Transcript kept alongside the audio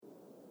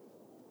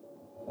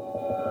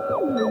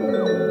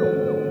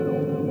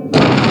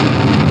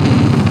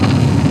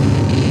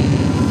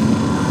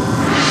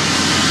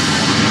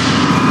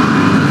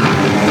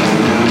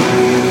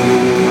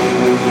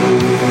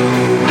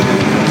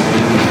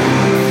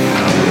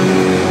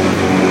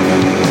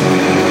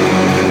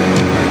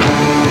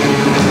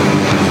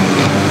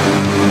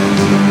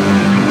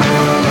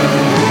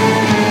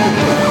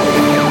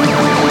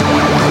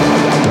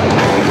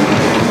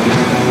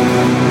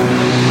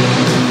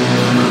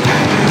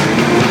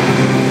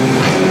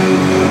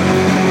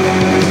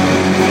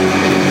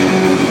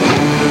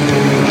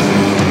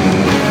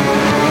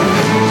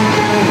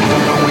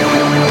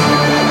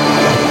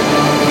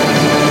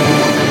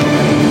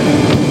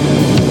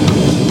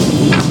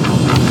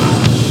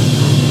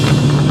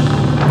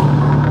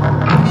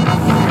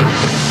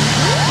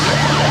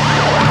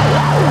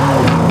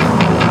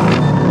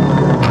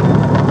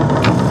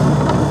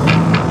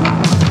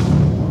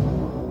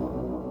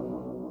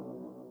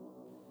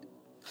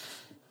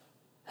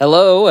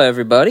Hello,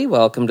 everybody.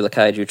 Welcome to the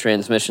Kaiju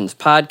Transmissions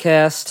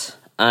podcast.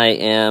 I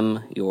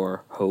am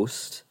your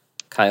host,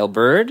 Kyle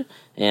Byrd,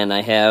 and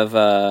I have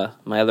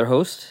my other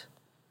host,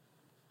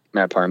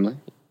 Matt Parmley.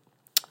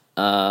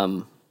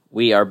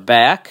 We are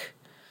back,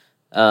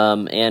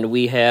 and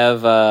we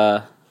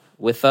have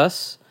with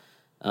us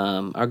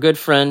our good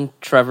friend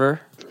Trevor,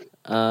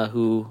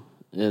 who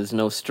is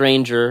no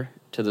stranger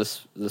to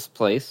this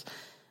place.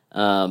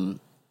 And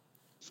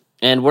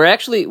we're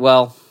actually,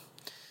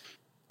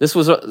 this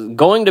was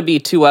going to be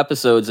 2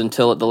 episodes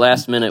until at the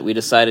last minute we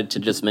decided to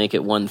just make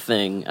it one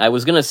thing. I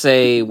was going to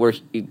say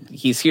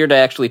he's here to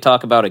actually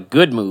talk about a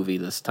good movie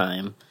this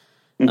time,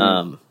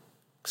 because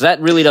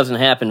that really doesn't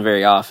happen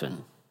very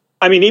often.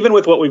 I mean, even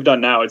with what we've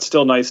done now, it's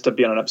still nice to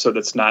be on an episode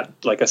that's not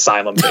like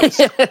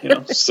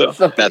asylum-based. So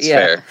that's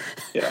fair.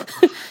 Yeah.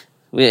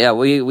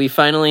 We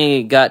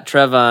finally got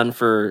Trev on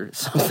for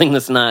something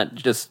that's not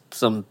just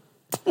some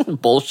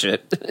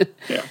bullshit.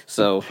 Yeah.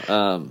 So,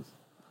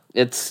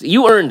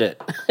 you earned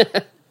it.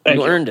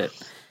 you earned it.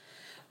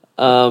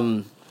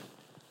 I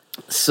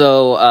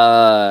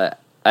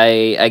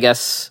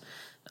guess.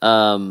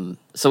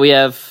 So we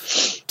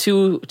have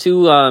two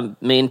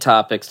main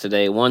topics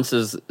today. One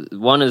is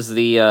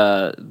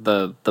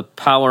the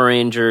Power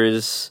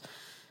Rangers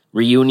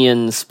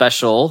reunion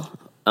special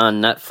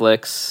on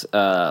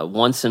Netflix,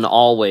 Once and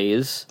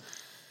Always,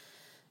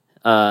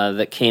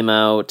 that came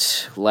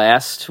out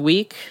last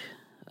week,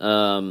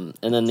 and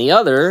then the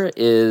other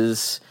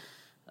is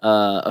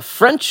a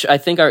French. I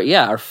think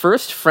our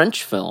first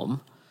French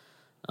film,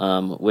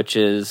 which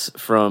is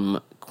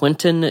from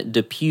Quentin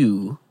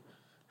Dupieux,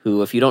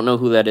 who, if you don't know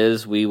who that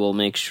is, we will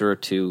make sure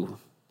to,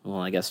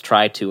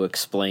 try to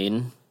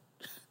explain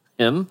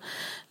him.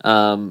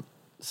 And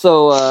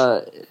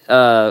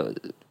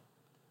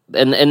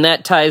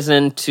that ties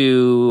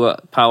into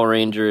Power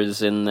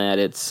Rangers in that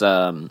it's,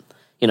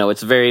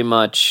 it's very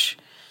much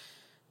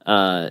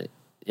in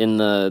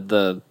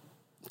the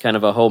kind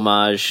of a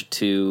homage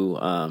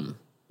to,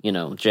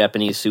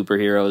 Japanese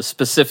superheroes,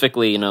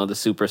 specifically, the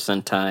Super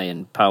Sentai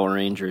and Power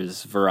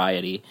Rangers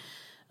variety.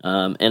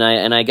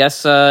 And I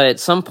guess at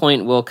some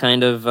point we'll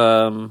kind of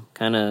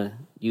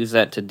use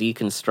that to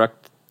deconstruct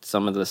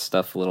some of this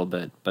stuff a little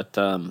bit. But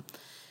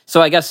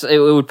so I guess it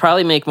would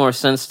probably make more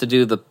sense to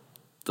do the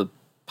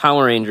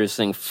Power Rangers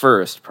thing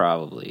first,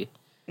 probably.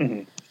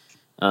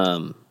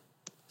 Mm-hmm.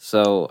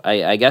 So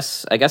I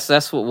guess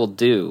that's what we'll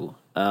do.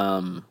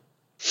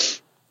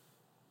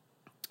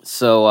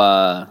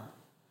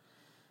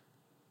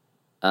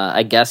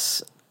 I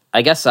guess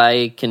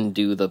I can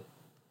do the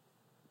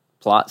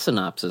plot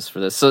synopsis for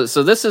this. So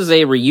this is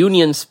a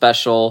reunion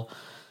special.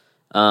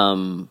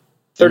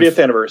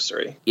 30th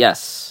anniversary.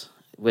 Yes,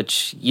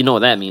 which you know what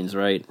that means,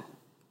 right?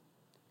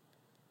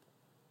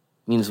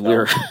 Means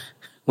we're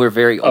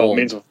very old.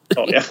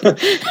 Yeah.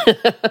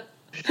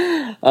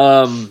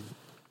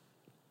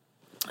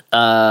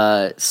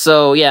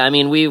 So yeah, I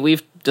mean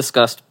we've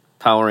discussed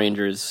Power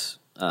Rangers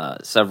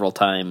several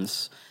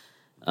times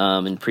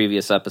in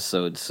previous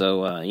episodes,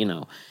 so we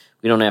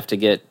don't have to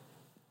get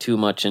too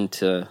much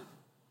into,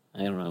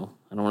 I don't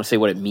want to say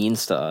what it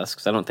means to us,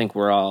 because I don't think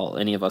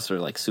any of us are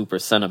like super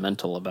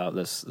sentimental about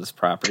this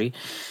property.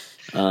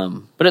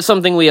 But it's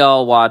something we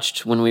all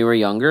watched when we were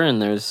younger,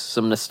 and there's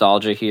some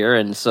nostalgia here,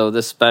 and so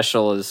this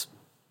special is,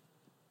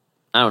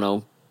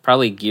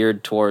 probably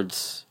geared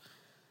towards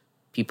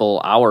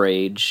people our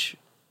age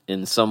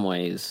in some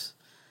ways.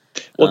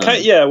 Well,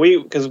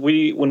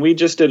 when we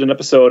just did an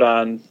episode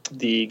on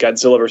the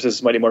Godzilla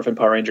versus Mighty Morphin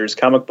Power Rangers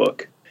comic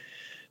book,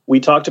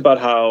 we talked about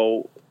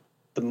how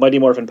the Mighty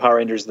Morphin Power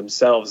Rangers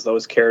themselves,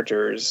 those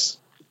characters,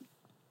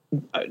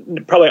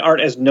 probably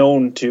aren't as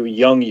known to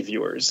young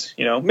viewers.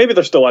 Maybe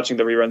they're still watching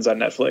the reruns on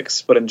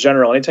Netflix, but in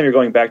general, anytime you're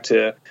going back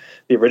to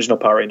the original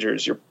Power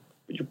Rangers, you're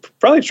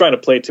probably trying to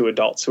play to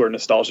adults who are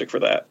nostalgic for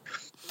that.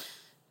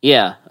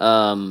 Yeah,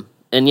 and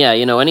yeah,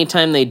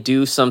 anytime they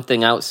do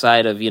something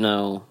outside of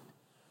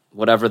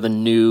whatever the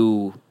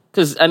new,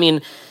 because I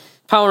mean,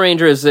 Power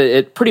Rangers,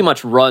 it pretty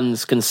much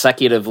runs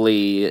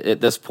consecutively at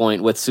this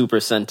point with Super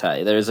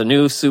Sentai. There's a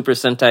new Super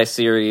Sentai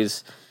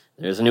series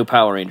there's a new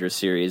Power Rangers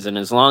series, and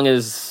as long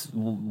as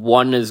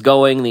one is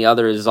going, the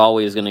other is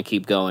always going to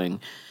keep going.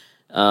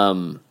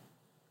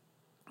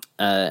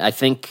 I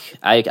think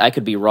I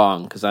could be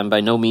wrong because I'm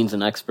by no means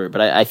an expert,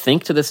 but I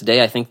think to this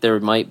day, I think there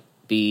might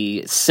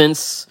be,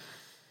 since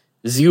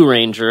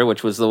Zyuranger,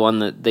 which was the one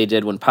that they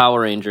did when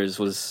Power Rangers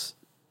was,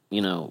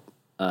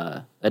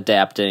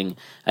 adapting.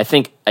 I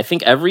think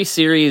every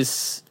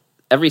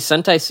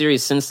Sentai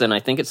series since then, I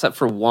think except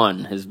for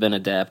one, has been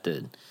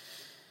adapted.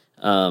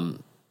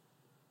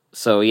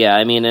 So yeah,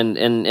 I mean,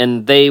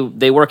 and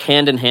they work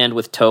hand in hand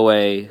with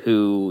Toei,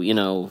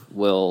 who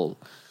will,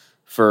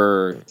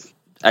 for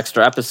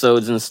extra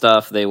episodes and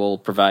stuff, they will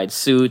provide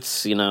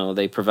suits.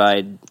 They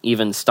provide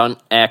even stunt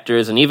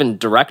actors and even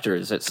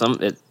directors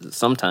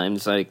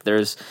sometimes. Like,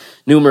 there's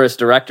numerous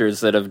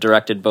directors that have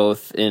directed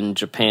both in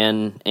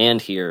Japan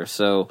and here.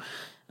 So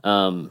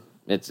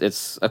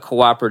it's a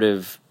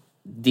cooperative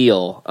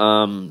deal.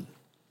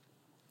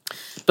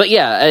 But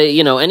yeah,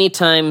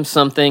 anytime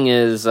something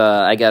is,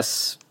 I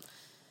guess,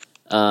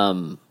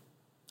 I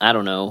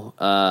don't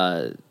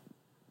know,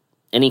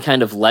 any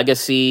kind of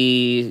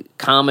legacy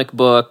comic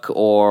book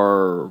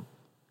or,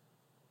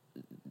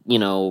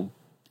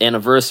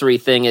 anniversary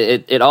thing,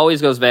 it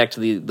always goes back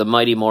to the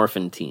Mighty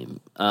Morphin team,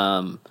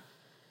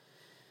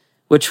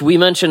 which we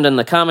mentioned in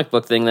the comic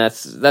book thing.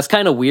 That's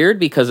kind of weird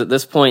because at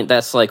this point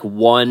that's like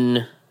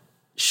one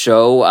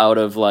show out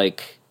of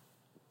like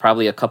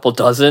probably a couple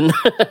dozen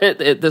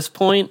at this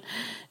point,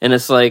 and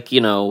it's like,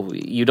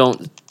 you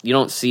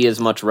don't see as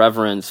much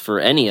reverence for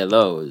any of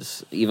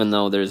those, even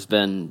though there's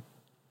been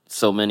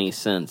so many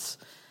since.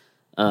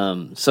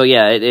 So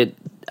yeah,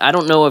 I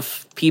don't know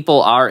if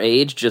people our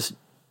age, just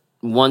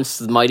once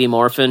the Mighty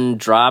Morphin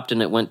dropped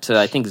and it went to,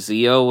 I think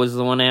Zeo was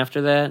the one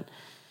after that.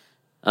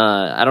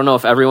 I don't know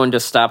if everyone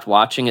just stopped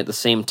watching at the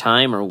same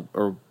time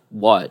or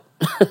what.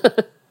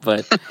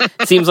 But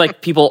it seems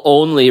like people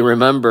only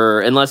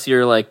remember, unless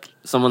you're like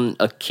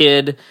a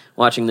kid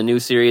watching the new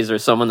series or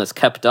someone that's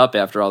kept up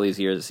after all these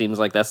years, it seems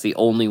like that's the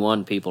only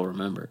one people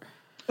remember.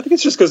 I think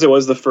it's just because it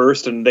was the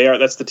first, and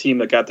that's the team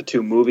that got the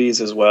 2 movies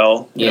as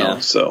well.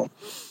 So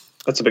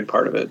that's a big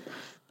part of it.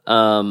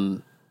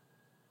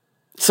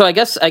 So I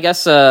guess I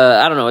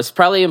don't know. It's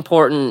probably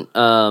important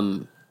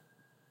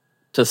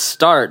to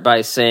start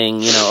by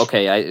saying,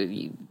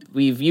 okay,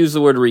 we've used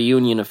the word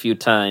reunion a few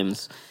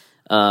times.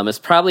 It's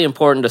probably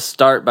important to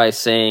start by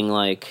saying,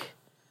 like,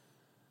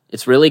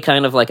 it's really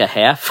kind of like a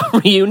half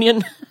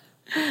reunion.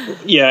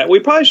 Yeah, we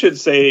probably should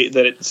say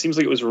that it seems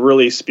like it was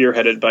really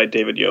spearheaded by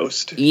David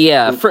Yost.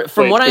 Yeah,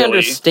 from what Billy. I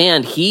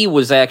understand, he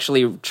was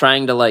actually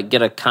trying to like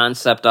get a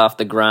concept off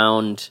the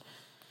ground.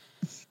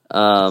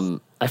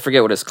 I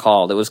forget what it's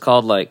called. It was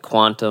called like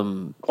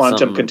Quantum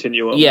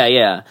Continuum.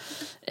 Yeah.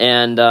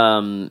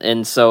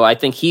 And so I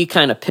think he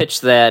kind of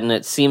pitched that, and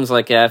it seems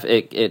like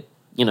it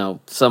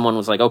someone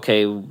was like,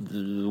 okay,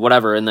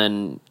 whatever, and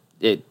then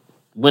it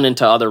went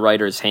into other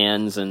writers'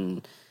 hands,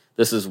 and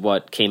this is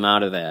what came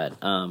out of that.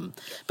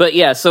 But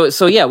yeah,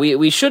 so yeah,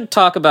 we should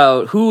talk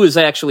about who is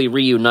actually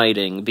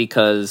reuniting,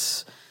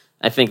 because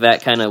I think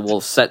that kind of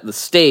will set the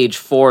stage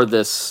for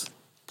this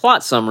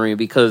plot summary,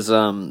 because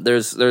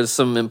there's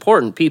some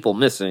important people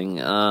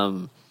missing.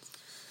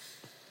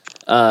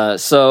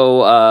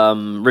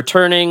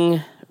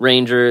 Returning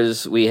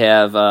Rangers, we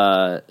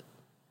have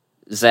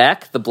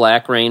Zach, the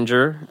Black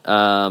Ranger,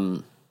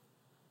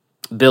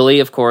 Billy,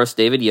 of course,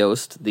 David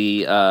Yost,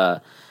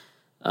 the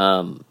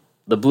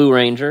Blue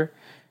Ranger,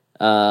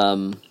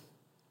 and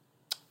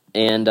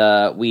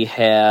we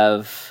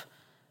have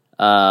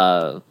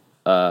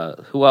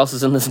who else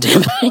is in this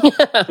damn thing?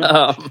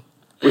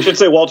 We should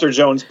say Walter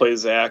Jones plays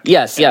Zach.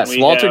 Yes,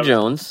 Walter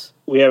Jones.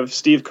 We have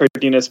Steve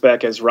Cardenas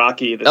back as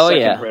Rocky, the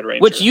second Red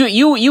Ranger. Which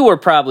you were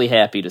probably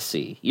happy to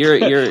see. You're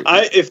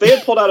if they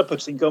had pulled out a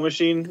pachinko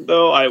machine,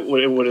 though,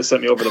 it would have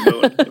sent me over the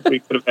moon. If we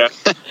could have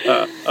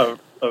had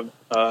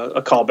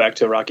a callback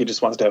to Rocky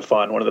Just Wants to Have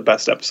Fun, one of the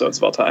best episodes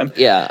of all time.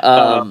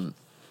 Yeah.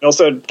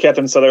 Also,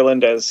 Catherine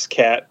Sutherland as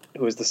Kat,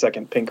 who is the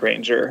second Pink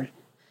Ranger.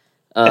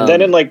 And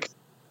then in like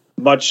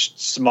much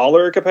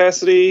smaller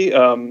capacity,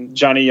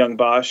 Johnny Young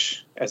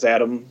Bosch as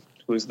Adam,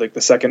 who's like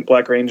the second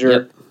Black Ranger.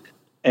 Yep.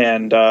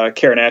 And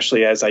Karen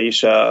Ashley as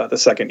Aisha, the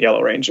second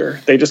Yellow Ranger.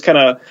 They just kind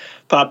of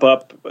pop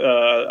up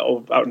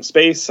out in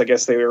space. I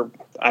guess they were,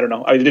 I don't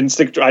know. I didn't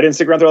stick around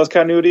through all this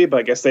continuity,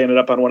 but I guess they ended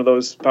up on one of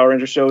those Power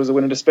Ranger shows that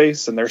went into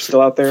space, and they're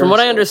still out there. From what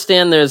I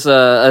understand, there's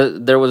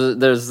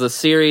the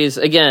series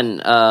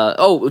again.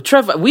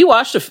 Trev, we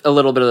watched a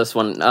little bit of this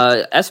one.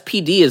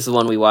 SPD is the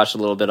one we watched a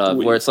little bit of,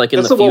 where it's like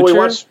in the future. One we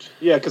watched,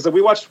 yeah, because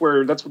we watched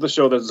that's the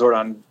show that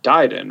Zordon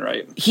died in,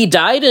 right? He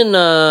died in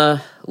the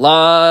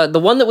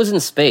one that was in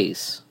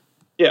space.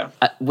 Yeah,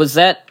 was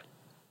that?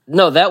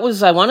 No, that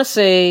was, I want to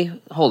say,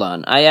 hold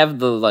on. I have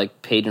the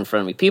page in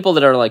front of me. People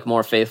that are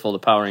more faithful to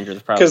Power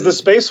Rangers probably. Because the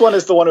space one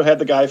is the one who had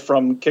the guy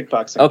from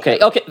Kickboxing. Okay.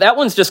 That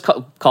one's just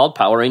called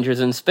Power Rangers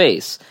in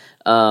Space.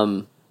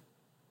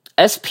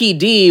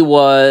 SPD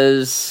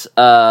was,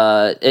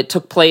 it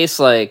took place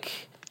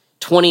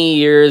 20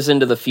 years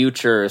into the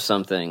future or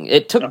something.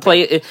 It took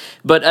place,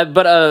 but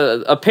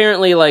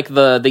apparently, like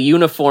the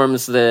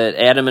uniforms that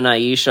Adam and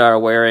Aisha are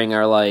wearing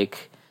are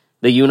like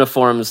the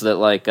uniforms that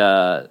like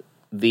I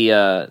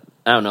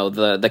don't know,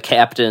 the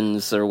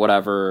captains or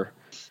whatever.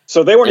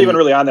 So they weren't even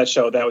really on that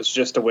show. That was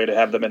just a way to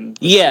have them in.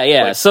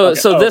 Yeah. Like, so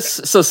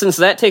since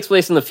that takes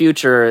place in the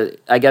future,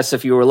 I guess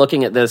if you were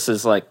looking at this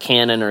as like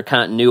canon or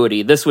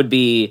continuity, this would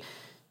be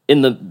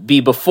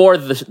before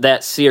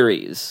that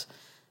series.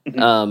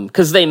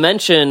 Because they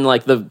mention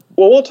like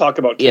we'll talk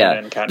about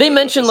canon and continuity. They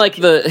mention like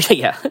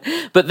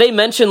but they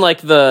mention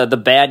like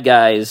the bad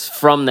guys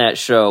from that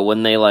show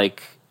when they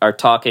like are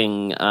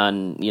talking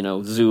on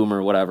Zoom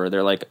or whatever.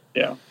 They're like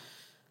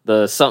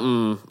the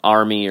something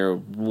army or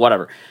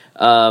whatever.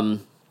 So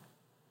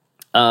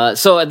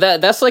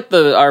that's like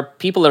our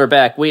people that are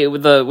back. We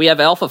have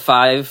Alpha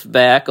 5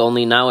 back,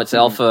 only now it's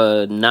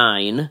Alpha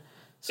 9.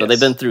 So they've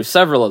been through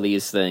several of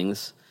these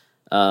things.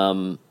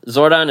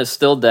 Zordon is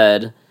still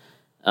dead.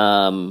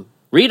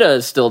 Rita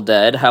is still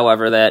dead,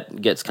 however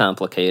that gets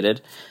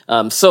complicated.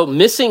 So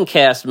missing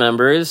cast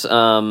members,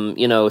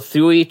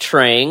 Thuy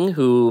Trang,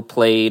 who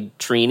played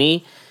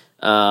Trini,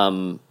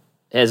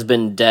 has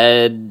been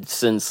dead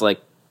since like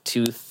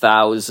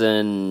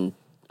 2000,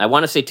 I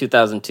want to say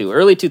 2002,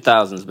 early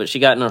 2000s, but she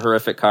got in a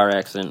horrific car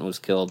accident and was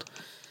killed.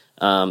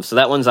 So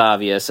that one's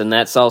obvious, and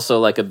that's also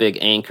like a big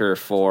anchor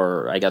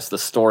for, I guess, the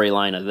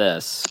storyline of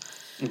this.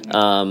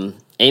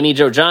 Amy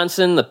Jo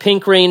Johnson, the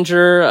Pink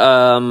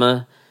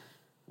Ranger,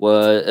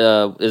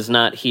 is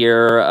not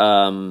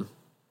here,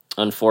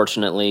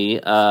 unfortunately.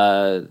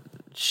 There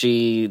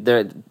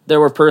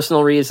were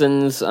personal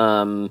reasons.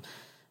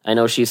 I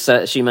know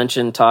she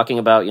mentioned talking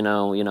about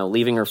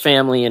leaving her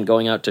family and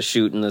going out to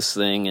shoot in this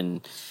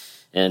thing,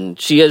 and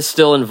she is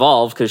still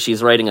involved because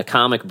she's writing a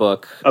comic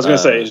book. I was going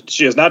to say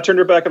she has not turned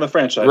her back on the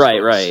franchise.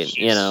 Right.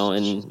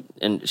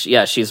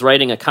 She's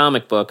writing a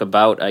comic book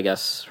about, I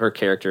guess, her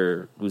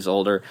character who's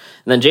older.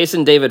 And then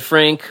Jason David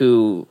Frank,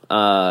 who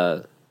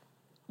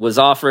was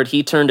offered,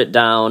 he turned it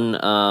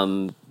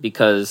down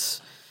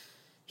because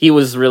he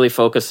was really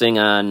focusing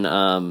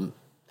on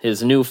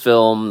his new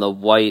film, the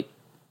White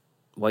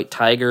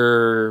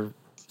Tiger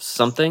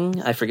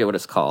something. I forget what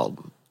it's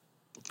called,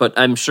 but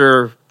I'm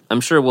sure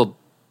we'll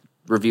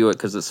review it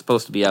because it's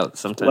supposed to be out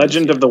sometime.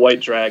 Legend of the White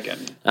Dragon.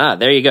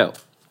 There you go.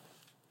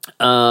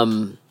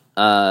 And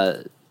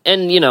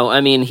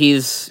I mean,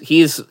 he's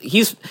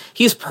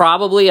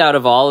probably out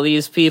of all of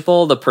these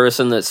people the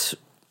person that's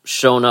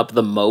shown up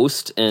the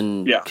most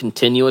and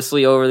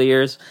continuously over the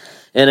years.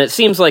 And it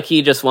seems like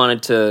he just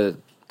wanted to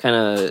kind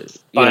of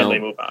finally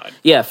move on.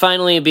 Yeah,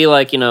 finally be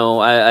like,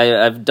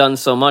 I've done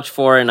so much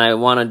for it, and I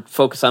want to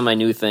focus on my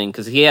new thing,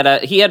 because he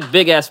had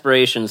big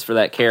aspirations for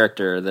that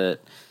character that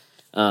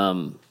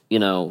from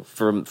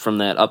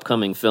that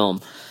upcoming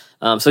film.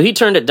 So he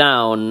turned it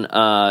down,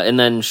 and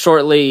then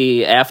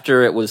shortly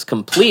after it was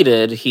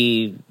completed,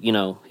 he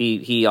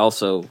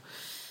also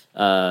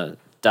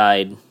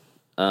died.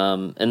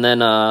 And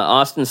then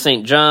Austin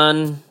St.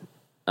 John,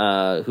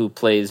 who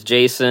plays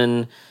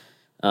Jason,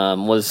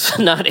 was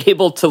not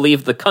able to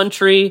leave the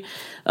country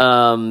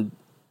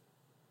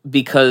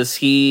because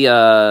he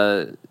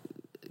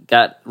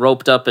got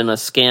roped up in a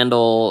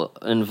scandal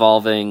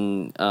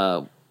involving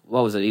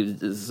what was it?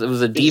 It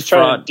was a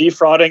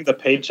defrauding the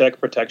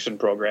Paycheck Protection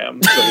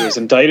Program. So he was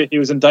indicted. He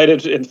was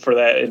indicted for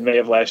that in May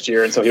of last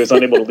year, and so he was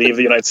unable to leave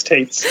the United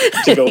States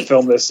to go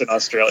film this in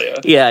Australia.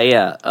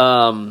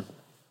 Yeah.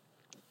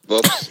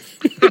 Whoops.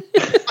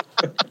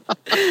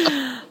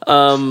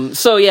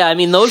 So yeah, I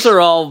mean, those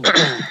are all.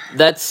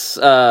 That's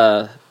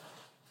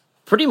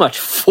pretty much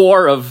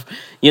four of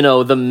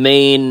the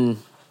main,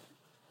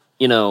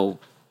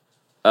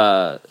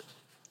 the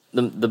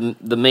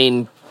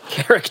main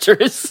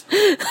characters.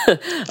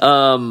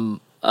 One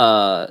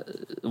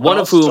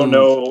of whom.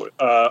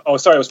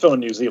 Sorry, I was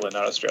filming in New Zealand,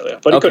 not Australia,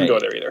 but he couldn't go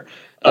there either.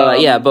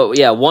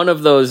 One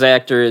of those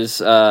actors,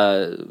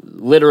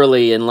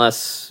 literally,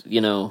 unless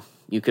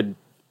you could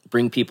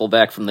bring people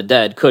back from the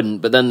dead, couldn't.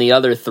 But then the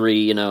other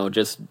three,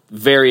 just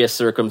various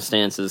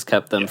circumstances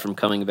kept them from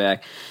coming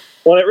back.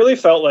 Well, it really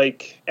felt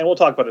like, and we'll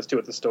talk about this too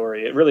with the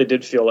story, it really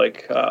did feel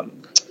like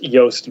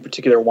Yost in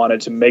particular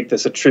wanted to make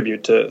this a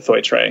tribute to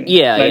Thuy Trang.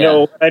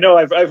 I know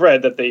I've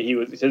read that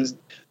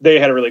they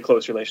had a really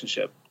close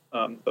relationship,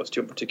 those two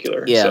in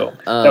particular. Yeah, so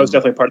that was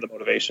definitely part of the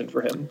motivation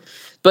for him.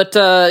 But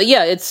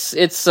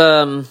it's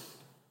I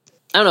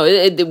don't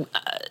know.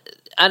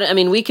 I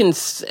mean, we can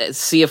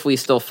see if we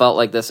still felt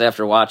like this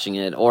after watching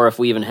it, or if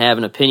we even have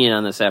an opinion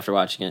on this after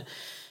watching it.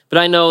 But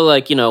I know,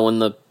 when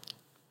the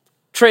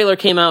trailer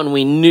came out and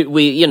we knew,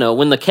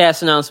 when the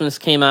cast announcements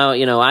came out,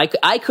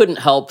 I couldn't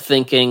help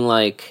thinking,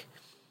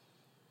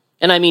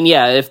 and I mean,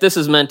 if this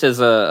is meant as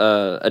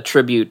a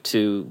tribute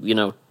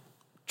to,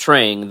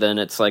 Trang, then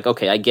it's like,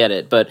 okay, I get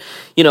it. But,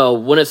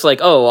 when it's like,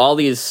 oh, all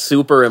these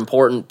super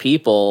important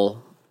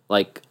people,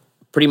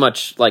 pretty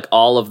much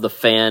all of the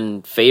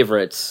fan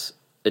favorites,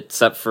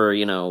 except for,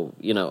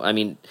 I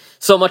mean,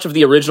 so much of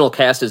the original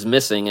cast is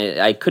missing.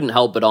 I couldn't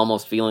help but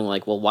almost feeling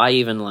like, well, why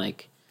even,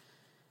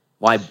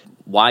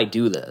 why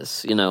do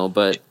this,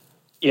 but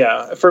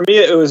yeah, for me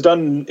it was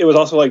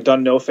also like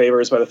done no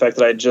favors by the fact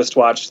that I just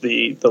watched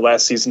the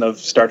last season of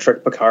Star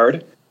Trek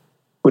Picard,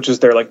 which is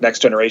their like Next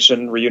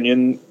Generation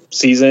reunion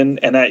season,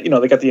 and that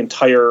they got the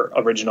entire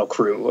original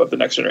crew of the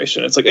Next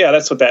Generation. It's like, yeah,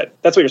 that's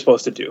what you're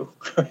supposed to do.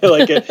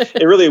 Like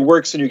it really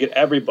works when you get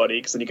everybody,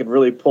 because then you can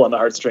really pull on the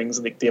heartstrings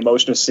and the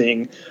emotion of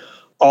seeing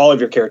all of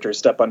your characters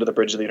step onto the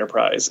bridge of the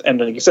Enterprise. And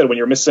then, like you said, when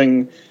you're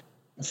missing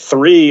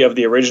 3 of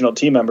the original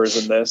team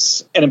members in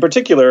this, and in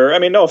particular, I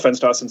mean, no offense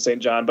to Austin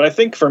St. John, but I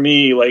think for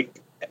me, like,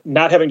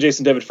 not having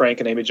Jason David Frank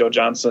and Amy Jo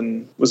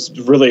Johnson was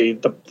really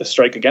the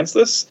strike against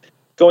this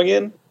going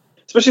in.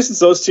 Especially since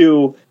those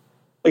two,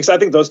 like, I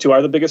think those two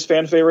are the biggest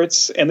fan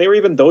favorites, and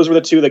those were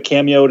the 2 that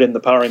cameoed in the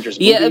Power Rangers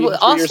movie 2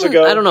 years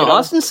ago. I don't know.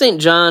 Austin St.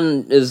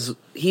 John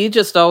he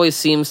just always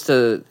seems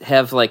to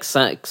have like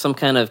some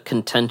kind of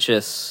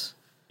contentious.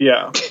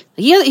 Yeah,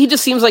 he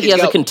just seems like he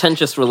has a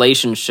contentious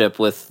relationship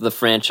with the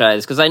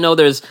franchise, because I know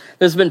there's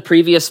been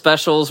previous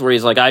specials where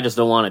he's like, I just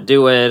don't want to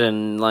do it,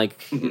 and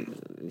like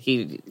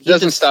he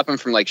doesn't stop him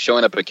from like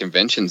showing up at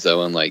conventions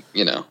though, and like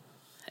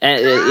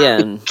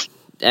and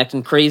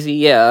acting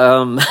crazy,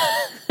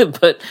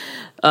 but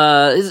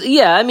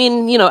I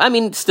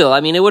mean, still,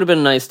 I mean, it would have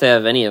been nice to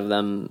have any of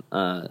them,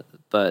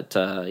 but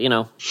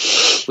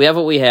we have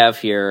what we have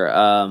here.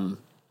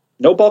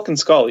 No Bulk and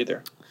Skull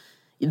either.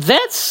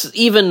 That's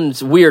even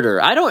weirder.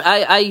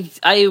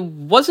 I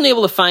wasn't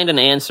able to find an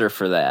answer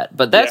for that,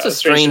 but that's a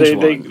strange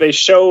one. They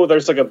show,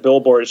 there's like a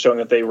billboard showing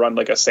that they run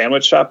like a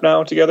sandwich shop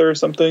now together or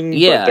something.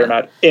 Yeah, but they're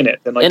not in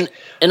it.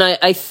 And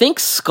I think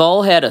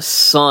Skull had a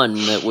son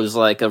that was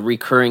like a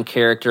recurring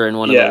character in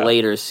one of the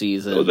later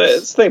seasons. Well,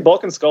 that's the thing.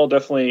 Bulk and Skull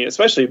definitely,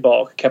 especially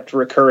Bulk, kept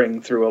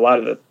recurring through a lot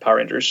of the Power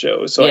Rangers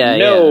shows. So I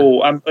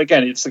know,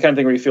 it's the kind of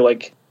thing where you feel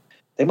like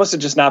they must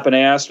have just not been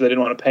asked, or they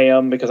didn't want to pay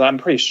them, because I'm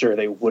pretty sure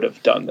they would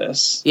have done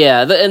this.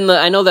 Yeah,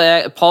 I know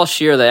that Paul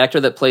Scheer, the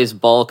actor that plays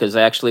Bulk, is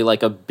actually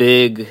like a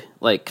big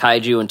like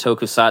kaiju and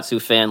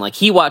tokusatsu fan. Like,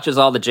 he watches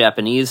all the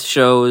Japanese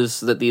shows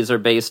that these are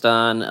based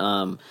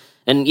on.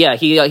 And yeah,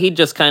 he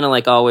just kind of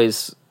like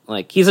always,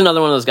 like, he's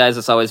another one of those guys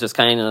that's always just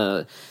kind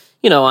of,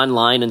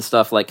 online and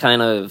stuff, like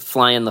kind of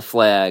flying the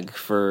flag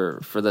for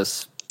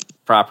this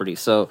property.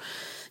 So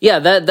yeah,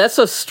 that's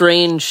a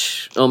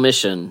strange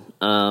omission.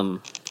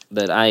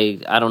 That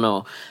I don't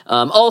know.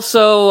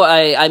 Also,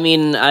 I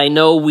mean, I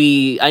know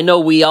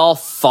we all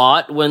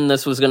thought when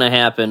this was going to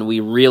happen,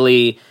 we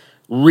really,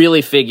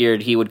 really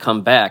figured he would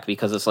come back,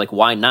 because it's like,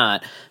 why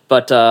not?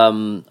 But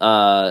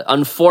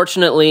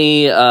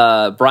unfortunately,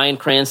 Bryan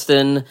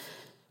Cranston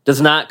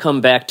does not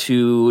come back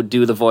to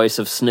do the voice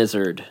of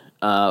Snizzard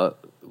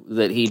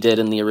that he did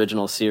in the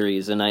original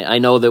series, and I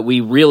know that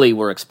we really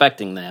were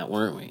expecting that,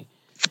 weren't we?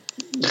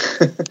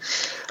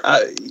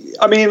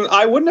 I mean,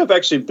 I wouldn't have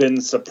actually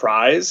been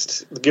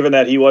surprised, given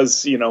that he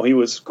was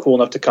cool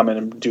enough to come in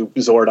and do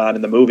Zordon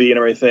in the movie and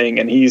everything,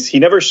 and he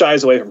never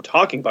shies away from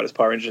talking about his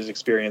Power Rangers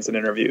experience in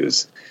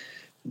interviews.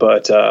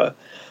 But the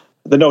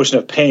notion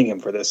of paying him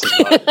for this is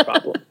not a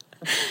problem.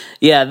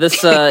 Yeah,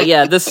 this guy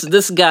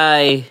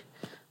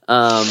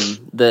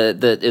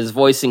that is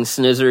voicing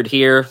Snizzard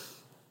here,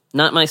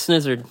 not my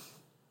Snizzard.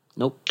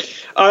 Nope.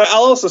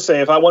 I'll also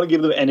say, if I want to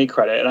give them any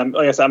credit, and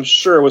I'm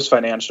sure it was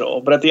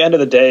financial, but at the end of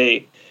the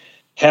day,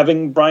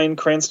 having Bryan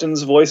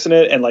Cranston's voice in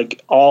it, and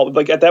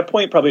at that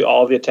point, probably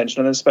all of the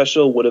attention on this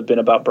special would have been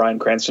about Bryan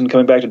Cranston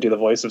coming back to do the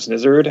voice of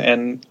Snizzard.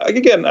 And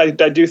again, I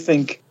do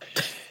think,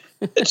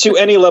 to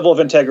any level of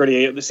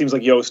integrity, it seems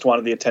like Yost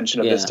wanted the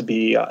attention of this to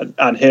be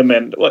on him,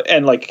 and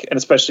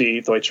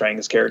especially Thoi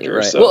Trang's character.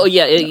 Right. So, well,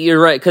 yeah, you're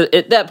right, because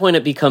at that point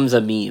it becomes a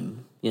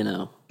meme,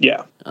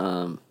 Yeah.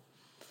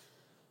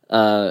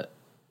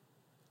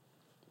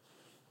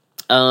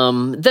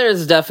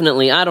 There's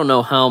definitely, I don't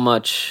know how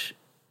much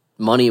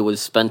money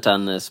was spent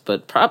on this,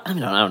 but I don't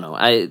know.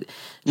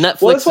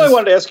 Netflix. Well, that's why I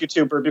wanted to ask you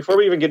too, Byrd, before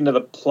we even get into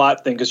the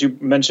plot thing, because you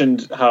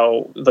mentioned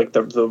how like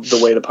the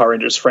way the Power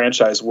Rangers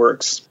franchise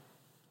works.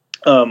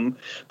 But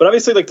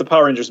obviously, like, the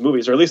Power Rangers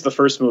movies, or at least the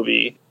first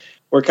movie,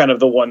 were kind of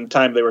the one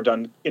time they were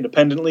done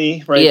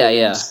independently, right?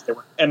 Yeah.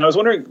 And I was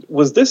wondering,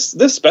 was this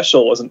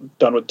special wasn't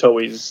done with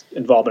Toei's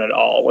involvement at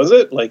all? Was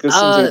it? Like, this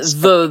seems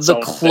the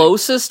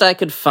closest thing I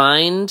could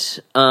find,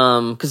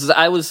 because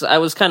I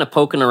was kind of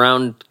poking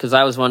around, because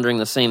I was wondering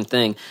the same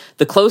thing.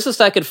 The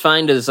closest I could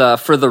find is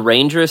for the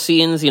Ranger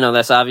scenes.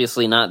 That's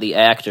obviously not the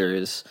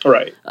actors,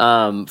 right?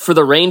 For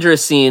the Ranger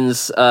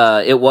scenes,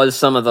 it was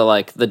some of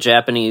the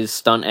Japanese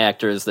stunt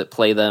actors that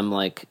play them,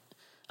 like,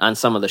 on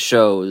some of the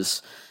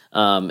shows.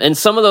 And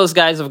some of those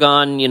guys have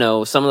gone,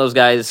 some of those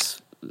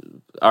guys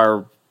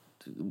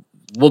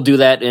will do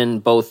that in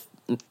both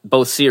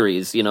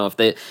series. If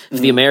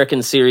the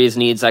American series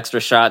needs extra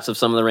shots of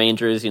some of the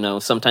Rangers,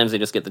 sometimes they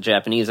just get the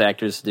Japanese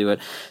actors to do it.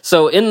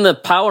 So in the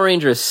Power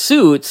Rangers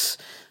suits,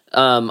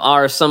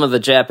 are some of the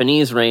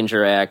Japanese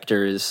Ranger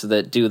actors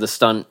that do the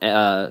stunt,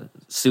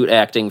 suit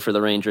acting for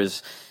the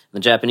Rangers in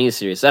the Japanese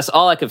series. That's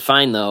all I could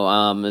find, though.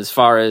 As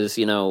far as,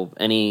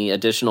 any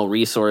additional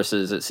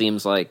resources, it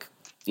seems like,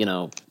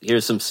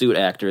 here's some suit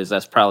actors.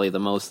 That's probably the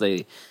most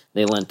they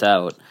they lent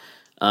out.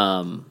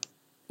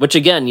 Which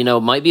again,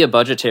 might be a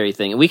budgetary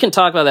thing. And we can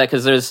talk about that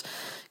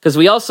because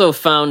we also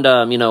found,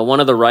 one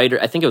of the writers,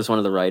 I think it was one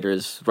of the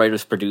writers,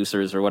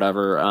 producers or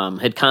whatever,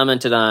 had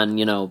commented on,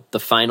 the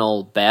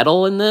final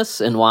battle in this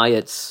and why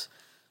it's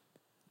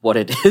what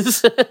it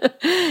is.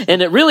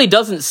 And it really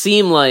doesn't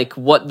seem like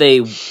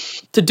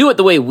to do it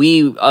the way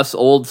us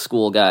old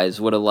school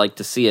guys would have liked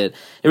to see it.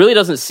 It really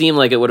doesn't seem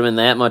like it would have been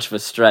that much of a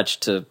stretch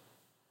to,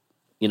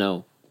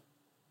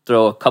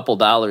 throw a couple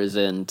dollars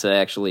in to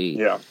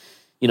actually,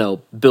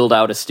 build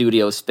out a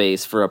studio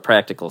space for a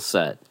practical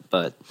set.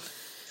 But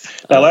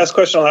now, last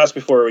question I'll ask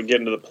before we get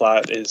into the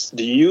plot is: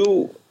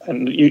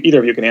 either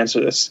of you can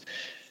answer this?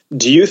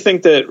 Do you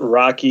think that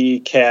Rocky,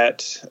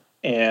 Kat,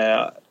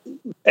 and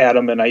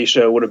Adam, and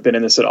Aisha would have been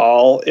in this at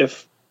all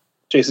if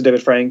Jason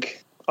David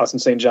Frank, Austin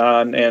St.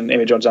 John, and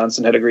Amy Jo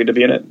Johnson had agreed to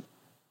be in it?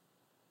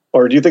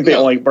 Or do you think they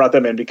only brought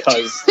them in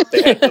because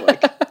they had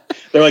to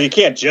they're like, it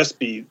can't just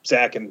be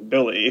Zach and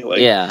Billy?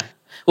 Yeah.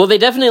 Well, they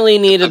definitely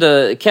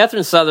needed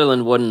Catherine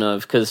Sutherland wouldn't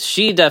have, because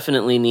she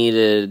definitely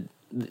needed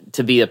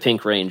to be a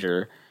Pink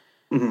Ranger.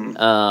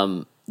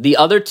 Mm-hmm. The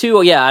other two,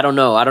 I don't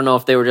know. I don't know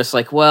if they were just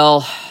like,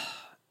 well,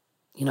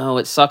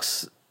 it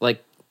sucks.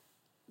 Like,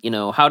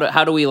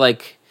 how do we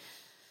like?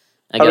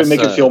 How do we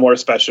make it feel more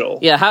special?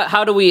 Yeah.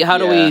 How do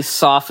we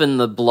soften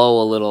the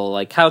blow a little?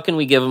 Like, how can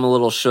we give them a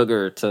little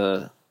sugar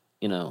to,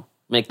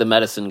 make the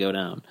medicine go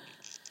down?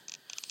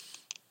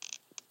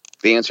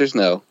 The answer is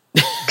no.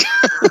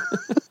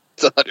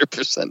 It's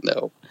 100%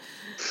 no.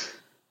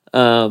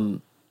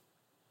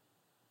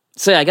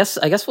 So I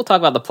guess we'll talk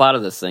about the plot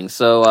of this thing.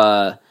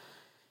 So,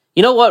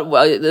 you know what?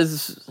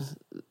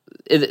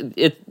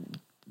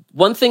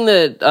 One thing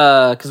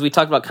that because we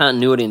talked about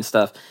continuity and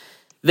stuff,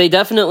 they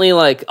definitely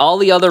all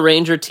the other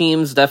Ranger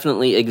teams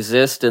definitely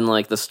exist in the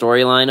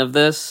storyline of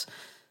this.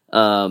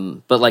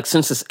 But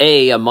since it's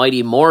a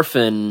Mighty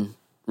Morphin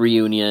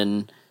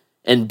reunion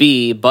and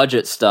B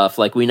budget stuff,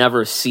 we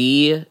never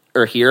see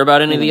or hear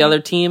about any of the other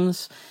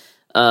teams.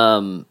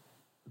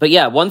 But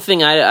yeah, one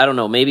thing I don't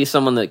know, maybe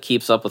someone that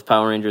keeps up with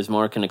Power Rangers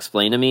more can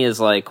explain to me is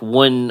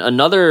when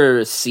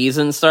another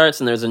season starts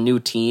and there's a new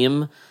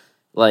team,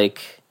 I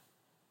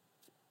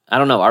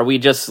don't know, are we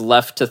just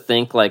left to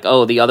think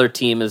the other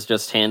team is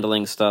just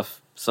handling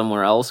stuff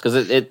somewhere else?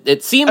 Because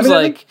it seems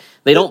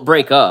they don't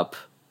break up.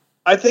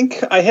 I think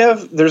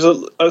there's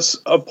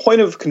a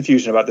point of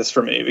confusion about this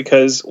for me,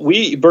 because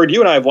Byrd, you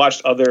and I have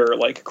watched other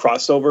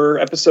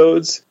crossover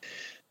episodes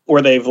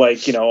where they've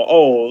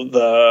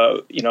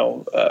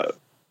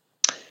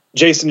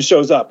Jason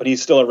shows up and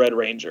he's still a Red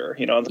Ranger,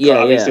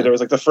 obviously there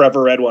was the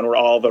Forever Red one where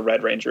all the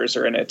Red Rangers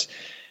are in it.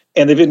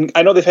 And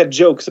I know they've had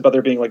jokes about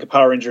there being a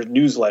Power Ranger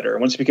newsletter.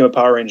 Once you become a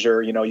Power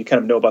Ranger, you kind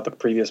of know about the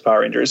previous Power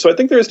Rangers. So I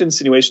think there's an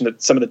insinuation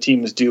that some of the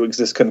teams do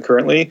exist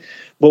concurrently.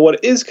 But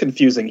what is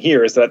confusing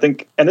here is that I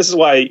think, and this is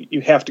why you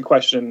have to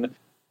question,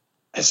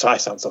 so I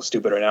sound so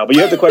stupid right now, but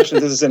you have to question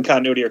if this is in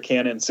continuity or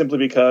canon, simply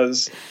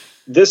because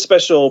this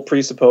special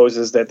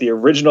presupposes that the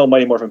original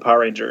Mighty Morphin Power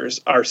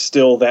Rangers are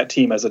still that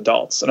team as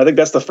adults. And I think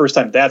that's the first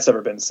time that's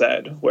ever been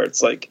said, where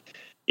it's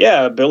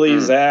Billy,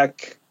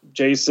 Zach,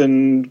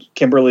 Jason,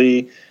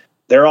 Kimberly,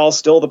 they're all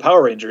still the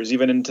Power Rangers,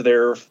 even into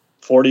their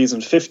 40s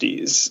and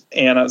 50s.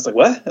 And I was like,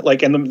 what?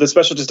 And the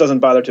special just doesn't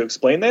bother to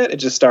explain that. It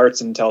just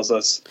starts and tells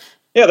us,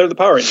 yeah, they're the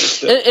Power Rangers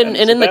still. And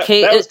in the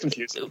case, that was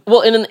confusing.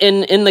 Well,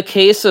 in the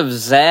case of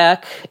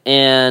Zach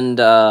and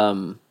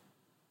Adam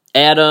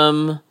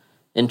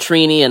and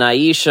Trini and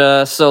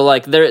Aisha, so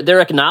they're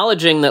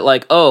acknowledging that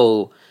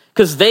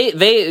because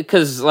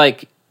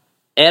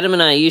Adam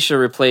and Aisha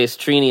replaced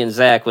Trini and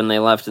Zach when they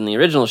left in the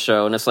original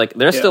show, and it's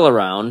they're still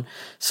around.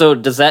 So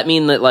does that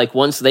mean that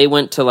once they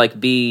went to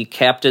be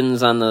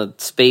captains on the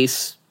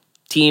space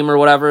team or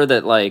whatever,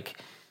 that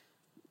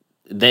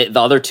the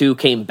other two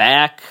came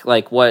back?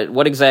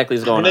 What exactly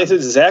is going on? They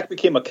said Zach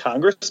became a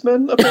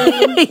congressman,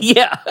 apparently?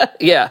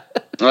 yeah.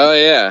 Oh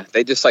yeah,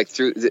 they just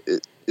threw.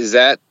 Is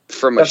that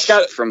from the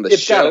show,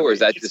 or is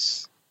that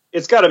just?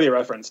 It's got to be a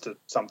reference to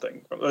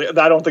something. I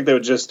don't think they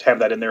would just have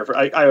that in there.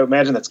 I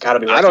imagine that's got to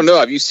be. I don't know.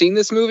 Have you seen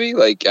this movie?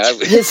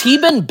 Has he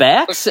been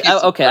back?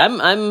 Okay,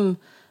 I'm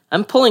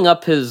pulling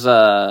up his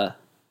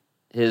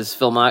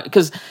filmography,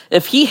 because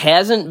if he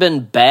hasn't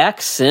been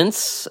back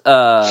since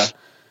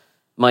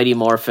Mighty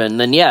Morphin,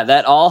 then yeah,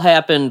 that all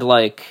happened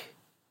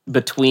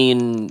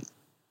between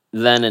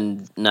then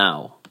and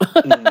now.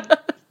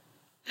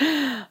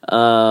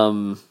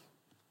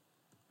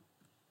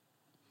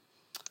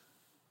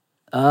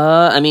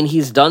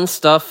 He's done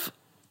stuff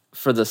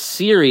for the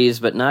series,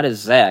 but not as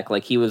Zach.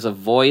 He was a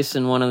voice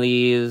in one of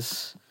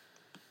these.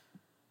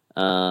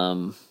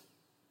 So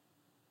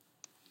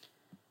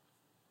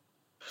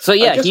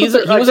yeah, he was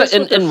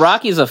in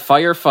Rocky's a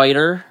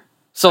firefighter.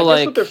 So I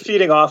guess what they're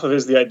feeding off of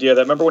is the idea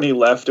that, remember when he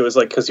left, it was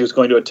because he was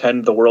going to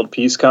attend the World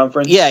Peace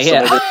Conference.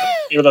 Yeah. So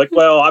you were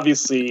well,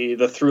 obviously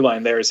the through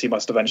line there is he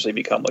must eventually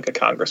become a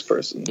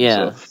congressperson.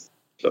 Yeah.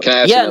 So. Can I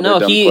ask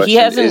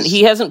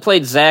he hasn't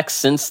played Zach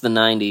since the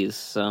 90s.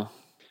 So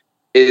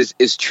is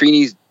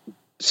Trini's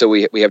so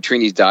we have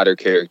Trini's daughter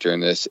character in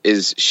this.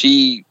 Is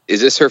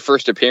this her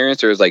first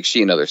appearance, or is like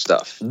she in other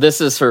stuff?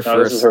 This is her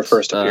first. This is her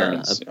first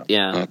appearance.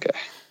 Yeah. Okay.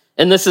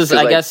 And this is,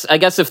 I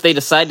guess, if they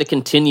decide to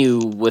continue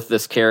with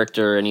this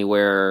character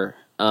anywhere,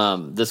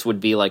 this would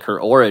be like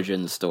her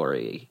origin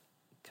story,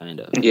 kind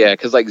of. Yeah,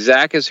 because like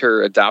Zach is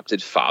her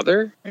adopted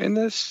father in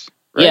this.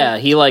 Right? Yeah,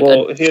 he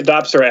he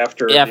adopts her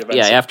after the events.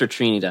 Yeah, after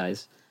Trini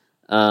dies.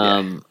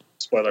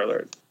 Spoiler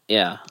alert.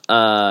 Yeah.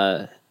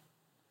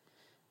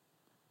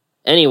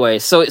 Anyway,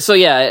 so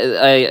yeah,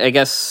 I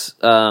guess.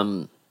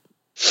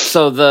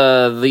 So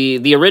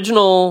the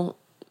original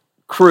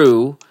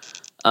crew,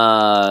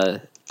 they're,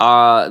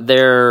 I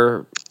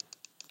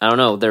don't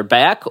know, they're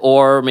back,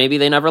 or maybe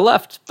they never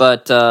left.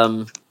 But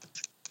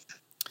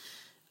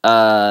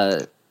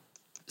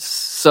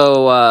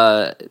so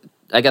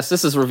I guess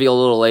this is revealed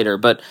a little later.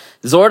 But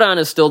Zordon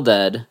is still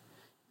dead.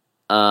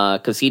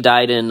 Because he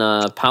died in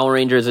Power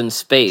Rangers in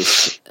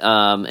Space.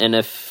 And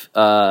if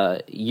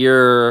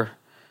you're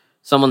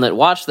someone that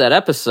watched that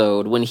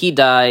episode, when he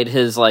died,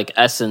 his like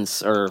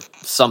essence or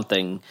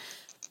something,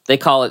 they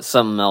call it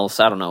something else,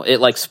 I don't know. It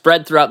like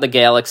spread throughout the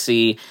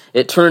galaxy.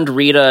 It turned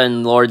Rita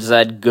and Lord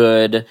Zed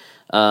good.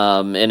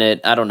 And it,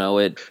 I don't know,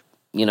 it,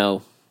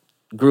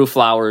 grew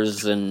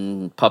flowers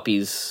and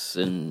puppies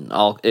and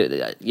all,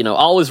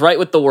 all was right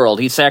with the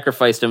world. He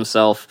sacrificed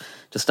himself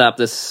to stop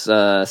this,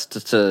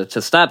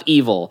 to stop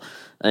evil,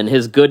 and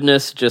his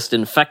goodness just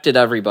infected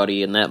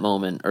everybody in that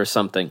moment or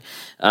something.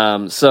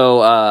 It's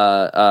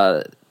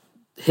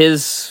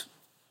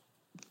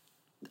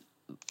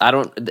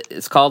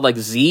called like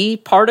Z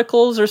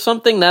particles or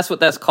something. That's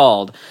what that's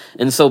called.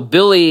 And so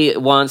Billy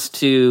wants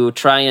to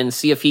try and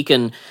see if he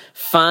can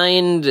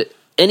find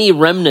any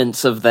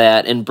remnants of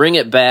that and bring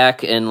it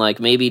back, and like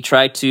maybe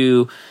try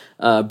to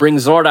bring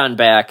Zordon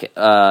back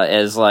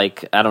as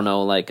like, I don't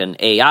know, like an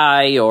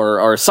AI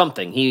or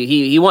something.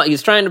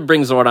 He's trying to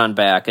bring Zordon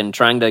back and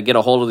trying to get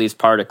a hold of these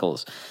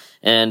particles,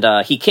 and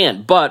he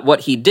can't. But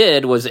what he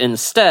did was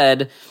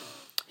instead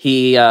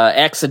he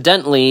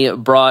accidentally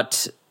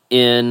brought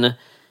in the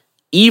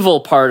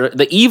evil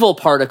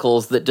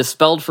particles that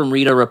dispelled from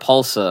Rita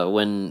Repulsa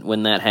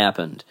when that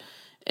happened,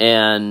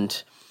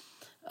 and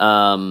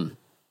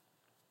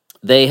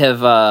they have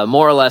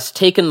more or less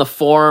taken the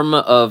form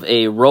of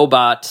a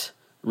robot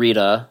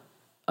Rita.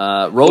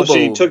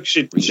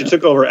 She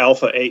took over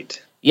Alpha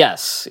 8.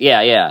 Yes,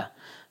 yeah.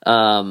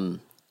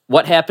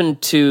 What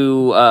happened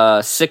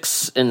to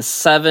 6 and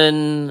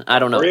 7? I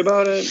don't know. Worry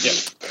about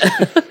it.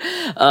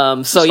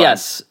 Yeah. So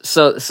yes,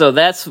 so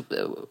that's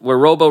where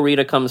Robo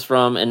Rita comes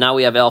from, and now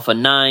we have Alpha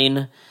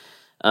 9.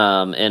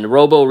 And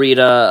Robo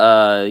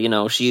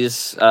Rita,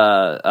 she's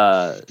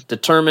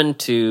determined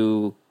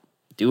to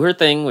do her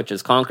thing, which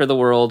is conquer the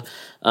world.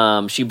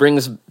 She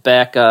brings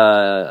back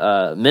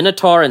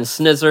Minotaur and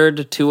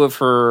Snizzard, two of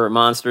her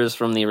monsters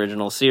from the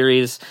original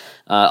series,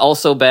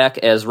 also back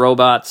as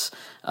robots.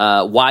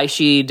 Why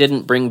she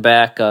didn't bring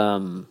back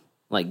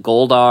like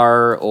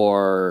Goldar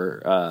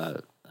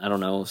or I don't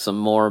know, some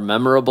more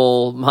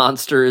memorable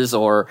monsters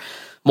or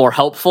more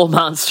helpful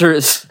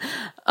monsters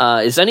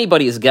is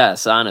anybody's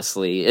guess,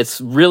 honestly.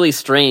 It's really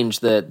strange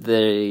that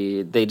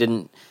they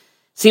didn't.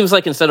 Seems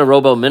like instead of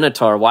Robo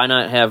Minotaur, why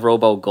not have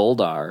Robo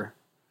Goldar?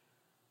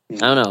 I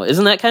don't know.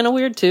 Isn't that kind of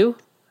weird too?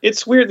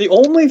 It's weird. The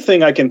only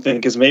thing I can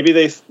think is maybe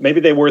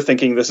they were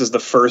thinking this is the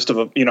first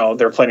of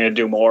they're planning to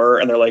do more,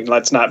 and they're like,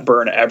 let's not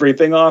burn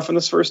everything off in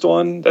this first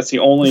one. That's the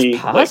only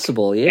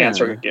possible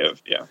answer to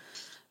give. Yeah.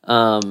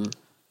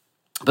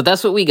 But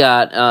that's what we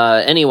got.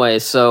 Anyway,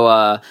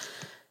 so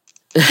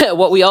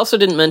what we also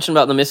didn't mention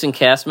about the missing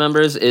cast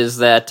members is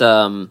that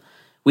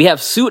we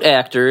have suit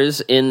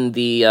actors in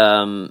the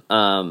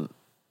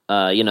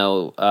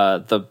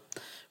the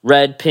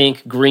red,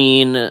 pink,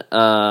 green,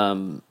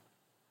 and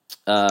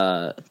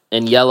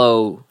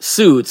yellow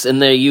suits,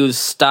 and they use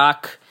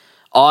stock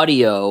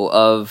audio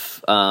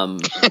of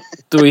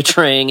Thuy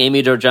Trang,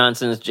 Amy Jo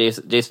Johnson,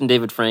 Jason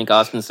David Frank,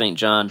 Austin St.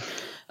 John.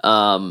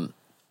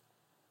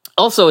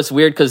 Also, it's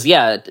weird because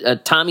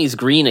Tommy's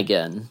green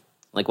again.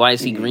 Like, why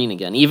is he green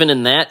again? Even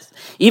in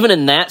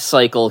that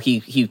cycle,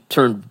 he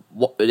turned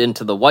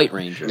into the White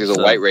Ranger. He's a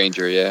White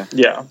Ranger, yeah.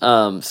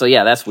 Yeah. So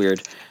yeah, that's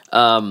weird.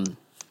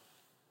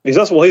 He's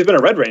been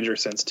a Red Ranger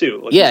since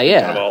too. Like,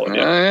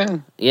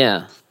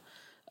 yeah.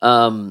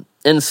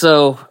 And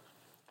so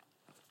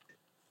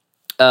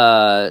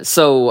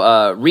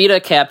Rita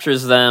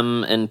captures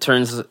them and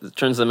turns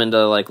them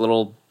into like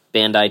little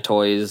Bandai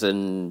toys,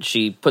 and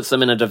she puts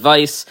them in a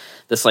device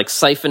that's like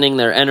siphoning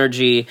their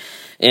energy.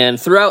 And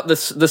throughout the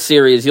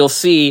series, you'll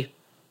see,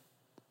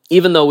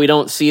 even though we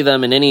don't see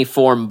them in any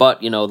form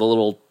but the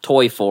little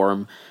toy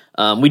form,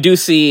 we do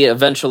see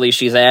eventually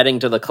she's adding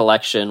to the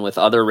collection with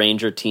other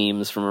Ranger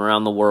teams from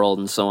around the world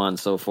and so on and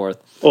so forth.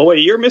 Well,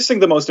 wait, you're missing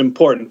the most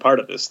important part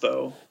of this,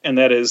 though, and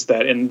that is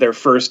that in their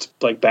first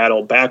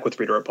battle back with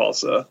Rita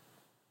Repulsa,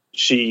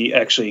 she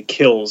actually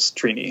kills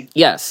Trini.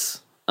 Yes.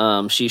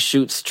 She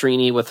shoots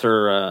Trini with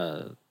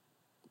her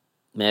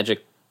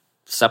magic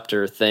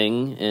scepter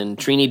thing, and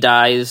Trini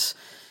dies,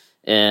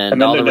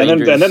 And all the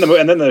Rangers,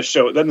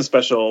 then the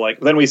special, like,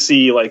 then we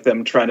see like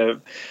them trying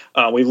to.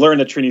 We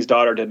learned that Trini's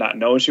daughter did not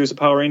know she was a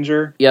Power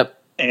Ranger. Yep.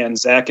 And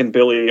Zach and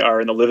Billy are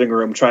in the living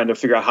room trying to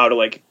figure out how to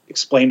like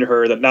explain to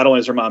her that not only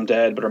is her mom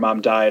dead, but her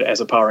mom died as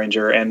a Power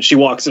Ranger, and she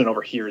walks in and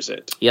overhears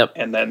it. Yep.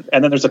 And then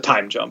there's a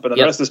time jump, and then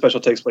the rest of the special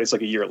takes place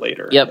like a year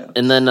later. Yep. Yeah.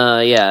 And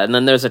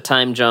then there's a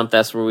time jump.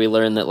 That's where we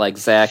learn that like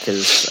Zach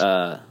has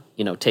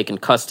taken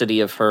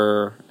custody of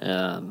her.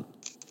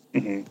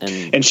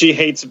 And she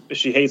hates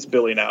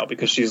Billy now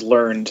because she's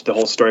learned the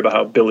whole story about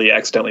how Billy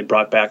accidentally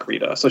brought back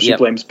Rita, so she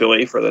blames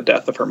Billy for the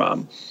death of her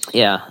mom.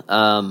 Yeah.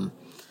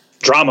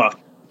 Drama.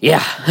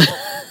 Yeah.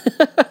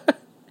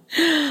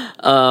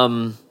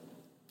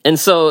 And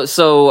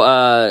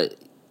so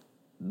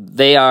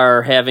they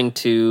are having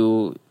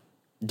to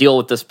deal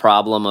with this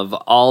problem of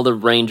all the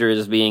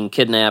Rangers being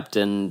kidnapped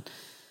and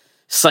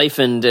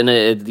siphoned, and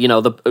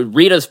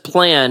Rita's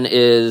plan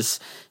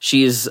is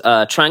she's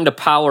trying to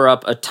power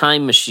up a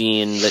time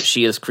machine that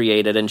she has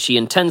created, and she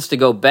intends to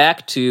go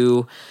back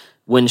to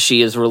when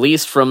she is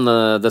released from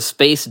the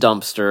space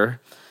dumpster,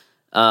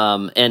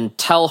 and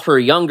tell her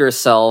younger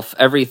self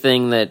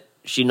everything that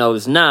she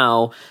knows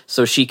now,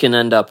 so she can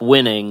end up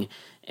winning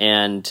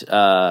and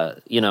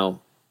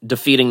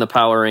defeating the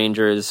Power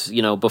Rangers,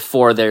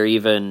 before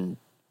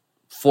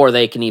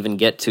they can even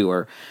get to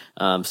her.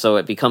 So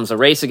it becomes a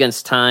race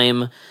against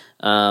time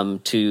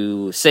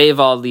to save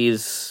all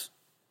these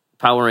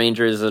Power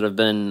Rangers that have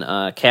been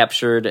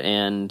captured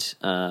and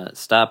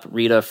stop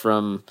Rita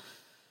from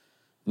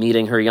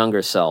meeting her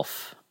younger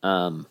self.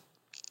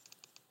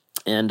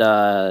 And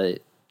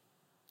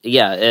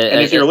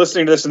if you're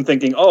listening to this and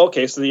thinking, oh,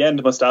 okay, so the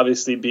end must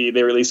obviously be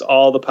they release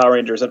all the Power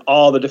Rangers and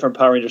all the different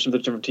Power Rangers from the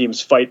different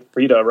teams fight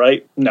Rita,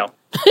 right? No.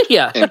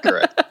 Yeah.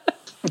 Incorrect.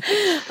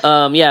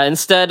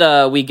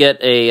 Instead, we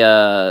get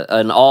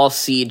an all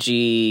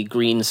CG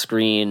green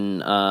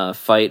screen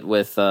fight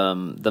with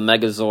the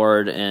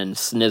Megazord and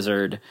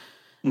Snizzard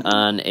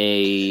on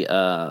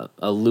a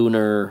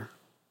lunar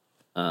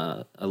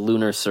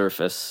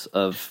surface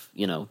of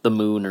the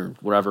moon or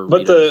wherever.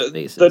 But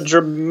the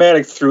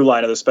dramatic through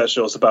line of the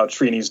special is about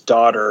Trini's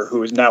daughter,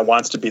 who now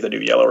wants to be the new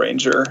Yellow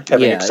Ranger,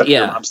 having accepted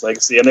her mom's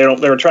legacy, and they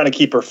were trying to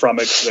keep her from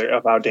it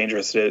of how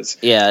dangerous it is.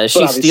 Yeah,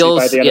 she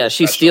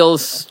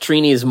steals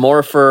Trini's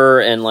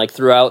morpher, and like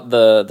throughout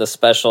the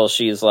special,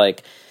 she's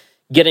like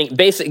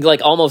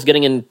almost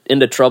getting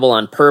into trouble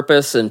on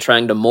purpose and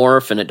trying to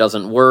morph, and it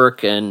doesn't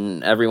work,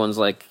 and everyone's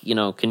like,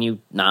 can you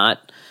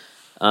not?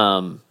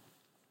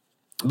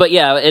 But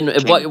yeah,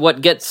 and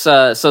what gets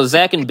so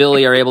Zach and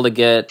Billy are able to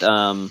get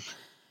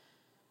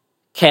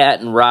Kat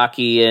and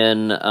Rocky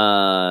in.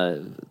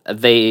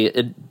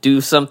 They do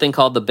something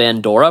called the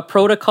Bandora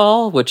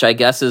Protocol, which I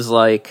guess is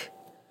like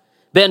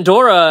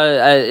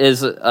Bandora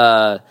is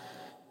the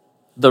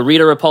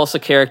Rita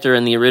Repulsa character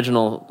in the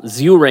original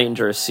Zoo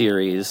Ranger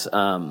series.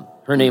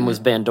 Her name was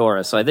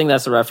Bandora, so I think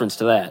that's a reference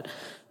to that.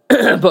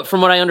 But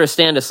from what I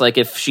understand, it's like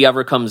if she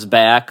ever comes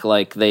back,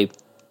 like they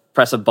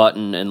press a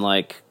button and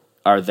like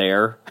are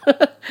there.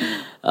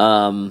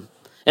 And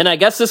I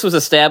guess this was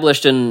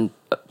established in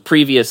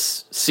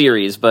previous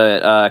series,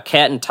 but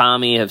Kat and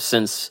Tommy have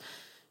since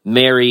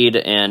married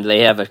and they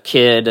have a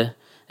kid,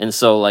 and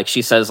so like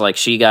she says like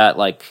she got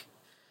like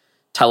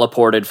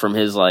teleported from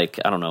his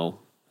like I don't know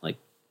like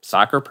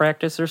soccer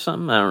practice or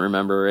something, I don't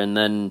remember, and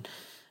then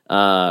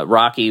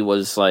Rocky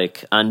was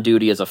like on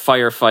duty as a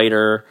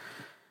firefighter.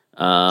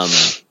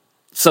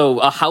 So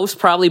a house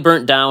probably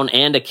burnt down,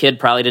 and a kid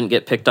probably didn't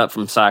get picked up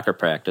from soccer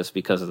practice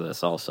because of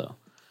this also.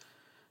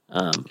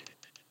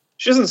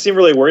 She doesn't seem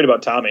really worried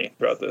about Tommy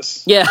throughout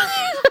this. Yeah.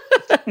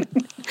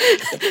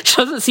 She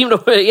doesn't seem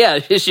to... Yeah,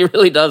 she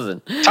really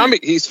doesn't. Tommy,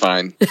 he's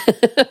fine.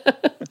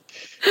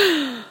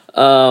 I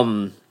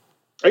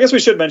guess we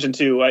should mention,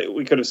 too,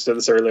 we could have said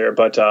this earlier,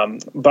 but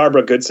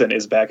Barbara Goodson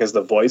is back as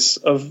the voice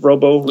of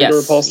Rita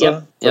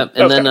Repulsa. Yep.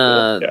 And then...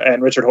 Cool.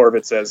 And Richard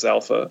Horvitz as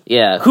Alpha.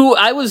 Yeah, who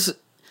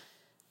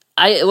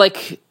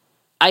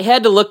I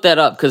had to look that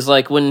up because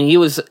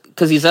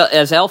he's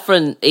as Alpha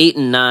in 8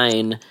 and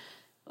 9,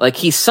 like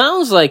he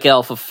sounds like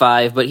Alpha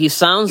 5, but he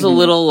sounds a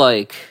little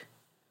like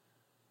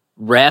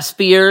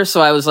raspier. So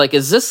I was like,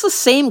 is this the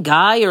same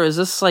guy or is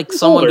this like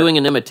someone doing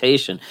an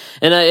imitation?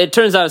 And it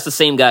turns out it's the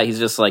same guy. He's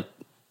just like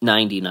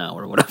 90 now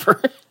or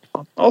whatever.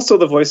 Also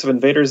the voice of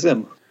Invader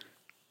Zim.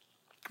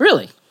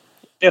 Really?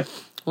 Yeah.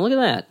 Well, look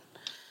at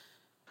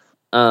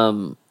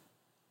that.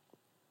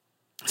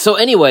 So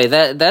anyway,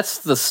 that's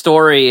the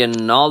story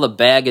and all the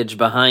baggage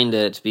behind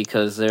it,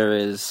 because there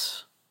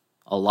is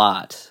a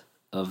lot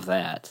of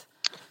that.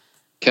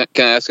 Can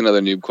I ask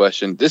another noob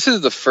question? This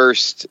is the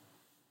first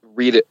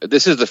Rita.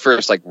 This is the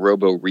first like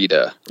Robo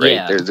Rita, right?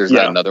 Yeah. There's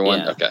not another one.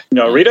 Yeah. Okay.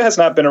 No, Rita has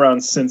not been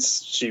around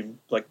since she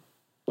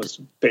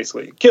was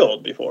basically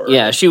killed before.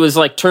 Yeah, she was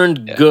like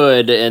turned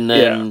good, and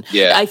then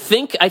I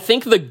think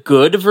the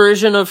good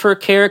version of her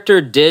character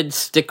did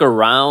stick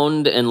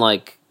around and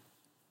like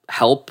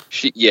help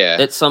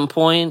at some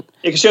point.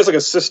 Yeah, because she has like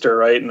a sister,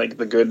 right? And like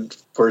the good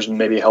version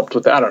maybe helped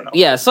with that. I don't know.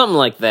 Yeah, something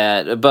like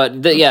that.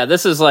 But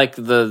this is like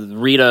the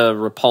Rita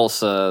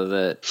Repulsa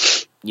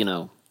that,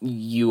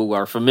 you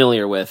are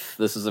familiar with.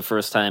 This is the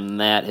first time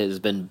that has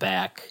been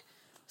back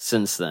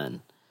since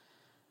then.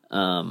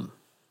 And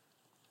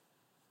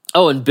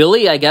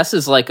Billy, I guess,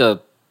 is like a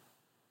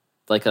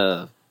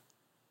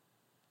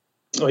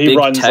he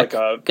runs tech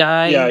like a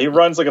guy. Yeah, he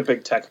runs like a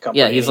big tech company.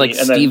 Yeah, he's like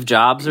Steve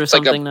Jobs or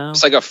something now.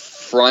 It's like a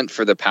front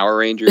for the Power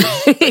Rangers.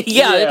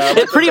 Yeah,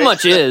 it pretty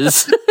much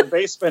is. The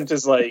basement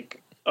is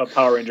like a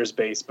Power Rangers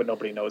base, but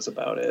nobody knows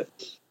about it.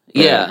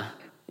 Yeah.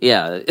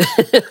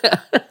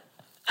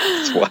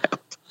 It's wild.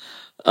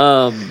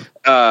 And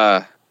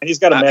he's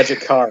got a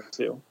magic car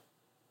too.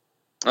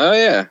 Oh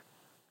yeah.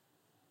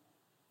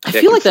 I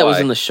feel like that was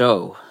in the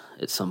show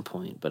at some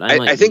point, but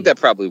I think that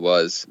probably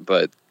was,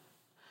 but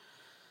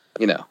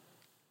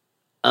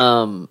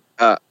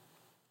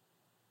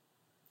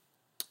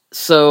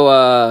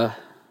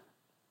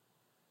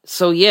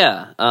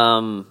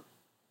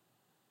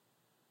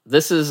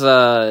this is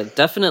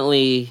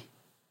definitely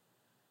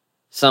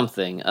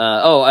something.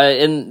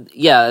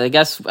 I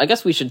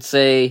guess we should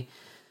say,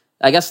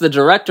 I guess the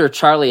director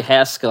Charlie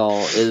Haskell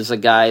is a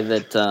guy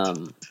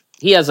that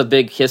he has a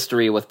big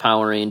history with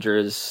Power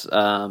Rangers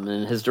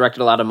and has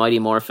directed a lot of Mighty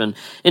Morphin.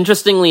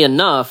 Interestingly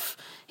enough,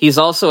 he's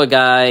also a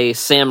guy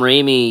Sam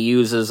Raimi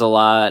uses a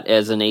lot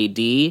as an AD.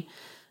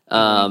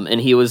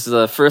 And he was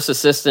the first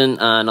assistant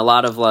on a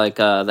lot of like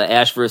the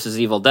Ash vs.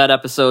 Evil Dead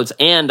episodes,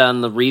 and on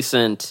the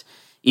recent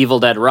Evil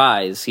Dead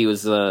Rise, he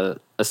was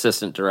the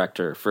assistant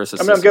director. First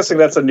assistant. I'm guessing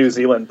that's a New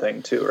Zealand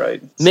thing too,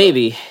 right?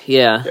 Maybe,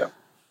 yeah.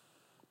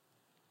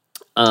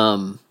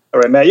 All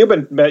right, Matt, you've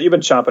been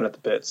chomping at the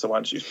bit, so why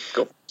don't you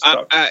go?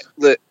 I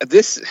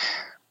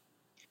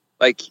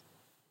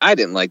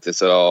didn't like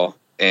this at all,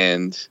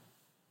 and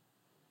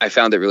I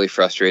found it really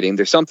frustrating.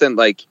 There's something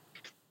like,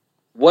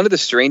 one of the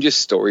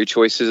strangest story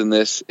choices in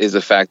this is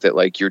the fact that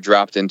like you're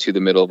dropped into the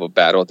middle of a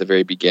battle at the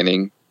very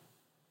beginning,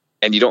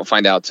 and you don't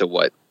find out till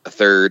a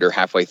third or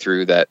halfway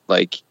through that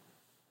like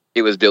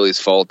it was Billy's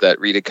fault that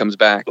Rita comes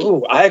back.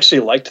 Ooh, I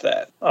actually liked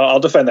that. I'll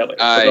defend that later.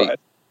 Go ahead.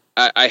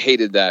 I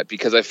hated that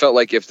because I felt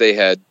like if they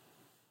had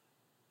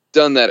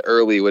done that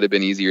early, it would have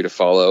been easier to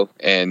follow,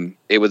 and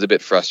it was a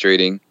bit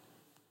frustrating.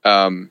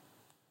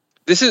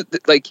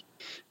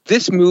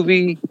 This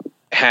movie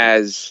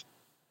has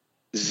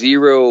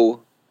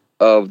zero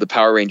of the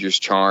Power Rangers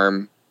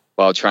charm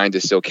while trying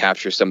to still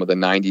capture some of the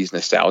 90s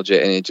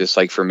nostalgia, and it just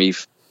like for me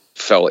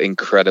fell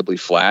incredibly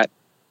flat.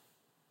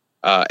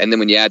 And then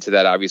when you add to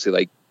that, obviously,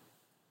 like,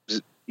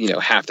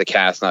 half the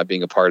cast not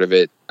being a part of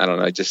it, I don't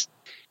know.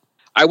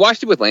 I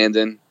watched it with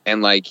Landon,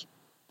 and like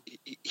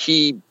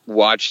he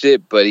watched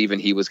it, but even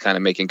he was kind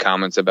of making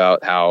comments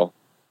about how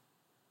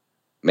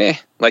it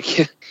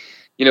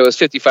was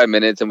 55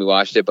 minutes and we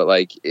watched it, but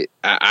like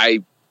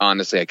I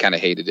honestly, I kind of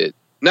hated it.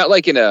 Not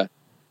like in a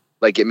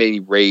like it made me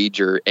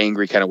rage or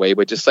angry kind of way,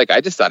 but just like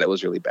I just thought it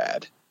was really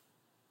bad.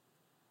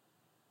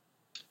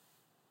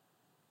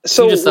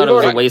 So you just thought it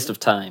was a waste of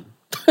time,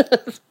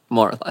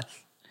 more or less.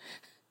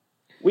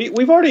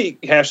 We've already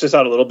hashed this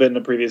out a little bit in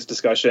a previous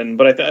discussion,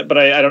 but I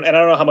don't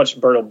know how much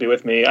Byrd will be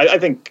with me. I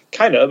think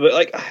kind of, but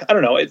like I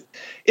don't know.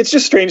 It's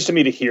just strange to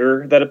me to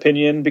hear that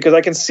opinion, because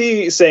I can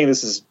see saying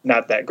this is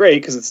not that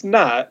great because it's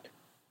not.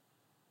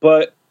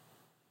 But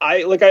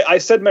I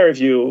said in my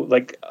review,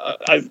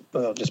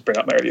 I'll just bring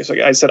up my review. So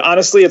I said,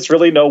 honestly, it's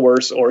really no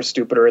worse or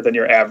stupider than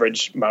your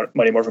average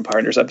Mighty Morphin Power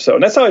Rangers episode.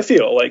 And that's how I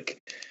feel. Like,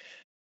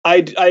 I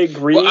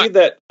agree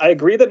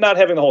that not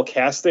having the whole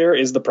cast there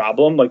is the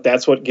problem. Like,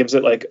 that's what gives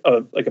it like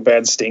a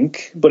bad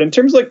stink. But in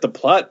terms of like the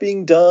plot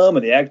being dumb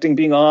and the acting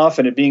being off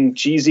and it being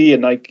cheesy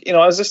and like, I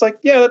was just like,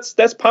 yeah,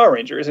 that's Power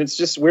Rangers. And it's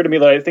just weird to me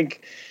that I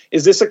think,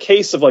 is this a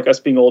case of like us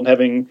being old and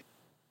having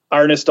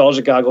our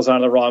nostalgia goggles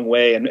on the wrong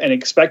way and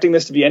expecting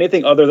this to be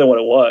anything other than what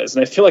it was?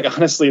 And I feel like,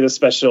 honestly, the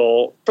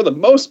special, for the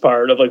most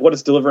part, of like what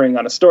it's delivering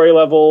on a story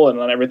level and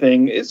on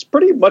everything, is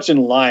pretty much in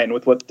line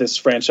with what this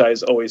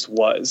franchise always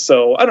was.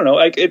 So I don't know.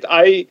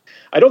 I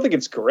don't think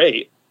it's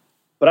great,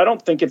 but I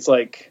don't think it's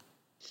like,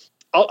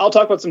 I'll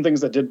talk about some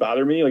things that did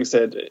bother me. Like I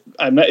said,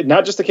 I'm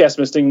not just the cast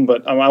misting,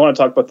 but I want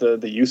to talk about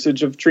the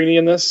usage of Trini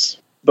in this.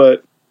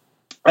 But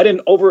I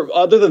didn't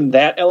other than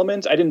that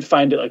element, I didn't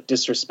find it like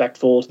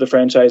disrespectful to the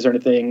franchise or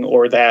anything,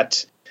 or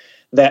that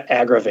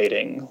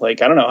aggravating.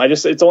 Like, I don't know.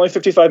 It's only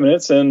 55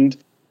 minutes and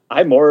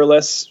I more or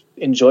less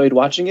enjoyed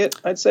watching it,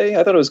 I'd say.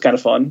 I thought it was kind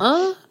of fun.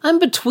 I'm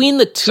between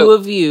the two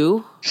of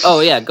you.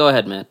 Oh yeah, go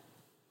ahead, Matt.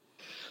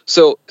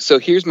 So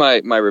here's my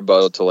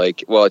rebuttal to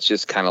like, well, it's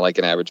just kind of like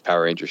an average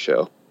Power Ranger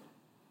show.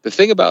 The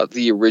thing about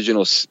the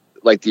original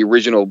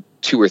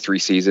 2 or 3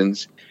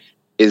 seasons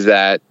is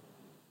that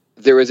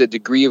there is a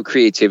degree of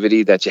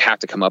creativity that you have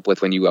to come up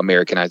with when you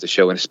Americanize a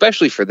show. And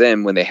especially for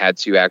them, when they had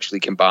to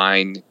actually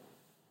combine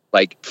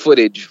like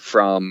footage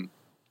from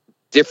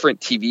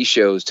different TV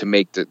shows to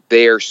make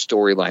their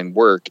storyline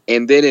work.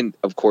 And then,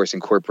 of course,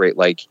 incorporate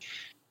like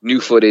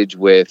new footage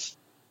with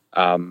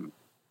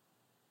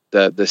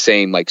the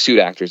same like suit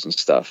actors and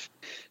stuff.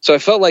 So I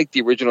felt like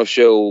the original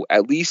show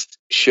at least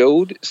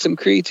showed some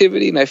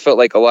creativity, and I felt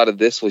like a lot of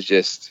this was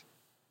just,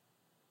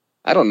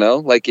 I don't know,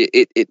 like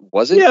it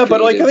wasn't. Yeah,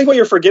 but like creative. I think what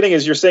you're forgetting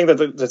is you're saying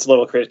that that's a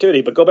level of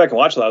creativity, but go back and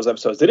watch those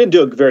episodes. They didn't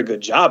do a very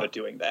good job at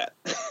doing that.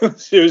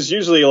 It was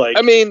usually like,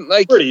 I mean,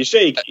 like pretty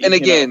shaky. And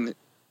again,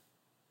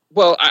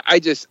 well,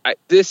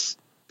 this,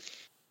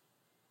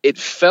 it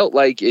felt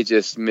like it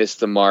just missed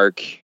the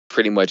mark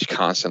pretty much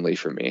constantly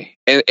for me.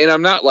 And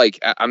I'm not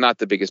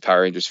the biggest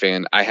Power Rangers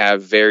fan. I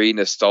have very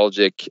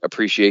nostalgic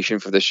appreciation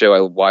for the show.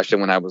 I watched it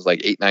when I was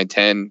like 8, 9,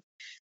 10.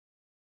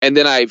 And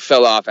then I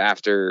fell off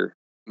after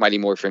Mighty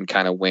Morphin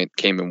kind of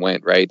came and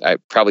went, right? I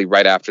probably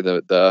right after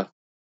the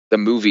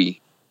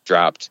movie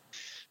dropped,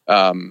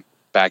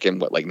 back in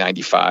like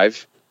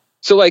 95.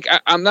 So like,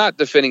 I'm not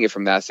defending it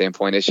from that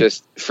standpoint. It's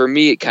just, for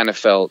me, it kind of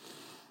felt,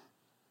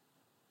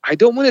 I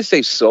don't want to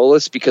say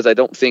soulless, because I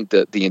don't think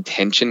that the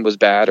intention was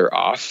bad or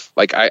off.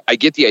 Like I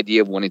get the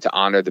idea of wanting to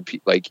honor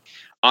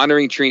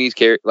honoring Trini's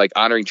character, like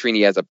honoring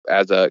Trini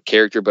as a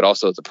character, but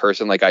also as a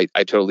person. Like I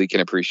totally can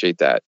appreciate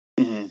that.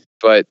 Mm-hmm.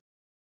 But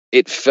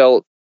it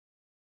felt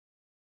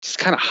just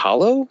kind of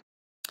hollow.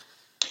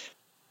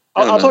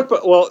 I'll talk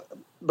about, well,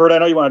 Byrd, I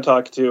know you want to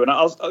talk too, and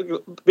I'll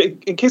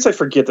in case I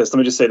forget this, let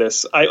me just say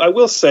this. I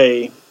will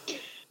say,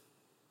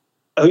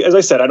 as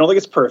I said, I don't think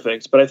it's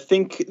perfect, but I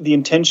think the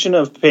intention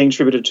of paying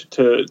tribute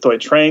to Thoi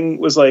Trang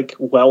was like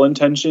well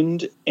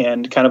intentioned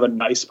and kind of a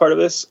nice part of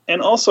this.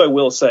 And also, I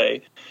will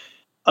say,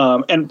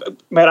 and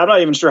Matt, I'm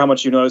not even sure how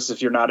much you know this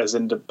if you're not as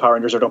into Power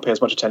Rangers or don't pay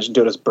as much attention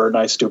to it as Byrd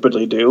and I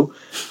stupidly do.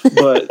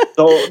 But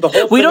the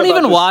whole we don't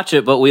even watch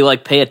it, but we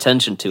like pay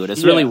attention to it.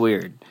 It's really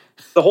weird.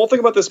 The whole thing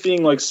about this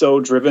being like so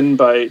driven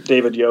by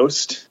David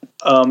Yost,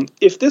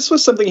 if this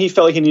was something he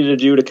felt like he needed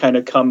to do to kind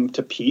of come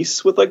to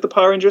peace with like the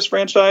Power Rangers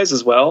franchise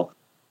as well,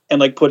 and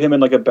like put him in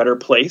like a better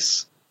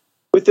place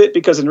with it,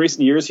 because in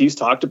recent years he's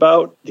talked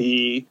about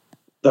the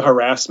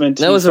harassment.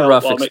 That was a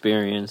rough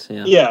experience.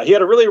 Yeah, he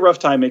had a really rough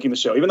time making the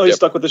show. Even though he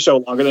stuck with the show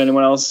longer than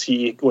anyone else,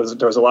 there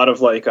was a lot of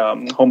like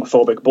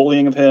homophobic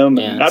bullying of him.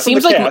 Yeah. And not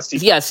seems from the like cast.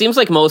 it seems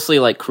like mostly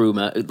like crew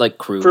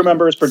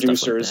members,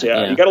 producers.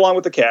 Like he got along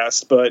with the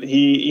cast, but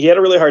he had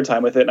a really hard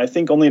time with it. And I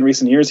think only in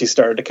recent years he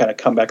started to kind of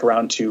come back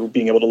around to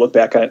being able to look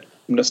back at it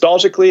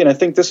nostalgically. And I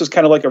think this was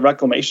kind of like a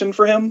reclamation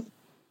for him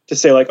to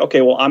say like,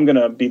 okay, well, I'm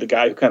gonna be the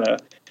guy who kind of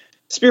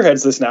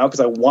spearheads this now because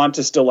I want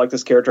to still like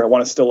this character. I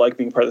want to still like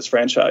being part of this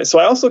franchise. So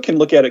I also can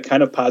look at it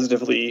kind of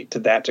positively to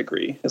that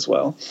degree as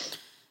well.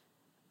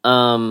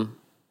 I'm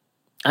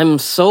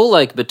so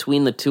like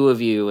between the two of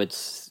you,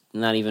 it's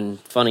not even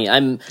funny.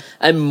 I'm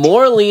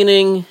more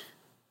leaning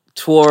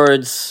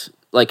towards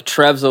like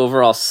Trev's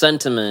overall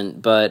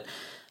sentiment, but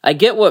I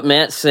get what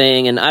Matt's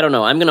saying, and I don't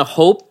know. I'm gonna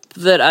hope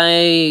that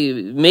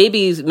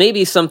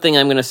maybe something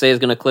I'm gonna say is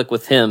gonna click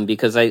with him,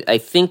 because I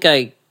think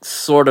I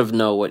sort of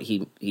know what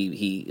he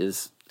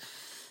is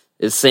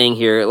saying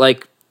here.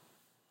 Like,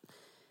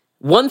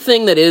 one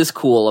thing that is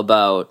cool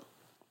about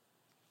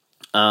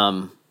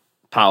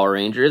Power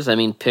Rangers, I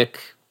mean,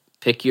 pick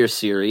your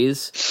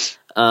series,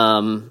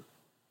 because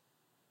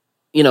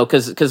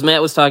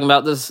Matt was talking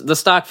about the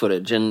stock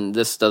footage, and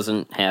this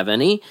doesn't have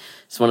any.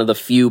 It's one of the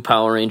few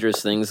Power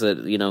Rangers things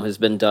that has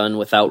been done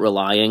without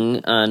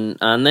relying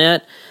on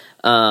that.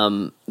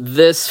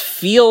 This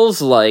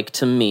feels like,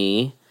 to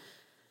me,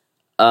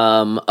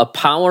 a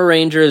Power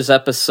Rangers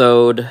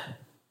episode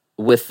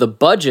with the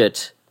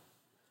budget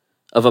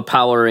of a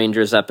Power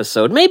Rangers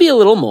episode, maybe a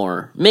little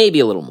more,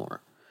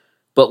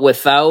 but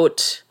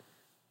without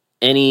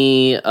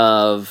any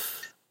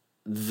of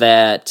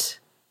that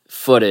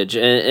footage.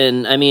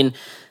 And I mean,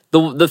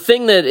 the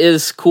thing that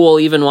is cool,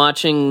 even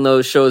watching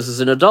those shows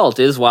as an adult,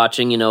 is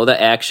watching, the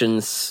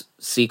actions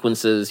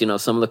sequences,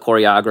 some of the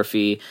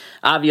choreography,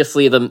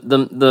 obviously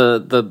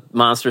the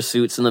monster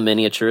suits and the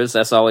miniatures.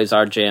 That's always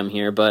our jam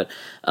here. But,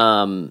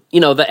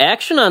 the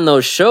action on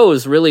those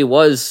shows really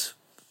was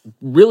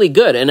really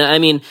good. And I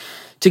mean,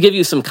 to give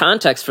you some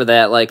context for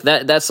that, like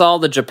that's all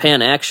the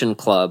Japan Action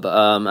Club.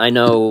 I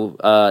know,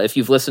 if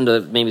you've listened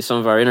to maybe some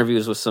of our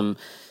interviews with some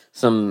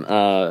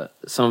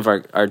of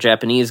our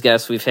Japanese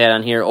guests we've had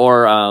on here,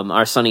 or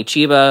our Sonny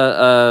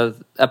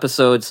Chiba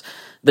episodes,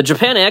 the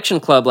Japan Action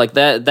Club, like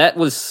that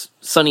was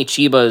Sonny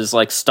Chiba's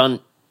like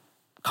stunt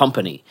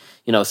company,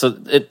 so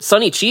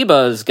Sonny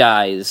Chiba's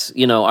guys,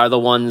 are the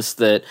ones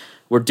that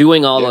were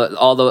doing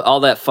all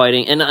that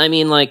fighting. And I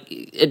mean, like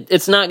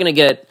it's not going to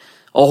get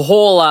a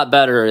whole lot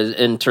better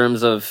in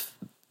terms of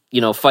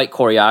fight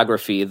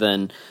choreography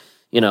than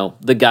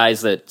the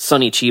guys that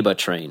Sonny Chiba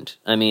trained.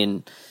 I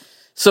mean,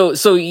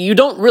 so you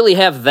don't really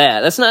have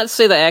that. That's not to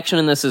say the action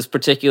in this is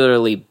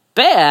particularly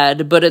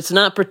bad, but it's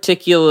not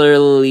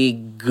particularly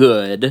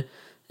good.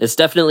 It's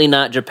definitely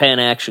not Japan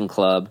Action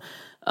Club.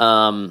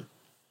 And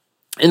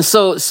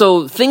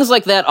so things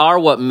like that are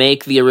what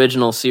make the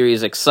original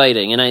series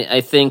exciting. And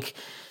I think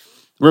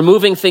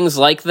removing things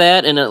like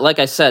that, and like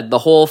I said, the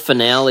whole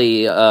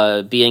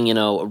finale being,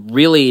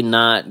 really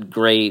not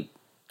great.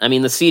 I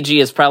mean, the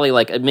CG is probably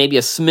like maybe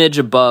a smidge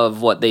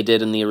above what they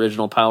did in the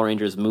original Power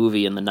Rangers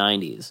movie in the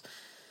 90s.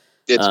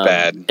 It's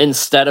bad.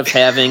 Instead of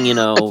having,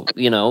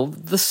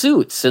 the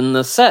suits and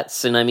the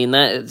sets, and I mean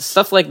that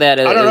stuff like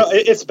that. I don't know.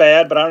 It's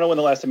bad, but I don't know when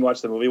the last time you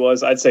watched the movie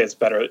was. I'd say it's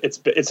better.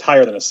 It's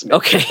higher than a Smith.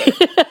 Okay.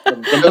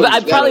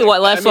 I'd probably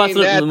watch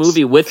the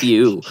movie with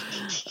you,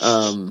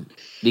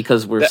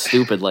 because we're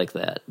stupid like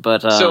that.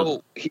 But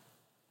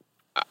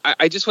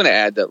I just want to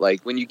add that,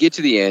 like, when you get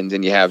to the end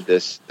and you have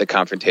the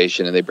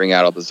confrontation and they bring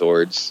out all the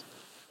Zords,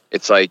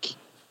 it's like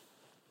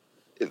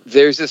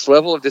there's this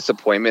level of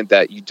disappointment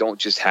that you don't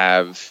just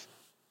have.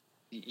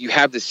 You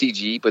have the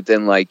CG, but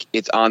then, like,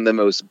 it's on the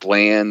most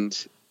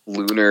bland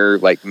lunar,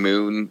 like,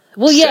 moon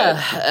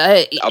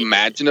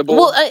imaginable.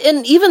 Well,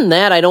 and even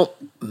that I don't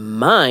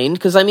mind,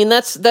 because I mean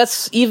that's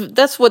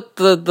what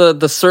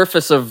the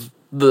surface of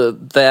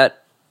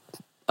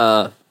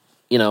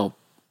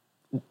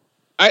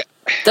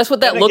that's what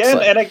that looks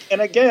like.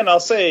 And again,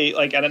 I'll say,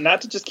 like, and not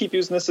to just keep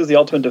using this as the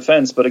ultimate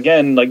defense, but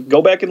again, like,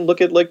 go back and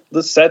look at, like,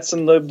 the sets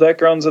and the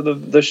backgrounds of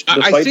the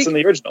fights in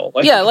the original.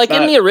 Like,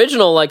 in the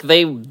original, like,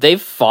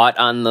 they've fought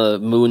on the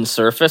moon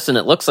surface, and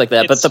it looks like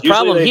that. But the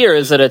problem here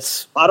is that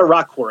it's a lot of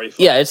rock quarry.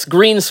 Yeah, it's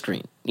green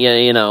screen.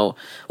 Yeah,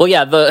 Well,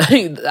 yeah, the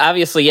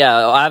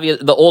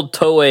old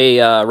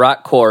Toei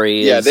rock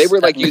quarry. Yeah, they were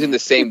like using the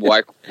same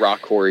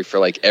rock quarry for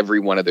like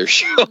every one of their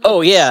shows. Oh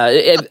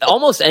yeah,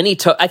 almost any.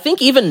 I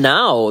think even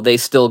now they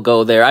still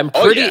go there. I'm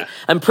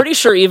pretty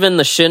sure even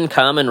the Shin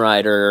Kamen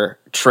Rider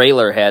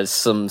trailer has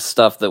some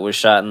stuff that was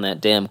shot in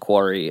that damn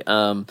quarry.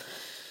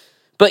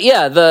 But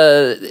yeah,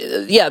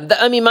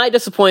 I mean, my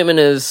disappointment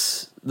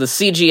is the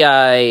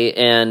CGI,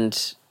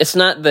 and it's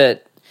not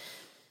that.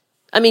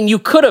 I mean, you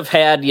could have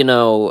had, I don't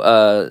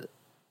know.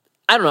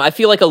 I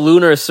feel like a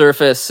lunar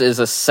surface is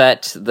a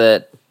set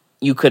that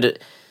you could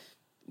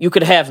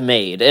have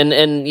made, and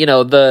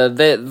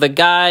the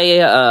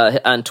guy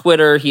on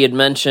Twitter, he had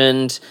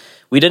mentioned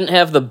we didn't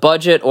have the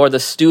budget or the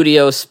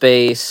studio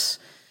space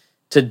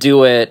to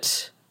do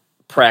it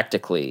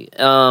practically.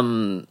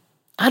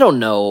 I don't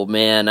know,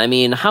 man. I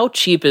mean, how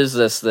cheap is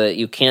this that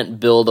you can't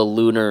build a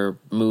lunar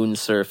moon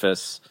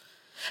surface?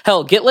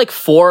 Hell, get like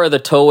 4 of the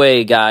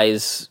Toei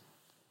guys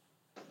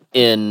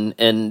in,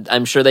 and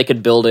I'm sure they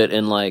could build it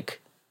in like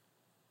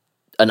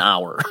an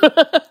hour.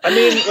 I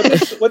mean,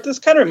 what this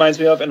kind of reminds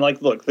me of, and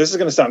like, look, this is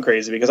going to sound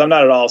crazy because I'm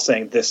not at all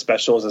saying this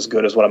special is as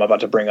good as what I'm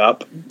about to bring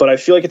up, but I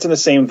feel like it's in the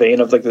same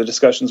vein of like the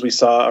discussions we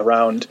saw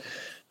around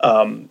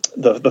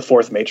the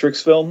fourth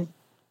Matrix film,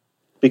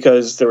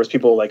 because there was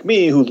people like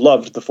me who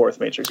loved the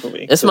fourth Matrix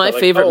movie. It's my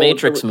favorite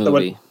Matrix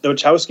movie. The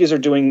Wachowskis are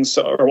doing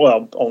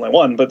only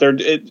one, but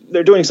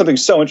they're doing something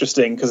so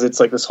interesting because it's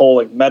like this whole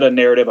like meta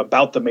narrative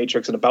about the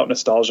Matrix and about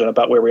nostalgia and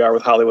about where we are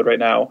with Hollywood right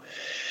now.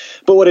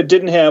 But what it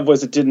didn't have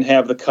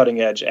the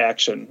cutting edge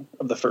action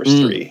of the first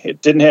 3.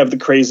 It didn't have the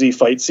crazy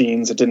fight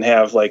scenes. It didn't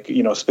have like,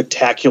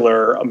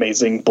 spectacular,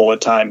 amazing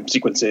bullet time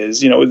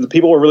sequences. The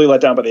people were really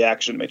let down by the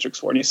action in Matrix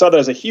 4. And you saw that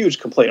as a huge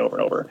complaint over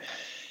and over.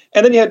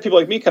 And then you had people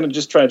like me kind of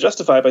just trying to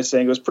justify it by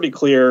saying it was pretty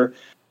clear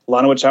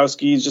Lana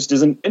Wachowski just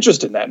isn't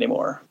interested in that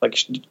anymore. Like,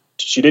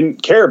 she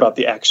didn't care about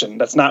the action.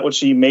 That's not what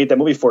she made that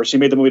movie for. She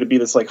made the movie to be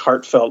this like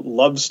heartfelt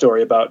love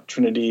story about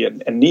Trinity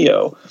and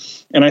Neo.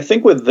 And I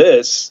think with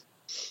this,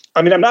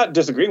 I mean, I'm not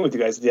disagreeing with you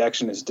guys. The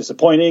action is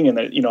disappointing, and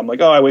that, I'm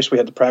like, oh, I wish we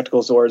had the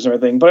practical Zords and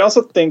everything. But I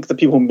also think the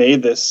people who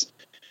made this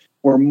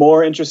were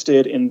more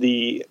interested in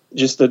the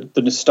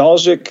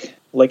nostalgic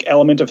like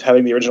element of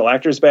having the original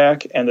actors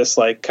back, and this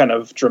like kind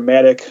of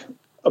dramatic,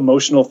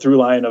 emotional through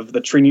line of the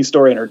Trini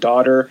story and her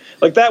daughter.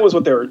 Like that's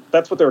what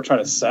they were trying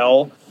to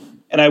sell.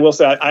 And I will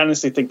say, I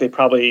honestly think they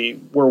probably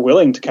were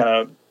willing to kind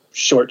of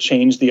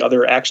shortchange the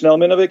other action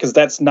element of it, because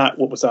that's not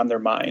what was on their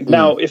mind.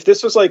 Now, if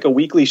this was like a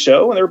weekly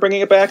show and they were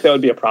bringing it back, that would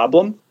be a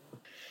problem.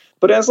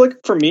 But as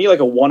like, for me, like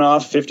a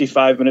one-off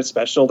 55-minute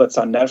special that's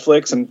on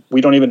Netflix and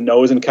we don't even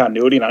know is in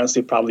continuity, and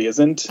honestly probably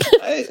isn't.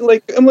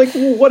 I'm like,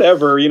 well,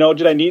 whatever,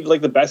 did I need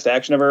like the best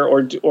action ever,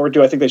 or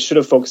do I think they should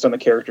have focused on the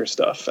character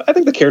stuff? I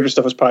think the character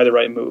stuff was probably the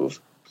right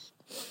move.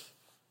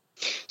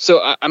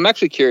 So I'm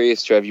actually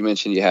curious, Trev, you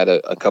mentioned you had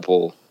a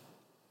couple,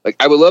 like,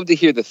 I would love to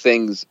hear the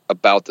things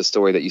about the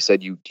story that you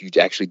said you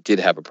actually did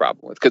have a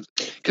problem with. The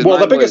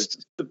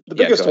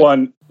biggest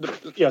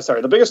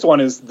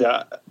one is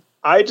that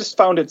I just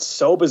found it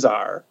so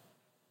bizarre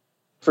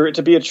for it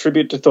to be a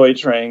tribute to Thoi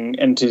Trang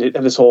and to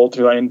have this whole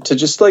through line to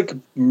just like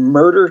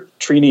murder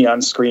Trini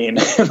on screen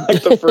in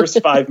like the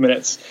first 5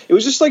 minutes. It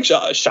was just like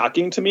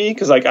shocking to me,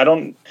 because like I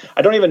don't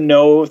even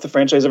know if the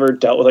franchise ever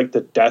dealt with like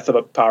the death of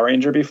a Power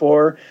Ranger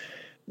before,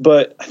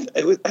 but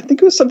I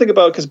think it was something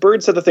about, because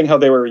Byrd said the thing how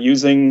they're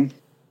using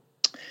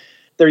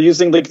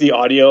like the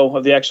audio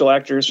of the actual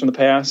actors from the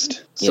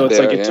past. So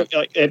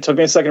it took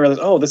me a second to realize,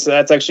 oh,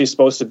 that's actually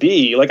supposed to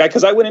be like,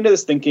 because I went into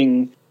this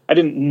thinking I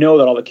didn't know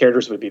that all the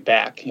characters would be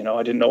back.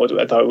 I didn't know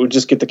I thought we would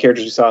just get the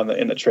characters we saw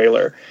in the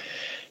trailer.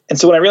 And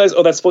so when I realized,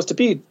 oh, that's supposed to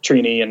be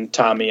Trini and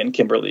Tommy and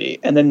Kimberly,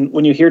 and then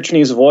when you hear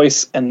Trini's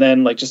voice, and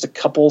then like just a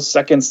couple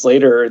seconds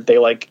later they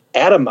like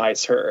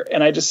atomize her,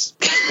 and I just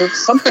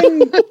there's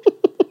something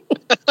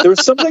There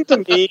was something to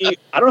me,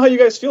 I don't know how you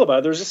guys feel about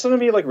it. There's just something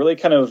to me like really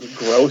kind of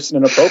gross and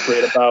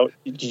inappropriate about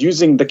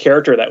using the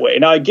character that way.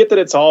 Now I get that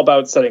it's all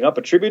about setting up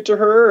a tribute to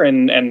her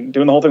and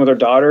doing the whole thing with her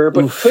daughter,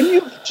 but couldn't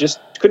you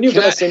have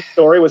done the same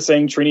story with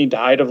saying Trini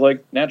died of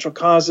like natural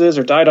causes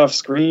or died off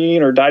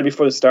screen or died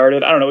before it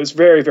started? I don't know. It's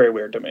very, very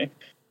weird to me.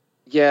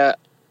 Yeah.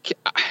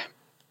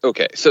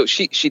 Okay. So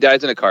she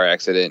dies in a car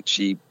accident.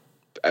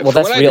 Well,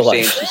 that's real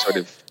life. She sort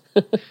of,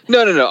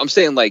 no. I'm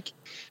saying like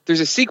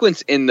there's a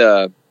sequence in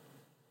the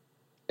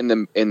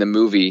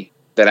movie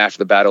that after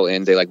the battle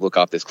ends, they like look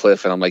off this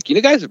cliff, and I'm like, you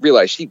guys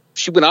realize she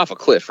went off a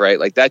cliff, right?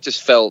 Like that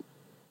just felt,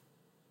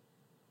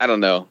 I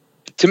don't know.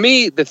 To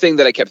me, the thing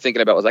that I kept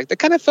thinking about was like that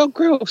kind of felt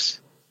gross.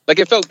 Like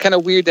it felt kind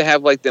of weird to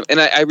have like them, and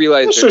I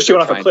realized. I'm sure she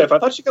went off a cliff. I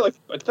thought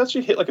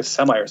she hit like a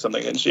semi or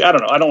something, and I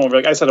don't know. I don't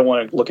want. I said I don't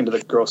want to look into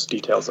the gross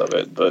details of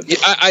it, but yeah,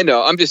 I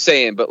know. I'm just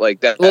saying, but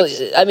like that. Well,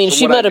 I mean,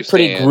 she met a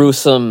pretty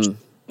gruesome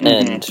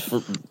end.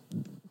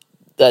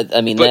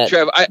 I mean, but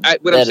Trev,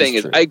 what I'm saying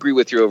is, I agree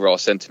with your overall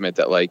sentiment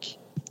that like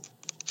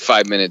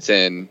 5 minutes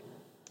in,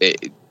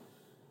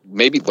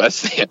 maybe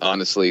less than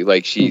honestly,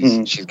 like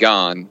she's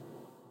gone,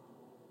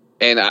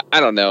 and I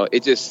don't know.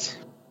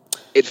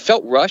 It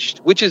felt rushed,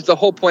 which is the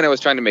whole point I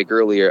was trying to make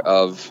earlier.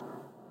 Of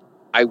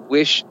I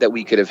wish that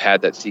we could have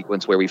had that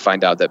sequence where we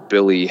find out that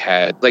Billy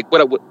had like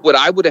what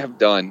I would have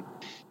done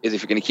is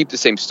if you're going to keep the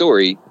same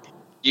story,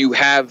 you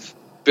have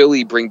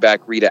Billy bring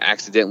back Rita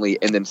accidentally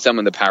and then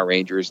summon the Power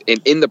Rangers.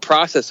 And in the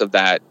process of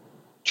that,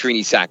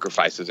 Trini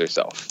sacrifices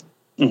herself.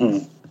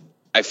 Mm-hmm.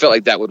 I felt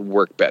like that would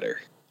work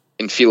better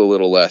and feel a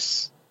little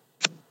less,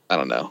 I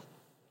don't know.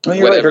 Well,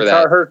 you're right.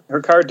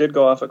 Her car did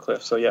go off a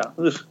cliff. So yeah.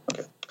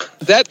 Okay.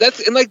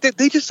 That's and like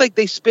they just like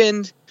they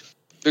spend.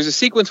 There's a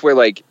sequence where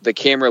like the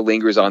camera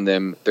lingers on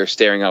them. They're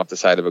staring off the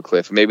side of a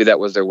cliff. Maybe that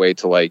was their way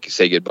to like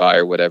say goodbye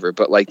or whatever.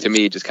 But like to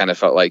me, it just kind of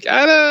felt like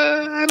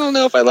I don't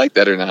know if I like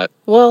that or not.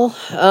 Well,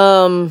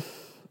 I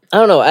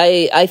don't know.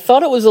 I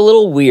thought it was a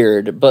little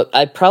weird, but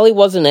I probably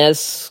wasn't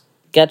as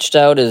sketched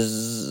out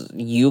as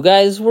you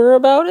guys were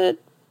about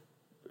it.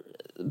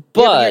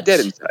 But you're dead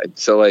inside.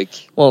 So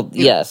like, well,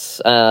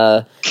 yes.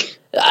 But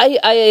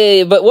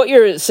what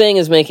you're saying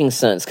is making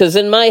sense, because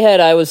in my head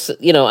I was,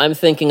 I'm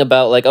thinking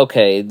about like,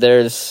 okay,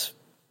 there's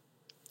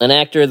an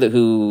actor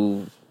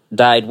who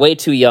died way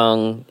too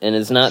young and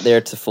is not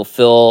there to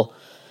fulfill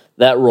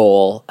that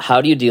role. How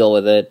do you deal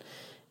with it?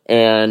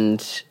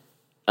 And,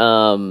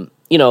 I'm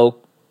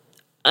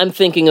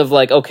thinking of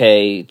like,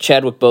 okay,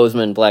 Chadwick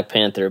Boseman, Black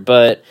Panther,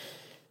 but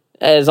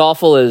as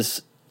awful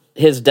as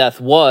his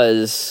death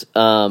was,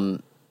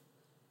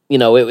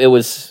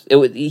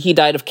 he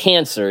died of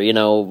cancer,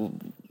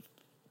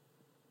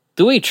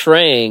 Dewey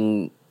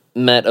Trang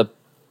met a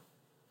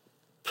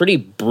pretty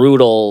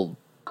brutal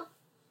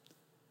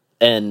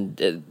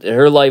and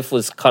her life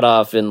was cut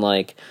off in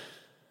like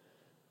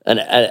an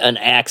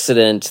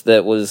accident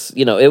that was,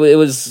 it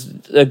was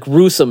a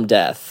gruesome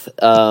death.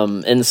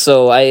 And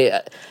so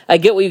I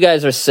get what you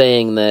guys are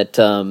saying that,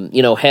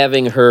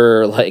 having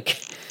her like,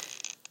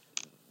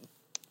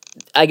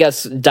 I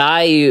guess,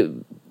 die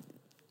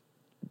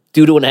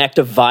due to an act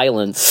of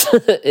violence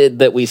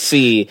that we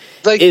see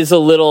is a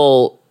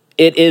little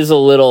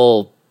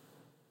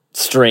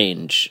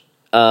strange.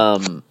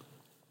 That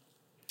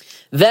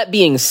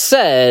being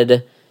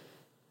said,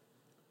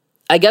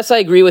 I guess I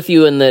agree with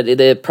you in that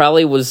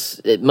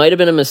it might have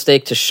been a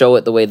mistake to show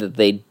it the way that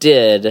they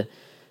did.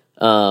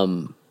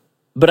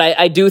 But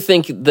I do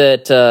think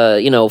that,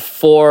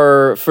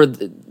 for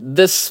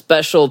this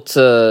special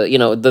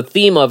the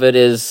theme of it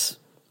is,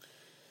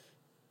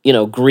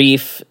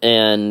 grief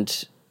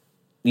and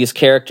these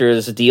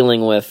characters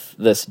dealing with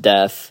this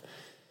death.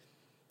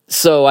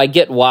 So I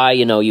get why,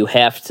 you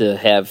have to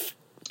have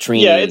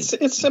Trini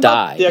it's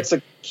about the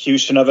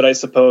execution of it, I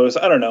suppose.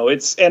 I don't know. I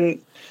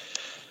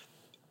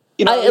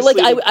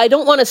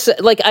don't want to say,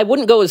 like, I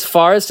wouldn't go as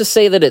far as to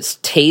say that it's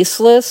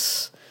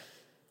tasteless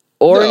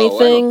or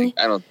anything.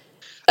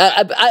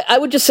 I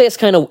would just say it's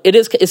kind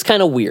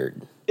of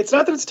weird. It's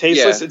not that it's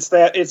tasteless. Yeah. It's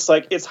that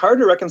it's hard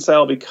to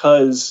reconcile,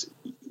 because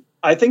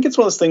I think it's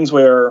one of those things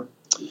where,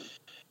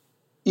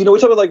 we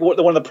talk about like one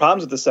of the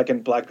problems with the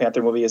second Black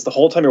Panther movie is the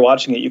whole time you're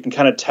watching it, you can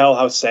kind of tell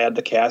how sad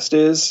the cast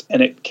is,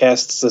 and it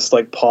casts this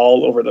like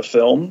pall over the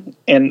film.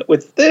 And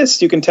with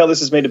this, you can tell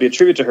this is made to be a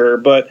tribute to her,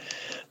 but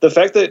the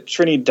fact that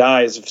Trini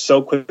dies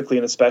so quickly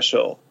in the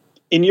special,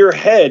 in your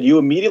head, you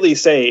immediately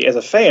say, as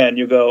a fan,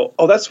 you go,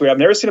 "Oh, that's weird. I've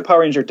never seen a Power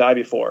Ranger die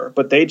before,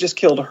 but they just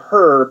killed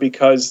her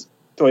because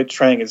Dewey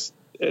Trang is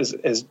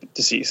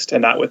deceased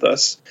and not with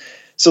us."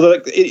 So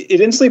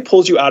it instantly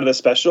pulls you out of the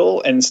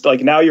special, and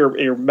like now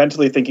you're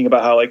mentally thinking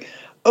about how like,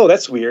 oh,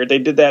 that's weird. They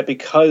did that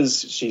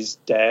because she's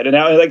dead, and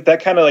now like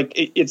that kind of like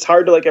it's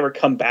hard to like ever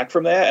come back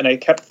from that. And I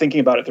kept thinking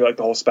about it through like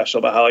the whole special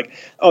about how like,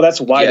 oh, that's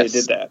why they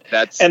did that.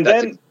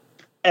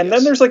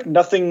 Then there's like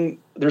nothing.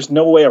 There's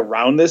no way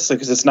around this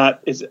because it's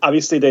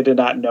obviously they did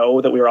not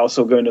know that we were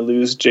also going to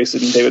lose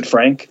Jason David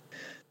Frank,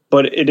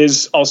 but it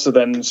is also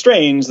then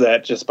strange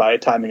that just by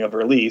timing of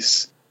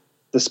release,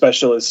 the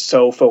special is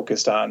so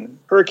focused on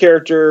her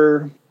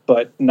character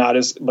but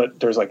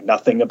there's like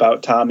nothing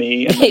about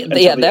Tommy.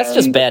 Yeah, that's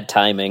just bad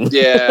timing.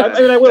 Yeah,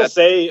 I will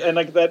say, and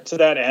like that to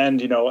that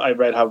end, I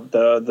read how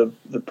the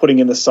putting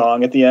in the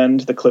song at the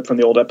end, the clip from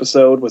the old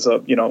episode, was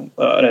an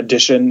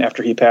addition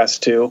after he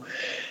passed too.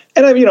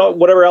 And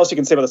whatever else you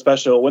can say about the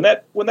special, when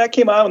that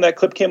came out, when that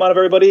clip came out of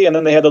everybody, and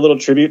then they had the little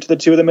tribute to the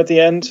two of them at the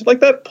end, like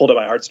that pulled at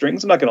my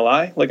heartstrings. I'm not gonna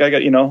lie, like I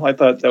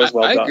thought that was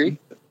well done. I agree.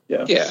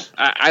 Yeah,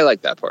 I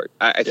like that part.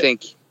 I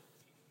think,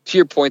 to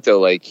your point though,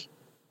 like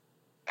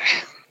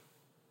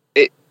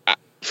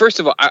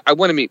first of all, I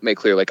want to make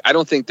clear, like I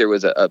don't think there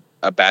was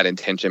a bad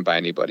intention by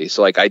anybody.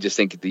 So like I just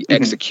think the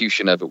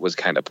execution of it was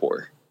kind of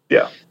poor.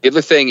 Yeah. The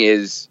other thing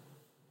is,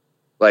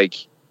 like,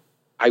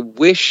 I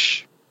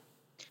wish.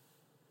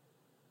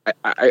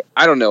 I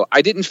don't know.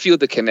 I didn't feel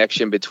the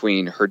connection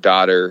between her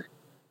daughter.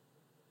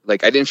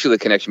 Like, I didn't feel the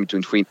connection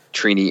between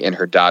Trini and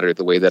her daughter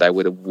the way that I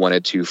would have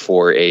wanted to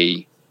for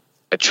a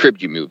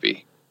tribute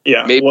movie.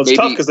 Yeah. It's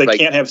tough because they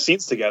can't have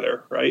scenes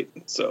together, right?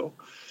 So.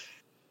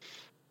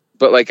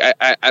 But, like,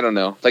 I don't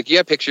know. Like, you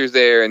have pictures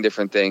there and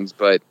different things,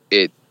 but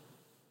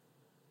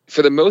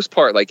for the most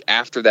part, like,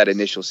 after that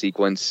initial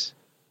sequence,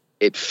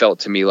 it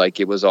felt to me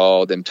like it was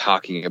all them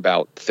talking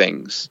about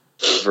things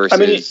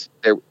versus...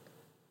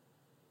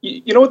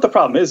 You know what the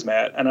problem is,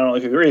 Matt, and I don't know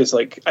if you agree, is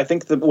like, I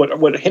think that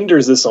what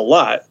hinders this a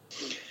lot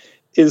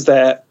is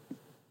that,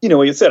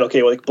 what you said,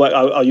 okay, like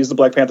I'll use the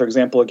Black Panther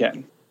example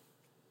again.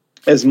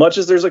 As much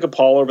as there's like a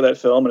pall over that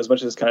film and as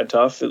much as it's kind of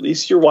tough, at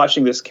least you're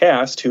watching this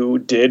cast who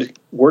did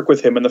work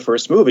with him in the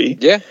first movie.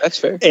 Yeah, that's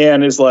fair.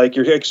 And is like,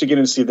 you're actually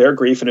getting to see their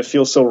grief, and it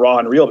feels so raw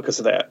and real because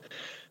of that.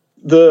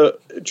 The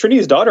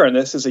Trini's daughter in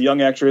this is a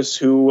young actress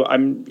who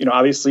I'm,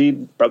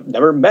 obviously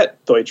never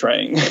met Doi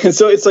Trang. And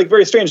so it's like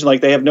very strange. And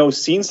like they have no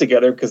scenes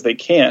together because they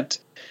can't.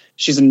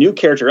 She's a new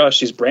character to us.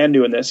 She's brand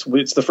new in this.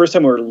 It's the first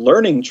time we're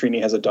learning Trini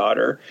has a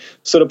daughter.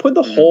 So to put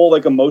the whole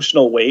like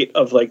emotional weight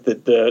of like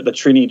the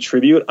Trini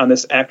tribute on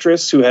this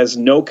actress who has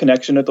no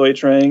connection to Doi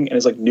Trang and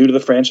is like new to the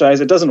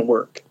franchise, it doesn't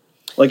work.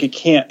 Like it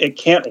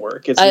can't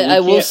work. I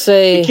will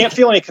say you can't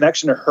feel any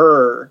connection to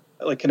her,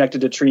 like connected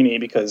to Trini,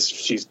 because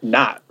she's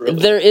not really.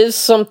 There is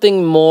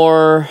something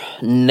more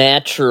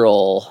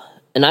natural,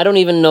 and I don't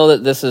even know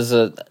that this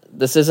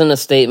isn't a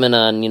statement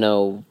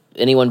on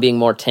anyone being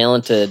more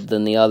talented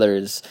than the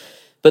others,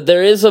 but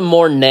there is a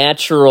more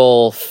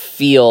natural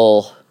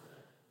feel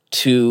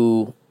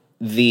to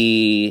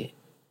the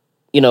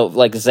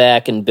like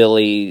Zach and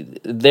Billy.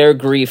 Their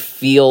grief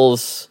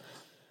feels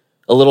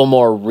a little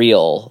more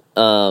real,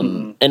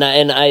 and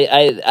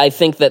I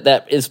think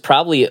that is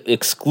probably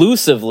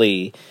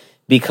exclusively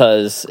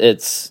because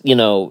it's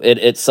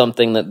it's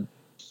something that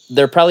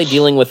they're probably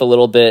dealing with a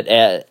little bit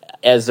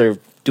as they're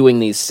doing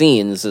these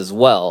scenes as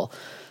well.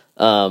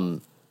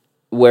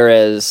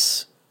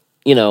 Whereas,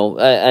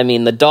 I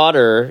mean, the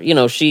daughter,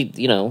 she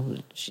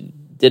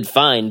did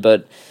fine,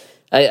 but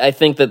I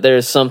think that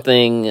there's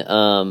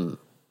something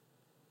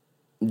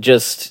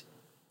just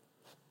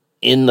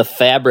in the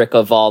fabric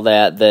of all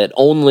that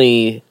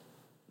only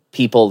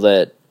people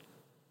that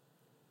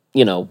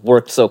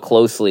worked so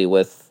closely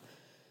with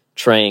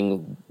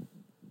Trang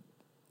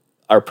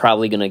are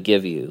probably going to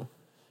give you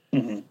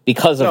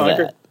because of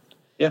that.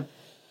 Yeah.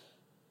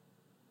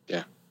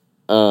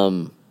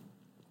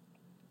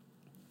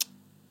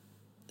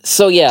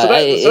 So yeah,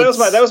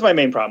 that was my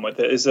main problem with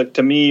it. Is that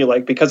to me,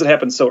 like, because it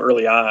happened so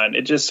early on,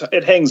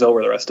 it hangs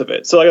over the rest of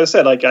it. So like I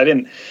said, like I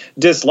didn't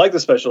dislike the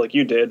special like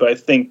you did, but I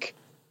think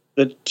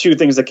the two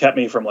things that kept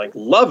me from like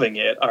loving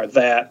it are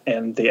that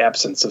and the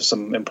absence of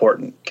some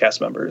important cast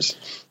members.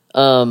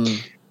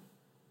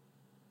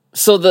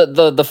 So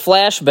the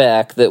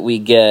flashback that we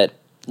get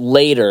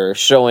later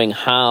showing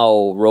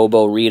how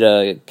Robo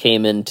Rita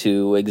came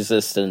into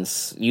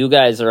existence, you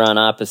guys are on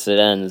opposite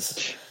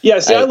ends. Yeah,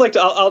 see, I'll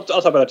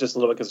talk about that just a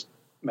little bit because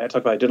Matt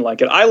talked about I didn't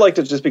like it. I liked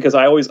it just because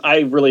I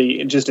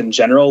really just in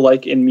general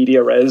like in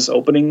media res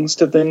openings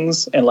to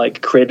things and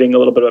like creating a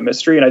little bit of a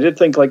mystery. And I did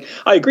think like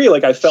I agree,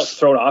 like I felt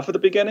thrown off at the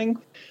beginning.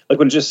 Like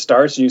when it just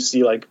starts and you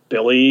see like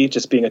Billy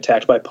just being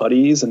attacked by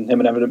putties and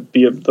him and having to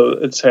be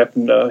it's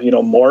happened to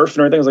morph and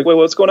everything. I was like, wait,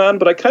 what's going on?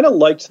 But I kind of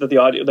liked that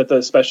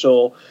the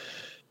special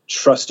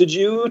trusted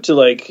you to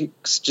like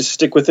just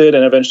stick with it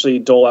and eventually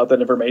dole out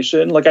that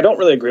information. Like I don't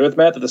really agree with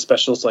Matt that the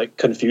special is like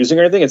confusing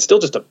or anything. It's still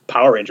just a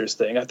Power Rangers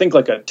thing. I think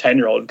like a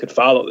 10-year-old could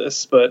follow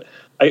this, but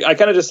I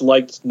kind of just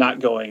liked not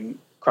going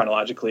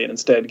chronologically and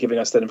instead giving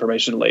us that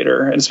information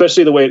later. And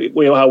especially the way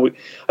how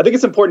I think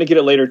it's important to get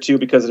it later too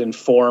because it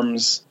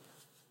informs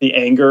the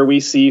anger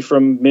we see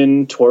from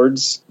Min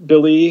towards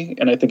Billy.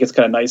 And I think it's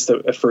kind of nice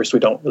that at first we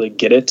don't really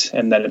get it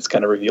and then it's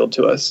kind of revealed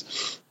to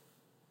us.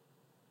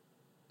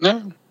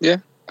 No, yeah.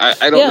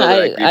 I don't know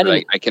that I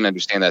agree, but I can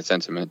understand that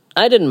sentiment.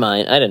 I didn't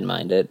mind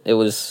it. It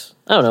was,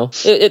 I don't know.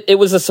 It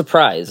was a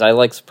surprise. I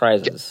like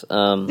surprises.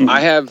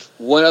 I have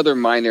one other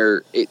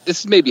minor,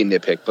 this is maybe a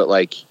nitpick, but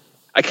like,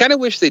 I kind of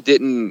wish they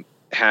didn't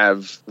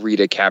have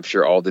Rita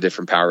capture all the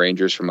different Power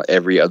Rangers from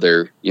every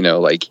other,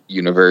 like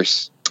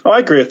universe. Oh, I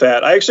agree with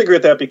that. I actually agree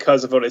with that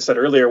because of what I said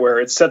earlier, where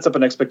it sets up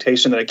an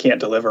expectation that I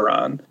can't deliver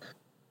on.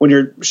 when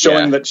you're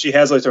showing that she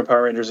has those different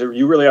Power Rangers,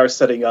 you really are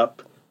setting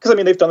up. Because I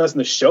mean, they've done this in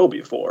the show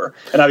before,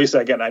 and obviously,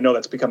 again, I know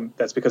that's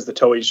because the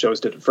Toei shows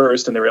did it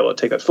first, and they were able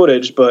to take that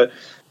footage. But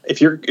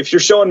if you're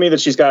showing me that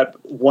she's got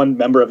one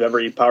member of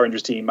every Power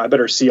Rangers team, I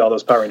better see all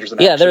those Power Rangers in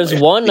action. Yeah, there's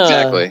one.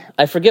 Exactly.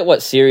 I forget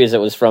what series it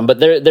was from, but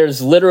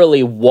there's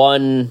literally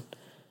one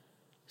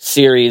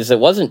series. It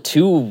wasn't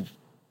too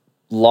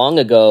long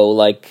ago.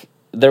 Like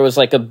there was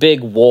like a big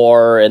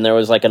war, and there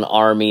was like an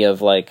army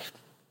of like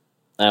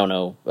I don't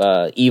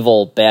know,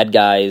 evil bad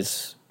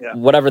guys. Yeah.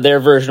 Whatever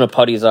their version of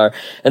putties are.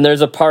 And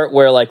there's a part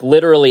where, like,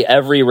 literally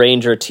every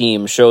Ranger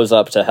team shows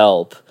up to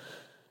help.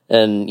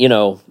 And, you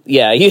know,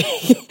 yeah.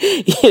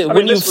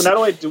 Not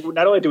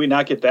only do we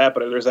not get that,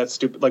 but there's that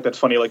stupid, like, that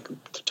funny, like,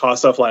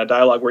 toss-off line of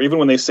dialogue where even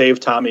when they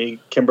save Tommy,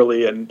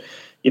 Kimberly, and,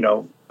 you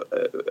know,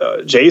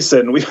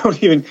 Jason, we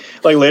don't even,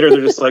 like, later they're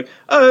just like,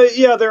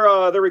 yeah,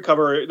 they're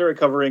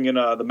recovering in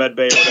the med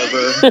bay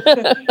or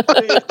whatever.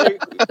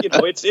 You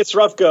know, it's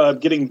rough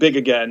getting big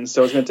again,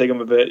 so it's going to take them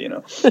a bit, you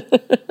know.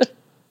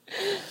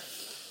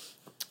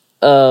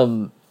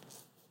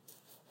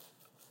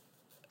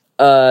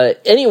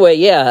 Anyway,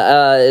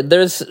 yeah,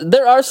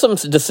 there are some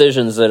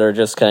decisions that are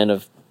just kind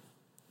of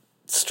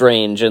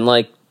strange, and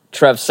like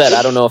Trev said,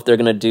 I don't know if they're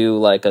gonna do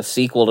like a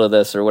sequel to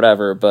this or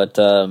whatever, but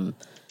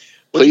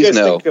what do you guys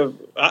think of?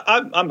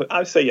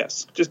 I say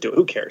yes, just do it.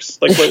 Who cares?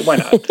 Like, why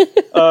not?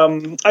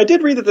 I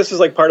did read that this is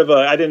like part of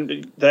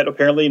that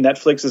apparently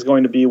Netflix is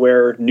going to be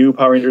where new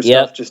Power Rangers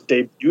stuff just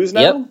debuts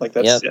now. Yep. Like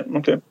that's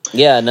okay.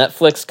 Yeah,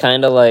 Netflix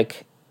kind of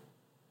like.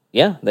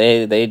 Yeah,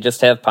 they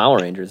just have Power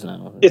Rangers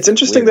now. It's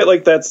interesting that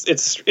like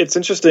it's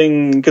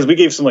interesting because we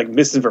gave some like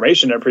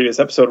misinformation in a previous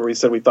episode where we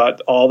said we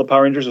thought all the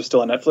Power Rangers were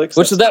still on Netflix.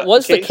 Which that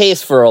was the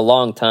case for a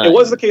long time. It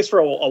was the case for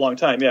a long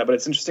time, yeah. But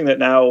it's interesting that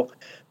now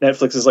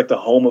Netflix is like the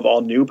home of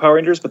all new Power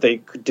Rangers, but they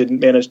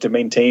didn't manage to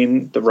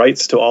maintain the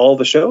rights to all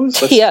the shows.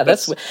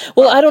 That's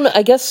well, I don't know.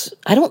 I guess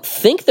I don't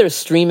think they're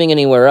streaming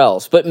anywhere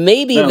else, but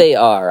maybe they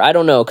are. I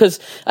don't know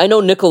because I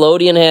know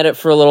Nickelodeon had it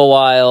for a little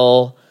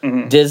while.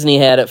 Mm-hmm. Disney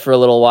had it for a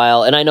little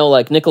while, and I know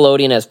like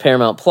Nickelodeon has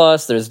Paramount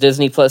Plus, there's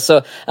Disney Plus,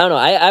 so I don't know.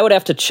 I would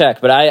have to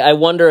check, but I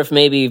wonder if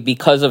maybe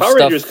because of Power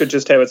Rangers could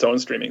just have its own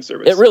streaming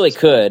service. It really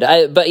could.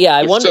 I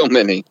wonder. So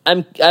many.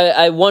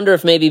 I wonder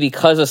if maybe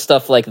because of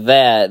stuff like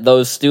that,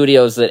 those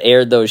studios that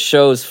aired those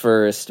shows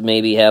first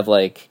maybe have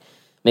like.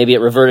 Maybe it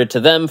reverted to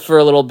them for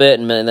a little bit,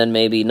 and then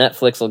maybe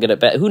Netflix will get it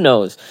back. Who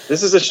knows?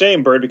 This is a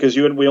shame, Byrd, because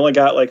we only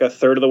got like a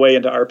third of the way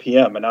into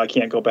RPM, and now I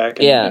can't go back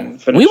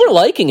and finish. We were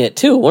liking it,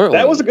 too, weren't we?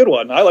 That was a good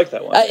one. I like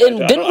that one.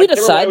 And didn't we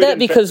decide that?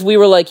 Because we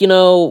were like, you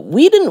know,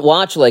 we didn't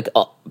watch, like,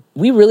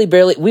 we really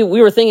barely... We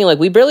were thinking, like,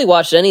 we barely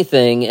watched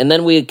anything, and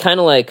then we kind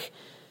of, like...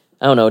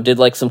 I don't know, did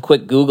like some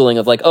quick Googling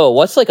of like, oh,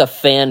 what's like a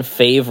fan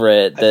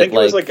favorite? I think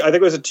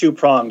it was a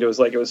two-pronged. It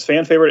was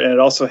fan favorite, and it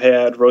also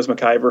had Rose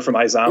McIver from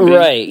iZombie.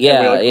 Right,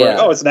 yeah, like,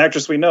 oh, it's an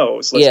actress we know,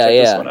 so let's check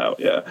this one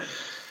out. Yeah.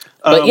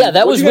 But yeah,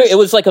 that was weird. It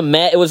was like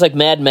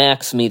Mad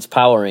Max meets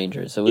Power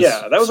Rangers. It was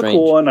that was strange. A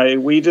cool one. I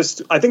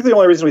think the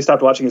only reason we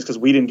stopped watching is because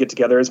we didn't get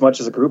together as much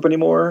as a group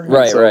anymore.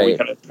 Right. We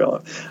kind of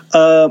fell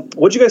off.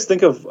 What'd you guys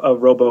think of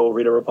Robo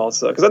Rita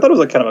Repulsa? Because I thought it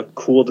was like kind of a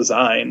cool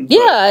design.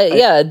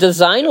 Yeah.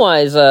 Design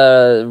wise,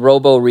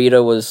 Robo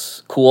Rita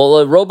was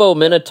cool. Robo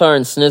Minotaur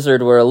and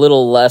Snizzard were a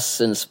little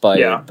less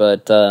inspired,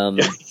 but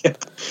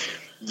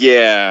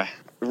yeah,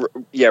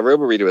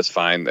 Robo Rita was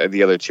fine.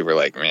 The other two were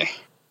like meh.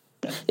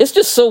 It's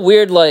just so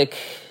weird, like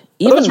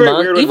even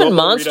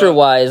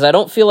monster-wise, I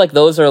don't feel like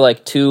those are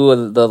like two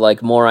of the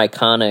like more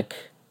iconic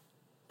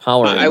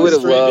Power Rangers. I would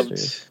have loved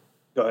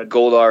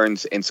Goldar and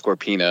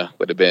Scorpina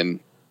would have been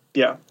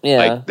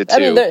like the two. I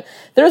mean,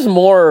 there's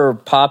more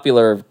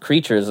popular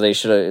creatures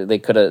they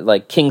could have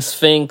like King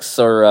Sphinx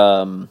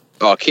or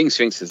King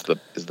Sphinx is the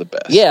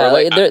best.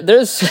 Yeah,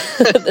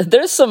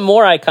 there's some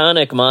more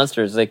iconic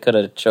monsters they could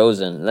have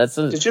chosen.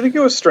 Did you think it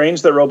was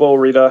strange that Robo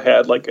Rita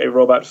had like a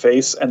robot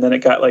face and then it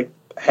got like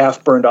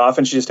half burned off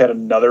and she just had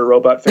another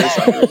robot face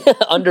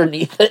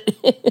underneath it?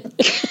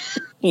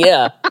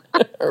 Yeah,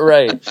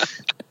 right.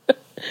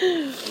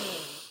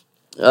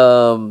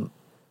 So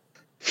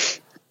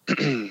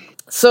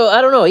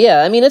I don't know.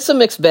 Yeah, I mean it's a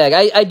mixed bag.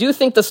 I do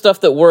think the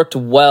stuff that worked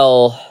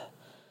well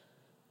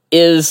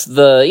is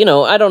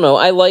I don't know,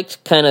 I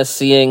liked kind of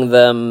seeing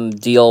them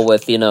deal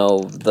with,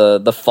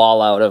 the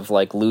fallout of,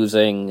 like,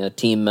 losing a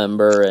team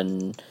member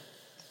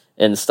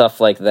and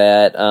stuff like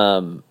that.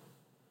 The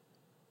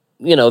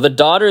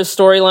daughter's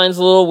storyline's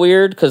a little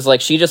weird, because,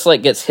 like, she just,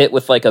 like, gets hit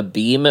with, like, a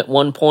beam at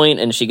one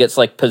point, and she gets,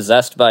 like,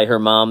 possessed by her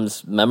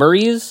mom's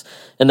memories,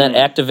 and that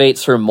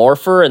activates her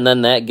morpher, and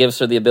then that gives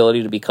her the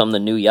ability to become the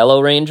new Yellow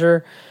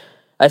Ranger.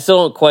 I still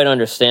don't quite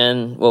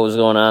understand what was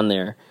going on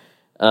there.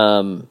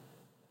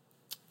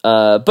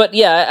 But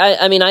yeah,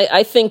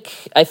 I think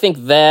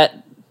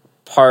that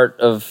part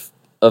of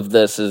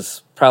this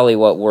is probably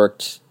what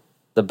worked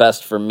the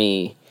best for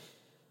me.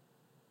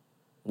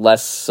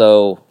 Less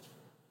so,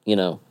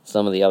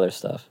 some of the other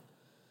stuff.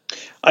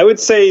 I would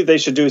say they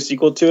should do a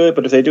sequel to it,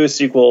 but if they do a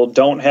sequel,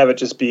 don't have it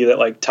just be that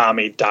like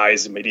Tommy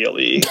dies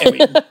immediately and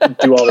we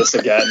do all this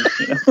again.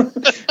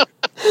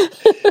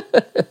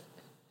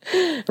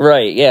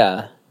 Right,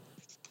 yeah.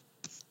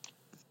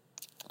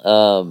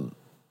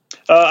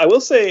 I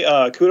will say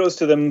kudos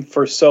to them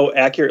for so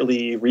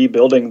accurately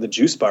rebuilding the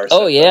juice bar set.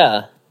 Oh,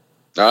 yeah.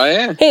 Oh,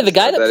 yeah. Hey, the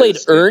guy that played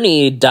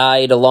Ernie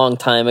died a long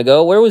time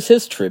ago. Where was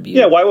his tribute?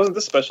 Yeah, why wasn't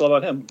this special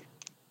about him?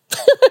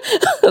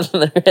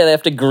 They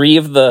have to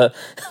grieve the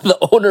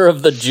owner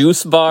of the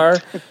juice bar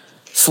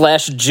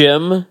 /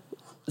 gym.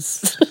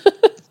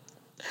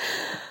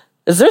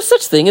 Is there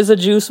such thing as a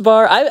juice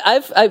bar?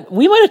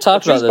 We might have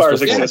talked about this before. Juice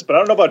bars exist, but I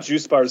don't know about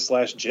juice bars /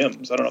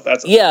 gyms. I don't know if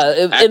that's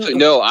actually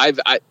no.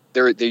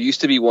 There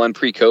used to be one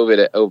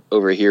pre-COVID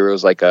over here. It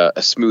was like a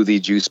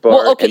smoothie juice bar.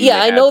 Well, okay,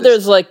 yeah, I know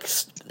there's like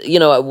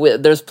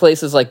there's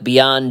places like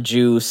Beyond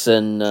Juice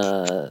and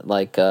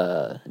like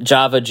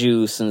Java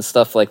Juice and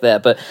stuff like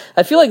that. But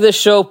I feel like this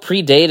show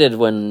predated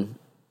when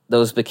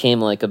those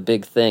became like a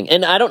big thing,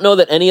 and I don't know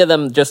that any of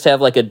them just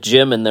have like a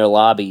gym in their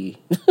lobby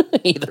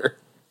either.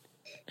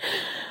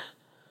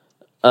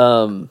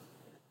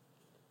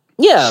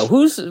 Yeah,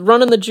 who's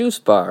running the juice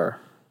bar?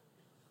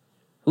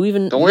 Who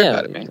even? Don't worry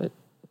about it, man.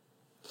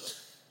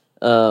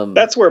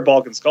 That's where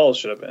Balk and Skull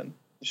should have been.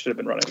 Should have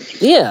been running the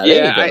juice. Yeah,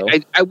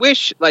 I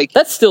wish like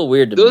that's still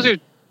weird to me.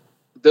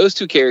 Those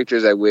two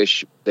characters. I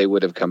wish they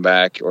would have come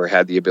back or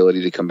had the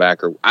ability to come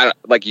back. Or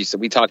like you said,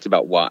 we talked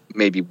about why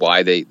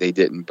they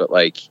didn't, but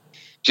like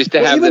just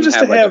to have them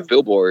have like a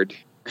billboard.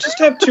 Just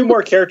to have two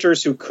more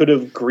characters who could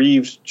have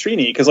grieved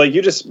Trini, because like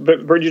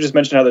Byrd, you just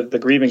mentioned how the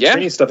grieving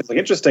Trini stuff is like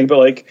interesting, but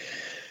like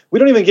we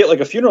don't even get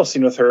like a funeral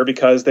scene with her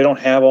because they don't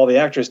have all the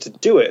actors to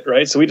do it,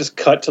 right? So we just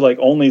cut to like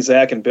only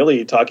Zach and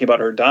Billy talking about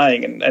her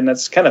dying, and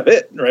that's kind of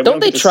it, right? Don't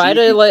they try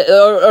to like,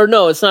 or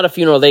no? It's not a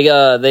funeral.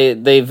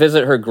 They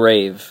visit her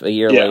grave a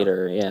year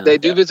later. Yeah, they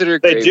do visit her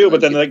grave. They do,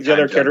 but then like the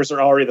other characters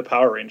are already the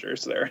Power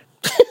Rangers there.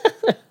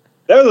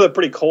 That was a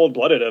pretty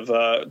cold-blooded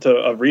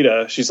of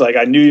Rita. She's like,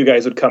 I knew you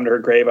guys would come to her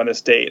grave on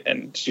this date,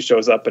 and she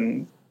shows up,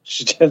 and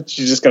she's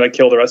just going to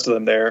kill the rest of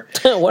them there.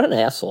 What an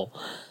asshole.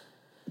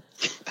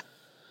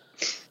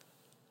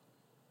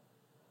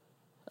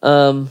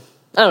 I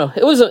don't know.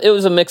 It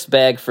was a mixed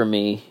bag for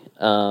me.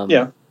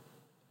 Yeah.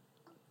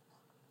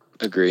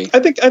 Agree. I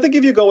think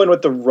if you go in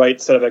with the right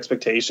set of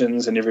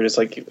expectations, and if you're just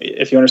like,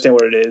 if you understand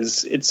what it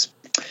is, it's,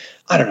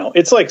 I don't know,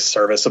 it's like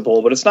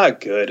serviceable, but it's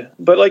not good.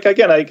 But like,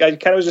 again, I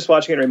kind of was just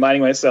watching it,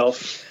 reminding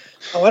myself,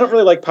 I don't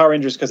really like Power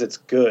Rangers because it's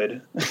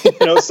good,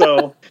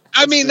 so.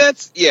 I mean, I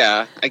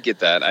get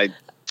that.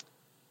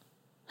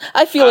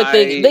 I feel like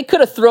they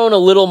could have thrown a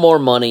little more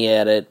money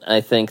at it.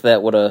 I think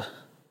that would have.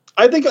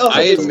 I think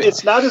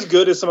it's not as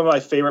good as some of my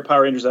favorite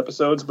Power Rangers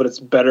episodes, but it's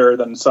better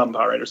than some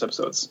Power Rangers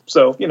episodes.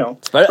 So,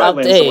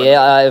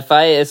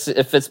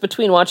 if it's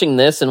between watching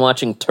this and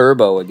watching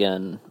Turbo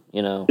again,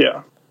 yeah,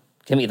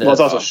 give me that. Well,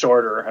 it's also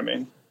shorter. I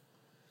mean,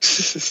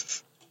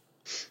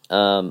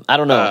 I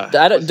don't know.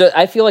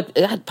 I feel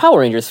like Power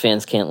Rangers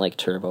fans can't like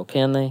Turbo,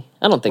 can they?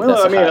 I don't think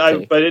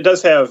that's. But it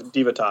does have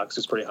Diva Tox,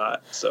 who's pretty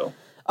hot. So,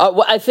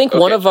 I think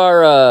one of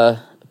our.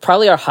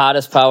 Probably our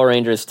hottest Power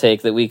Rangers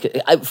take that we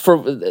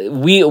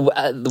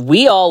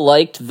all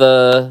liked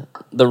the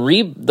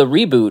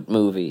reboot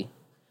movie.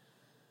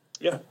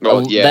 Yeah.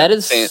 Well, yeah. That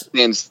is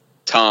and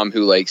Tom,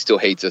 who like still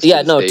hates us.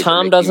 Yeah, no,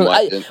 Tom doesn't.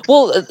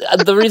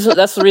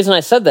 That's the reason I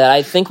said that.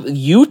 I think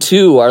you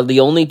two are the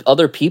only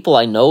other people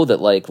I know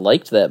that like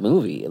liked that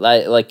movie.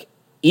 Like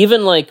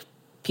even like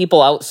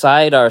people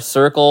outside our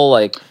circle,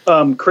 like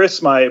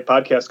Chris, my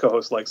podcast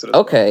co-host, likes it as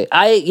well.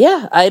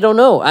 I don't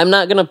know. I'm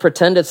not going to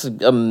pretend it's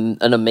an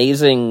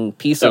amazing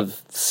piece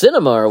of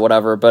cinema or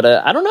whatever, but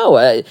I don't know.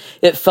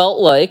 It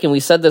felt like, and we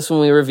said this when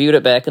we reviewed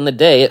it back in the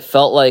day, it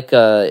felt like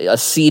a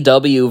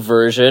CW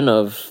version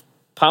of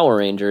Power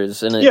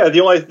Rangers. And the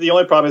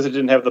only problem is it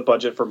didn't have the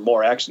budget for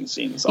more action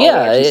scenes.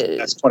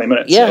 That's 20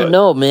 minutes. Yeah, so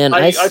no, man.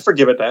 I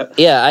forgive it that.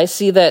 Yeah, I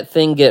see that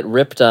thing get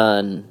ripped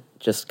on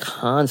just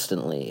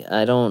constantly.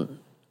 I don't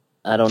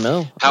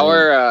know.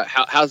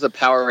 How's the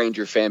Power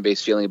Ranger fan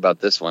base feeling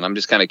about this one? I'm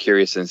just kind of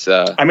curious since.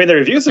 The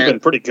reviews have been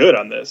pretty good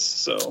on this.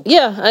 So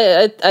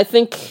yeah, I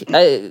think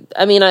Power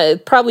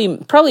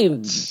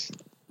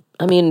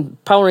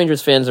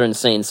Rangers fans are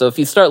insane. So if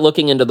you start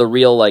looking into the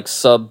real like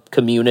sub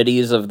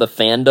communities of the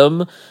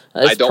fandom,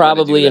 it's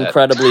probably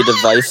incredibly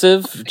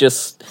divisive.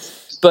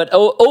 But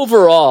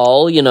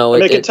overall,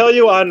 I can tell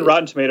you on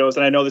Rotten Tomatoes,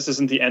 and I know this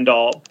isn't the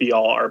end-all,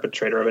 be-all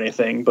arbitrator of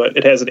anything, but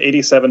it has an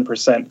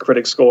 87%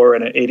 critic score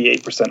and an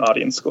 88%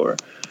 audience score.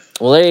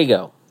 Well, there you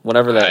go.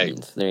 Whatever that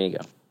means. There you go.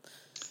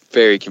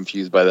 Very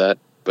confused by that,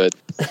 but...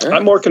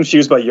 I'm more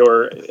confused by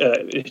your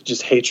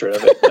just hatred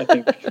of it, I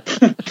think.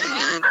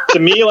 To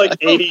me, like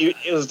 80,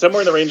 it was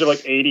somewhere in the range of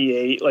like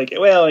 88, like,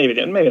 well,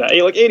 maybe not.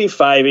 Like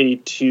 85,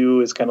 82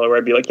 is kind of where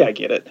I'd be like, yeah, I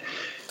get it.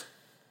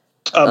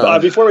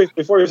 Before we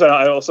start,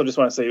 I also just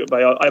want to say,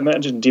 I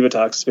mentioned Diva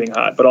Tox being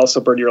hot, but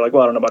also Byrd, you're like,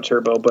 well, I don't know about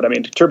Turbo, but I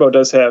mean, Turbo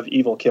does have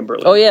Evil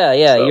Kimberly. Oh yeah,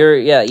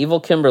 so. Evil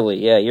Kimberly.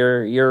 Yeah,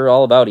 you're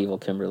all about Evil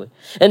Kimberly,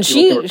 and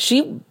she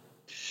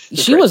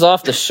was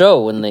off the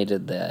show when they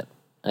did that.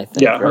 I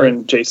think. Yeah, her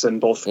and Jason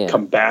both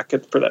come back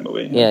for that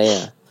movie.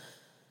 Yeah.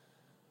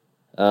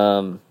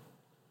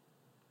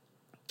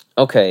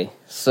 Okay,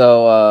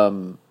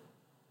 so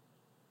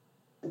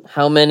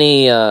how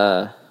many?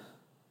 I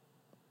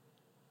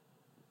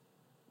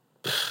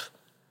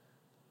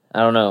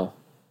don't know.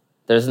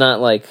 There's not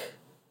like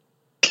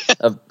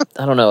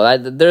I don't know.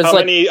 There's how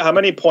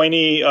many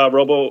pointy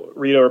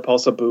Rita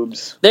Repulsa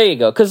boobs? There you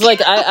go. Because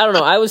like I don't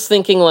know. I was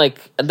thinking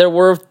like there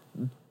were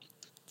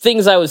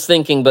things I was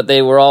thinking, but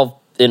they were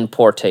all in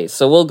poor taste.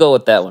 So we'll go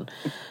with that one.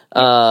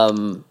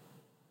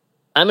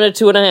 I'm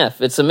at a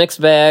 2.5. It's a mixed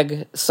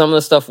bag. Some of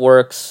the stuff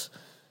works,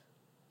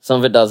 some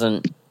of it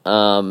doesn't.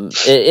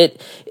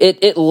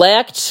 It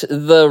lacked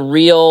the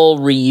real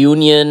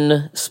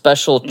reunion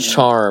special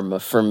charm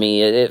for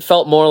me. It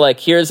felt more like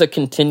here's a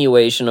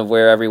continuation of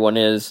where everyone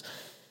is,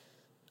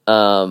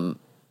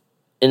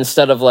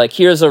 instead of like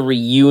here's a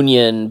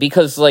reunion,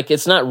 because like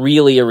it's not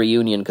really a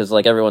reunion because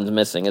like everyone's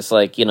missing. It's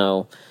like, you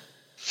know,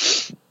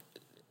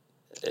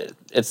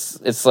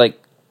 it's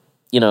like,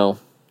 you know,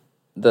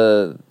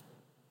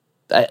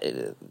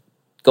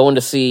 going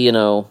to see, you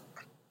know,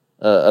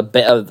 a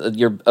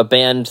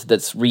band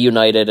that's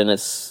reunited and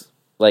it's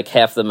like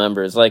half the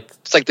members, like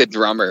it's like the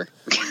drummer.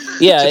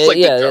 Yeah, Just like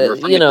yeah, the drummer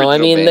from you the know, I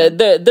original mean,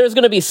 band. there's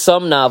going to be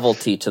some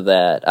novelty to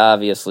that,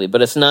 obviously,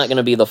 but it's not going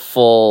to be the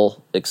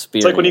full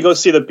experience. It's like when you go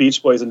see the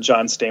Beach Boys and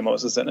John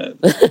Stamos is in it.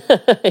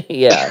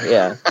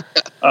 yeah.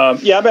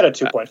 Yeah, I'm at a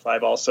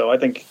 2.5 also. I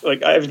think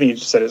like everything you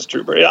just said is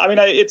true. But I mean,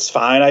 it's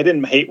fine. I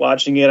didn't hate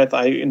watching it.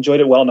 I enjoyed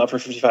it well enough for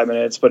 55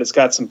 minutes, but it's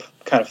got some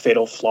kind of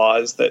fatal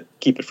flaws that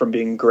keep it from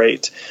being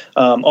great.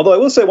 Although I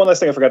will say one last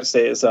thing I forgot to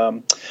say is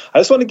I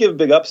just want to give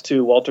big ups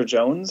to Walter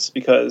Jones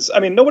because, I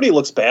mean, nobody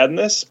looks bad in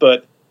this,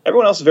 but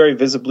everyone else very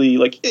visibly,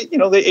 like, you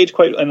know, they age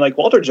quite, and like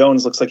Walter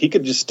Jones looks like he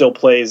could just still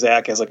play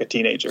Zach as like a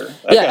teenager.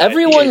 Yeah,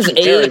 everyone's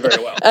aged very,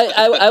 very well.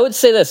 I would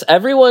say this: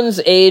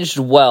 everyone's aged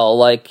well.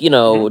 Like, you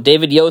know,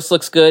 David Yost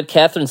looks good,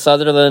 Catherine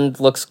Sutherland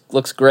looks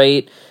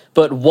great,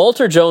 but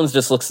Walter Jones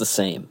just looks the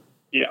same.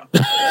 Yeah,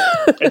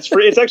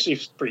 it's actually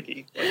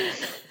freaky.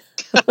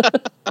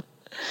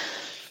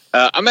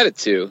 I'm at a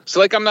 2, so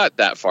like I'm not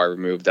that far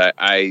removed.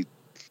 I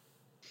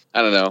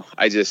don't know.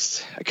 I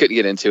couldn't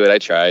get into it. I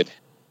tried,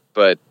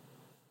 but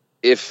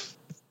if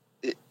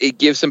it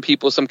gives some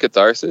people some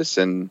catharsis,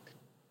 and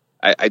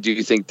I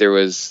do think there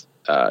was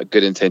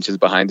good intentions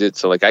behind it.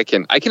 So like I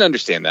can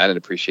understand that and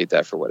appreciate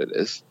that for what it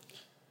is.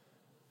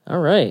 All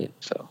right.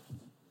 So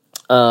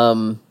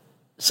on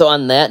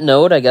that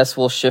note, I guess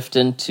we'll shift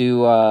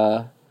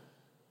into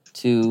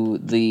to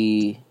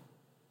the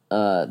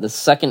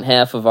second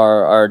half of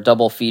our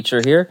double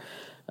feature here.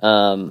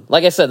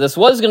 Like I said, this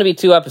was going to be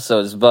 2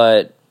 episodes,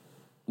 but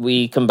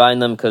we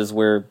combined them because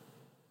we're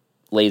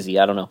lazy.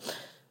 I don't know.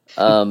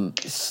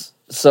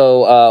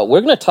 So we're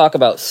going to talk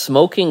about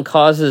Smoking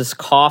Causes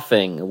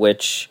Coughing,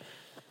 which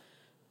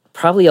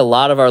probably a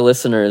lot of our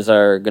listeners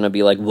are going to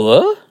be like,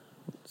 what?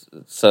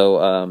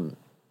 So,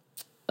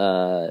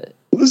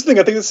 this is the thing.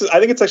 I think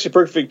it's actually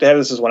perfect to have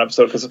this as one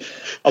episode because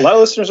a lot of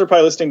listeners are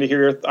probably listening to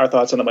hear our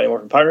thoughts on the Mighty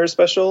Morphin Power Rangers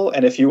special.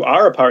 And if you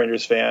are a Power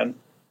Rangers fan,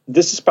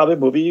 this is probably a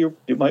movie you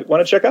might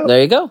want to check out.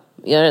 There you go.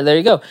 Yeah, there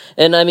you go.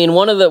 And I mean,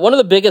 one of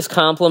the biggest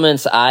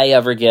compliments I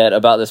ever get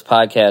about this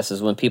podcast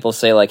is when people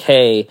say like,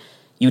 "Hey,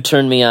 you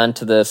turned me on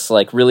to this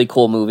like really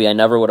cool movie I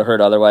never would have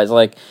heard otherwise."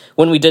 Like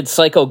when we did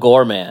Psycho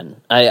Goreman,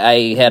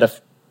 I had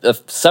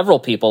several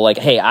people like,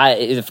 "Hey,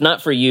 if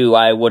not for you,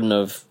 I wouldn't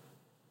have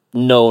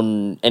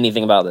known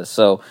anything about this."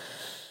 So,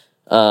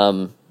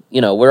 you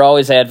know, we're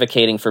always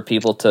advocating for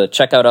people to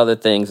check out other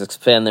things,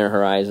 expand their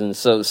horizons.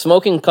 So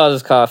Smoking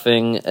Causes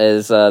Coughing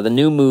is the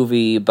new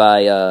movie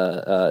by,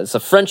 it's a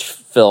French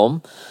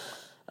film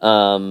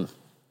from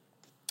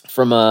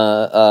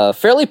a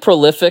fairly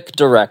prolific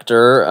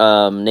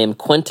director named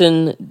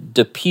Quentin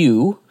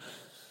Dupieux.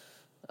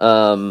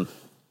 And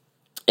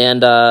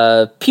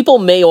people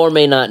may or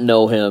may not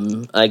know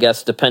him, I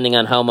guess, depending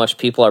on how much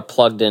people are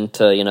plugged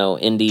into, you know,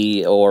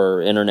 indie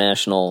or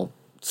international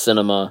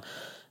cinema.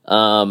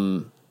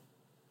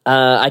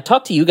 I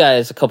talked to you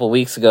guys a couple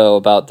weeks ago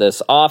about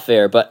this off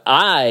air, but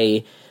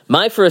my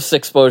first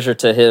exposure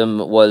to him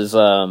was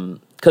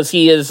because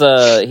he's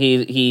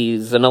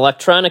an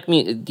electronic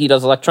he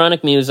does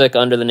electronic music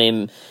under the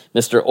name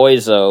Mr.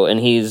 Oizo, and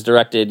he's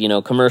directed, you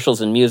know,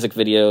 commercials and music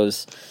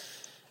videos.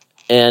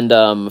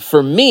 And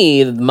for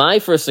me, my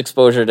first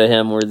exposure to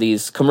him were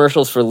these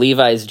commercials for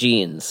Levi's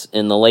jeans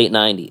in the late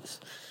 90s.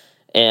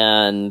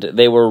 And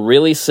they were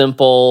really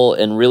simple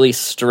and really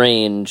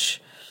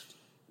strange.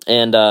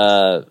 And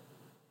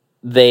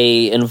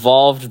they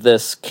involved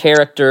this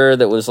character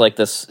that was like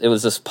this. It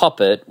was this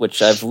puppet,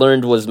 which I've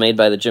learned was made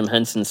by the Jim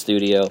Henson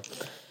Studio.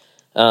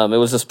 It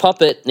was this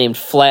puppet named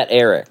Flat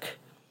Eric.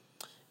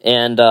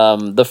 And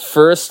the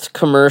first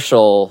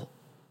commercial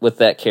with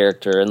that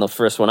character, and the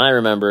first one I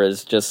remember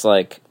is just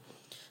like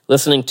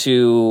listening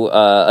to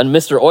a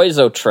Mr.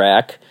 Oizo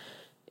track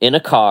in a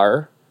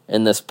car,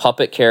 and this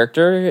puppet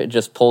character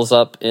just pulls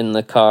up in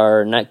the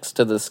car next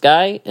to this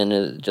guy, and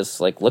it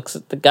just like looks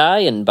at the guy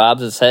and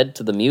bobs his head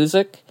to the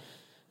music,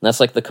 and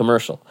that's like the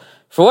commercial.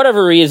 For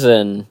whatever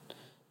reason,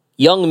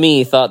 young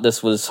me thought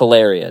this was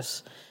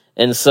hilarious,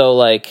 and so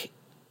like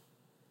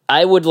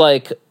I would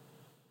like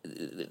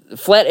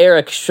Flat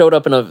Eric showed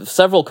up in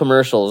several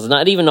commercials,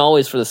 not even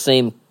always for the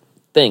same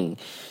thing.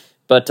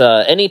 But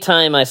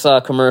anytime I saw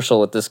a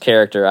commercial with this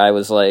character, I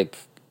was like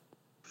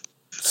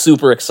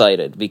super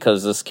excited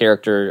because this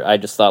character I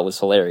just thought was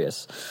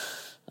hilarious.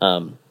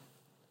 Then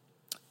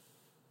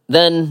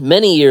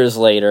many years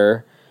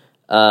later,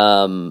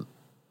 the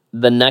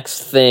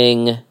next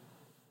thing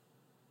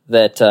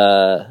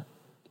that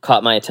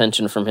caught my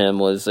attention from him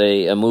was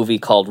a movie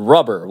called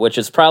Rubber, which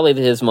is probably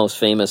his most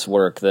famous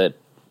work that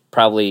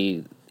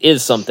probably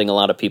is something a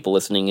lot of people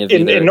listening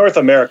in North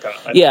America.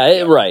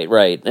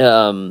 Right.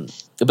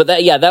 But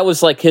that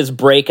was like his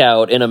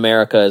breakout in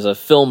America as a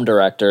film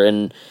director.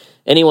 And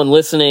anyone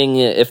listening,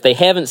 if they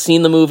haven't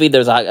seen the movie,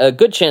 there's a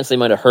good chance they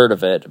might have heard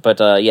of it. But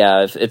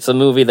it's a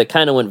movie that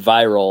kind of went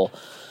viral.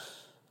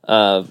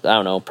 I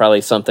don't know,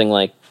 probably something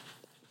like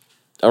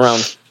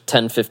around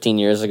 10, 15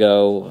 years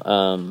ago.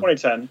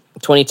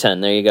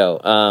 2010, there you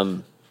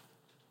go.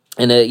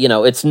 And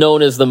it's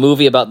known as the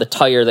movie about the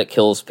tire that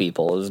kills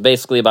people. It was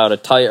basically about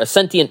a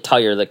sentient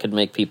tire that could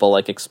make people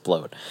like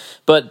explode.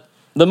 But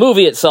the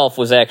movie itself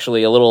was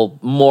actually a little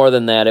more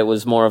than that. It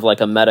was more of like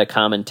a meta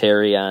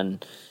commentary on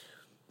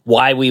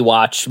why we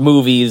watch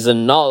movies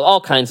and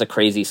all kinds of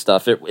crazy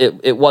stuff.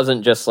 It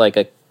wasn't just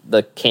like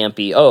the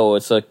campy,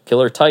 it's a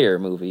killer tire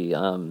movie,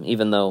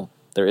 even though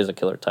there is a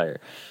killer tire.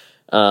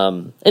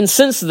 And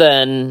since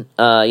then,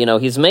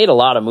 he's made a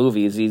lot of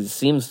movies. He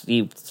seems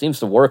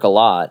to work a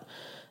lot.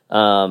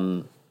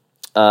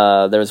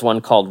 There's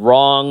one called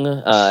Wrong.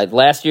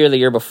 Last year, the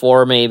year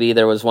before, maybe,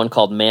 there was one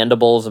called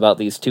Mandibles about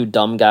these two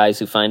dumb guys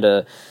who find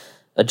a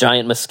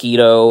giant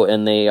mosquito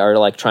and they are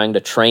like trying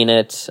to train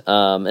it.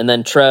 And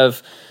then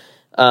Trev,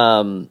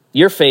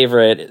 your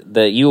favorite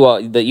that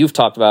you've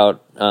talked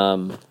about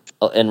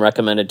and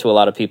recommended to a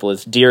lot of people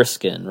is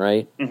Deerskin,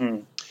 right?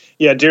 Mm-hmm.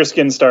 Yeah,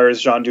 Deerskin stars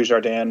Jean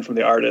Dujardin from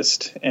The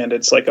Artist, and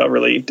it's like a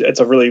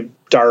really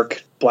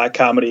dark black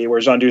comedy where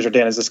Jean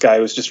Dujardin is this guy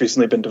who's just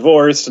recently been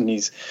divorced, and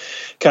he's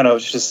kind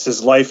of just,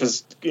 his life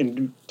is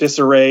in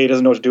disarray, he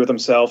doesn't know what to do with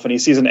himself, and he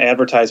sees an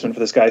advertisement for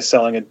this guy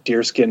selling a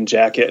deerskin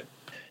jacket,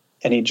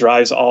 and he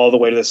drives all the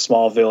way to this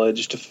small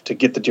village to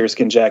get the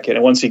deerskin jacket,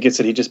 and once he gets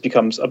it, he just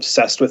becomes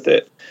obsessed with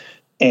it.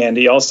 And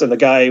the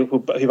guy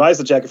who he buys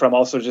the jacket from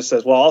also just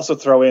says, well, I'll also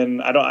throw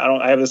in,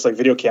 I have this like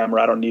video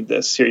camera. I don't need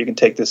this. Here, you can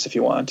take this if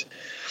you want.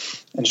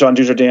 And Jean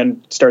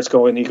Dujardin starts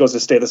going, he goes to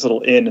stay at this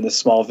little inn in this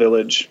small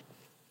village.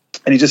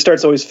 And he just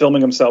starts always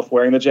filming himself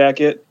wearing the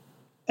jacket.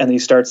 And then he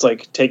starts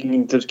like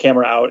taking the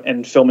camera out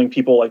and filming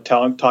people like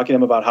talking to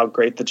them about how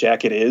great the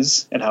jacket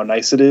is and how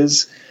nice it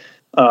is.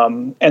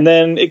 And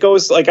then it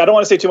goes like, I don't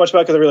want to say too much about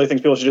it because I really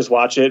think people should just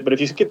watch it. But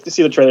if you get to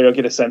see the trailer, you'll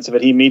get a sense of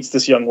it. He meets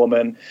this young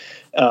woman.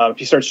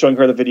 He starts showing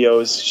her the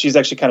videos. She's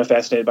actually kind of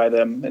fascinated by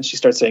them. And she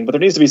starts saying, but there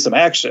needs to be some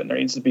action. There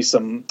needs to be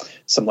some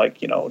like,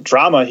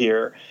 drama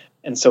here.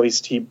 And so he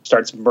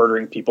starts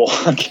murdering people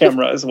on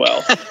camera as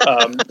well.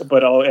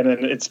 But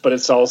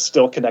it's all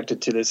still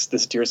connected to this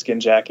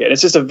deerskin jacket.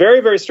 It's just a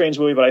very, very strange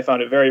movie, but I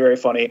found it very, very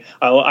funny.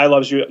 I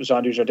love Jean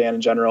Dujardin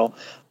in general.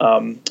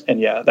 And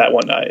yeah, that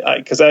one,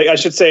 because I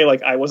should say,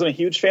 like, I wasn't a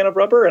huge fan of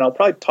Rubber, and I'll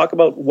probably talk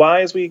about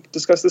why as we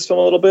discuss this film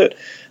a little bit.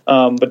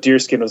 But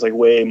Deerskin was like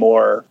way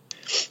more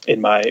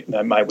in my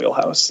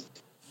wheelhouse.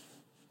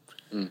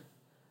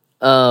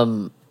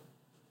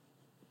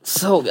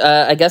 So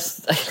I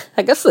guess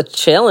the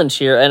challenge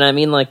here, and I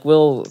mean, like,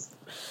 we'll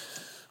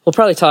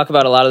probably talk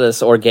about a lot of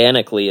this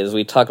organically as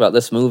we talk about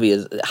this movie,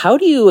 is how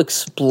do you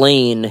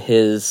explain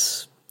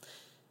his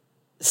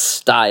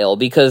style?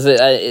 Because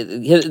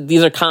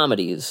these are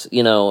comedies,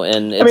 and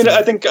I mean,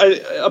 I think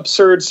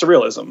absurd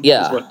surrealism.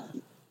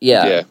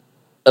 Yeah.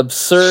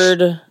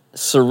 Absurd,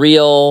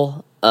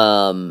 surreal,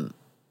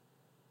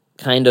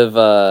 kind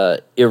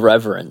of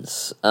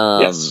irreverence.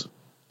 Yes.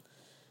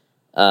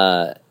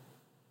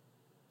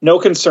 No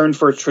concern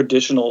for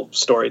traditional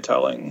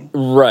storytelling.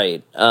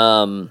 Right.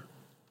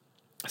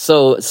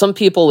 So some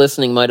people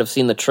listening might have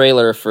seen the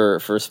trailer for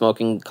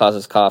Smoking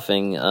Causes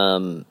Coughing.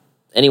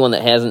 Anyone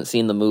that hasn't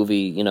seen the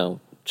movie,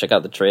 check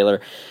out the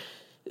trailer.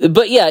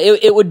 But yeah,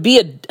 it would be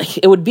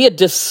a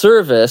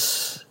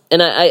disservice,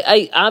 and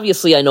I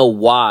obviously I know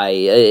why.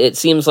 It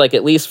seems like,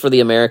 at least for the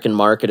American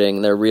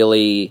marketing, they're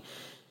really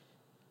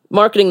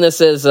marketing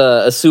this as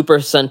a Super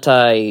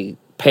Sentai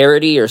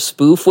parody or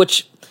spoof,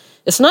 which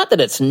it's not that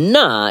it's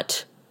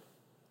not,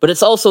 but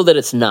it's also that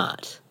it's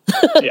not.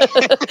 Yeah.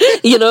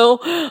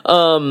 So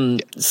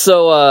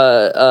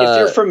if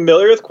you're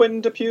familiar with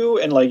Quentin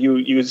Dupieux and like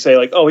you say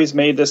like, oh, he's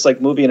made this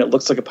like movie and it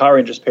looks like a Power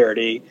Rangers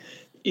parody,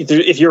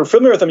 if you're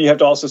familiar with him, you have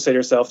to also say to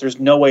yourself, there's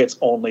no way it's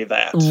only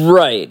that.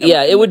 Right. And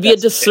it would be a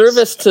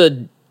disservice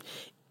to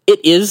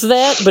it is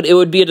that, but it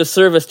would be a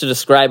disservice to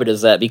describe it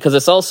as that, because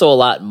it's also a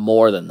lot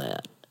more than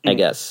that, I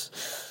guess.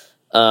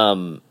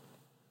 And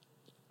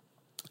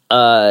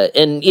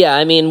yeah,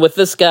 I mean, with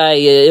this guy,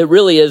 it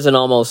really is an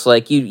almost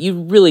like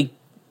you really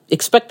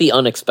expect the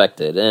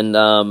unexpected, and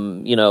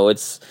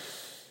it's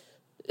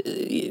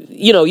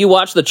you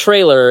watch the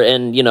trailer,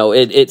 and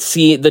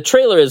the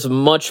trailer is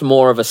much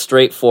more of a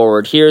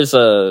straightforward. Here's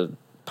a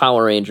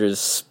Power Rangers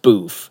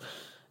spoof.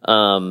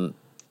 And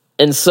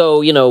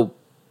so,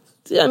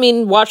 I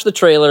mean, watch the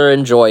trailer,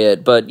 enjoy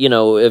it, but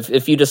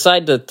if you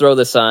decide to throw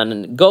this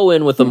on, go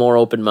in with a more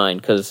open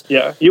mind, because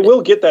you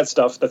will get that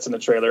stuff that's in the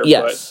trailer.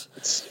 Yes,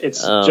 but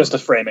it's just a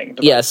framing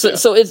device.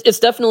 So it's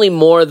definitely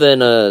more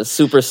than a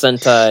Super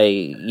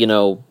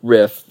Sentai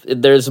riff.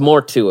 There's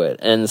more to it,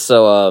 and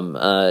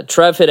so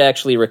Trev had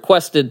actually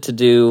requested to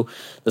do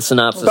the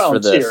synopsis for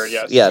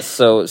this. Yes.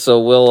 So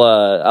we'll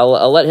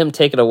I'll let him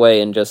take it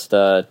away and just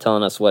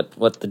telling us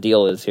what the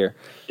deal is here.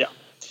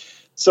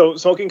 So,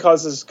 Smoking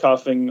Causes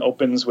Coughing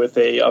opens with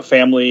a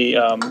family,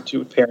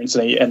 two parents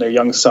and their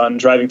young son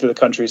driving through the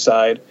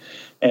countryside,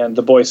 and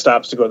the boy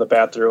stops to go to the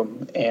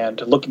bathroom, and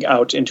looking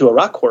out into a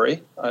rock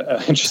quarry,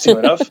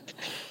 interestingly enough,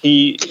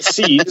 he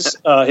sees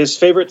his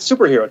favorite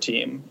superhero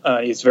team.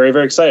 He's very,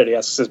 very excited. He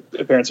asks his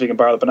parents if he can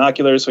borrow the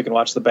binoculars so he can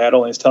watch the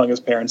battle, and he's telling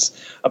his parents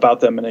about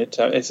them, and it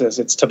says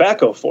it's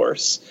Tobacco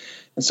Force.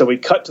 And so we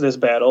cut to this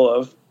battle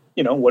of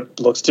what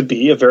looks to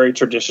be a very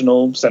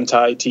traditional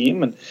Sentai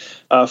team, and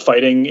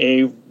fighting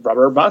a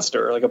rubber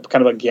monster, like a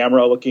kind of a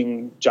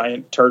Gamera-looking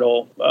giant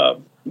turtle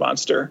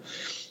monster.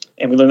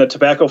 And we learn that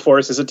Tobacco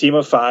Force is a team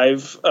of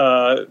 5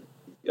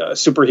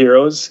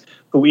 superheroes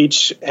who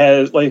each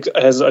has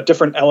a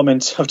different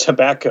element of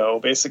tobacco.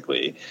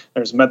 Basically,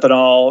 there's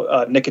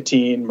methanol,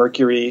 nicotine,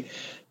 mercury.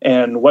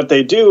 And what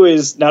they do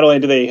is not only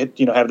do they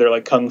have their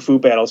like kung fu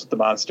battles with the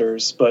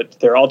monsters, but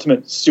their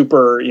ultimate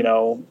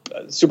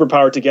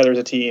superpower together as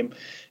a team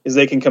is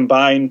they can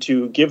combine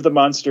to give the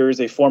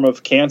monsters a form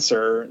of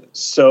cancer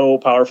so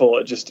powerful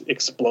it just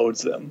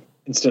explodes them.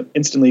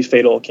 Instantly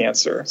fatal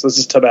cancer. So this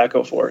is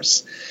Tobacco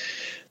Force.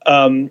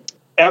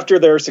 After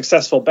their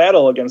successful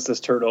battle against this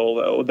turtle,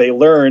 though, they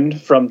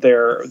learned from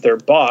their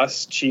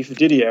boss, Chief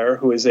Didier,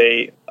 who is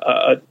a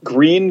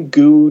green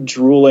goo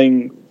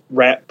drooling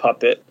rat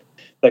puppet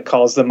that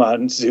calls them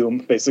on Zoom,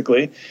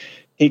 basically.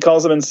 He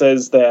calls them and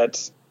says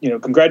that,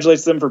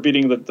 congratulates them for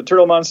beating the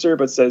turtle monster,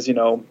 but says,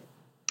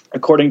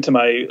 according to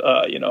my,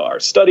 our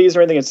studies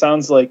or anything, it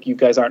sounds like you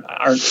guys aren't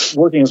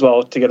working as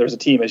well together as a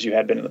team as you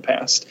had been in the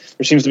past.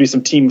 There seems to be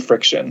some team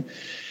friction.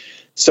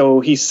 So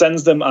he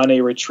sends them on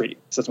a retreat.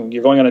 So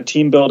you're going on a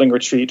team building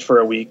retreat for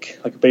a week.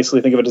 Like basically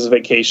think of it as a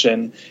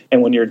vacation.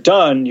 And when you're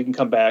done, you can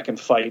come back and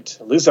fight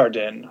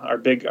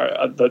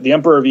Lizardin, the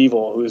Emperor of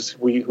Evil,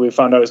 we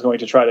found out is going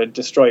to try to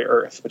destroy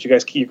Earth. But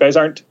you guys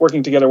aren't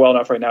working together well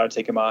enough right now to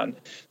take him on.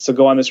 So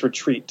go on this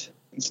retreat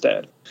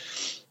instead.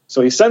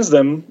 So he sends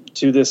them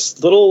to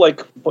this little,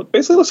 what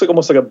basically looks like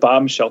almost like a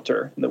bomb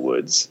shelter in the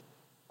woods.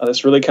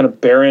 This really kind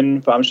of barren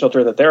bomb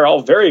shelter that they're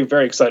all very,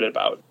 very excited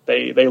about.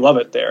 They love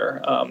it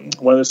there.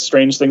 One of the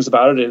strange things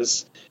about it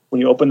is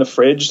when you open the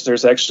fridge,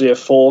 there's actually a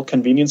full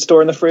convenience store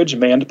in the fridge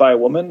manned by a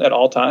woman at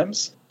all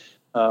times.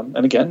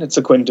 And again, it's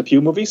a Quentin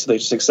Dupieux movie, so they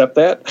just accept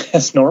that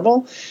as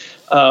normal.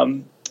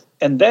 And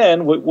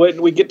then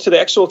when we get to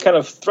the actual kind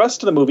of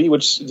thrust of the movie,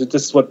 which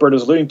this is what Byrd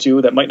was alluding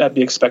to, that might not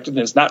be expected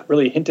and is not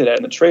really hinted at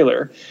in the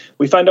trailer,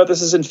 we find out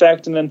this is in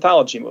fact an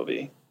anthology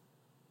movie.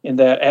 In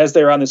that as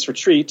they're on this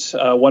retreat,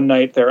 one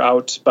night they're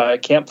out by a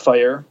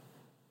campfire,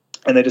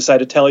 and they decide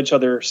to tell each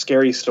other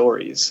scary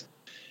stories.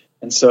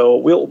 And so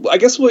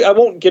I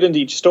won't get into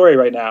each story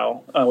right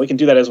now. We can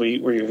do that as we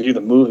review the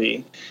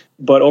movie.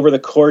 But over the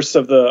course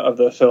of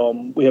the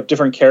film, we have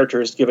different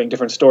characters giving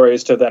different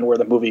stories to then where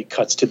the movie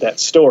cuts to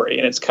that story.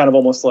 And it's kind of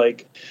almost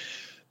like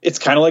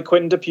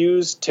Quentin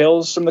Dupieux's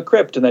Tales from the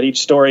Crypt, in that each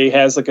story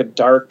has like a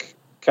dark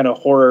kind of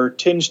horror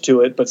tinge to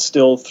it, but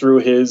still through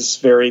his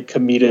very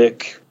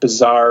comedic,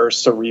 bizarre,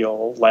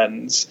 surreal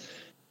lens.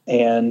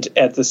 And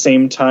at the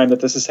same time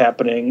that this is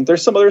happening,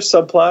 there's some other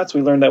subplots.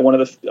 We learned that one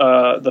of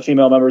the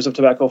female members of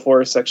Tobacco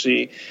Force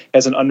actually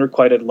has an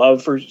unrequited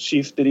love for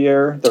Chief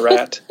Didier, the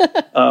rat.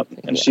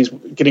 And she's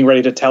getting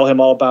ready to tell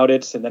him all about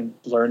it, and then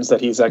learns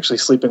that he's actually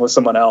sleeping with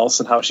someone else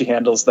and how she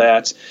handles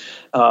that.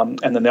 And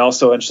then they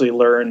also eventually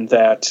learn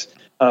that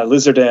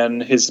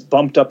Lizardin has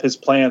bumped up his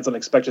plans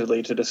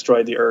unexpectedly to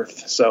destroy the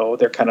Earth. So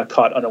they're kind of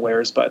caught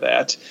unawares by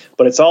that.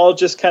 But it's all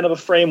just kind of a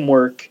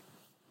framework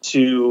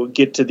to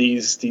get to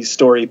these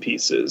story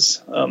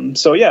pieces.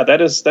 So yeah,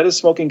 that is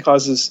Smoking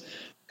Causes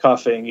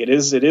Coughing. It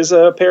is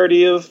a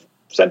parody of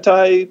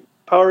Sentai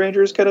Power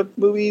Rangers kind of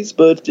movies,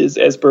 but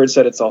as Byrd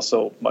said, it's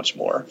also much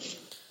more.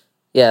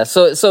 Yeah,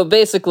 so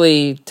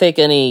basically take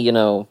any,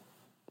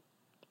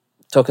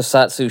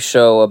 tokusatsu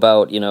show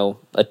about,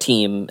 a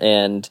team,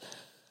 and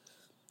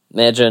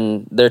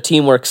imagine their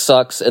teamwork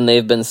sucks and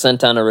they've been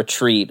sent on a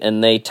retreat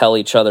and they tell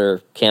each other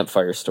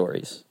campfire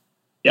stories.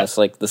 Yeah. That's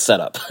like the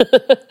setup.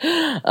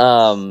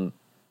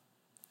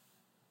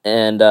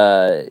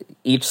 And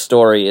each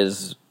story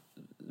is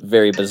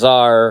very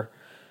bizarre,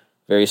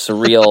 very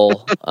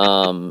surreal,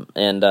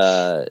 and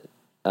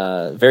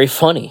very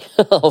funny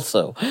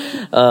also.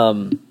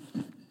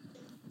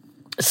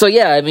 So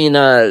yeah, I mean,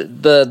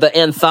 the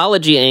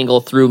anthology angle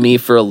threw me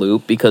for a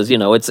loop because,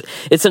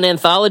 it's an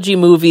anthology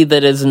movie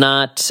that is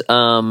not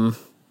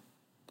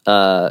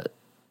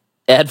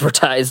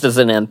advertised as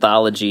an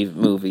anthology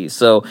movie.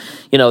 So,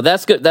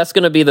 that's good. That's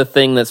going to be the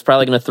thing that's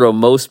probably going to throw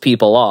most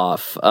people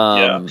off.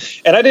 And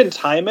I didn't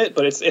time it,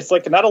 but it's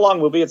like not a long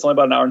movie. It's only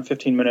about an hour and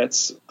 15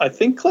 minutes. I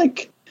think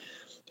like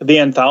the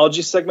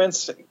anthology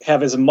segments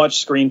have as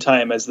much screen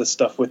time as the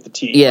stuff with the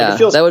team. Yeah, like, it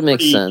feels that would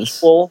make sense.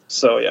 Equal,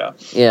 so yeah.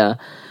 Yeah.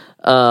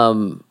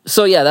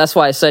 So yeah, that's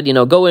why I said,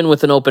 go in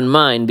with an open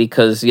mind,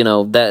 because,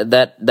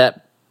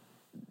 that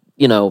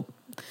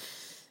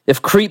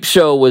if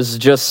Creepshow was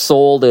just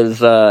sold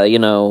as, I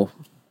don't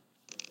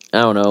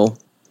know,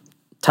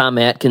 Tom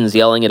Atkins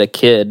yelling at a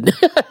kid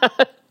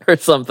or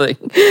something,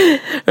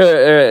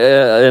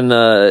 and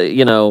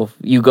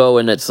you go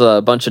and it's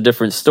a bunch of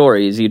different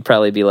stories, you'd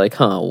probably be like,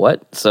 huh,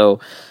 what? So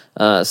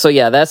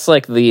yeah, that's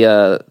like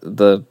the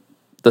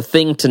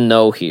thing to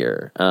know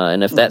here.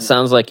 And if that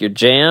sounds like your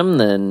jam,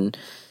 then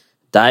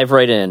dive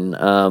right in.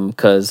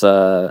 Because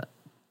I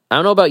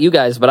don't know about you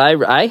guys, but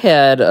I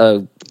had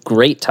a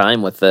great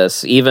time with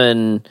this,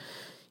 even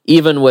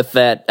with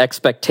that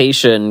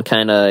expectation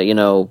kind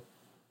of,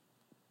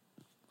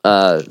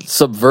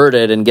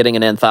 subverted and getting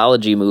an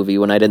anthology movie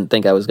when I didn't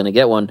think I was going to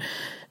get one.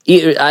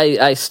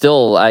 I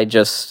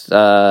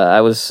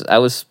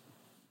was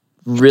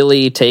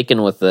really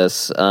taken with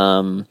this.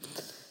 I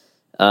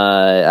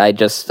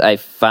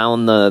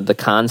found the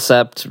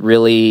concept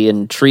really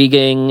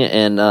intriguing,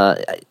 and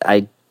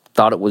I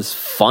thought it was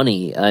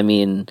funny. I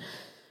mean,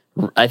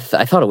 I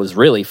thought it was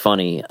really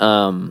funny.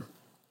 And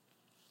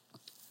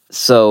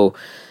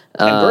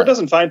Byrd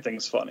doesn't find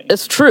things funny.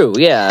 It's true,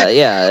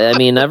 yeah. I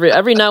mean,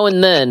 every now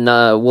and then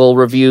we'll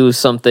review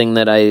something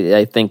that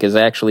I think is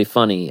actually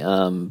funny.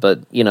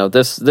 But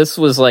this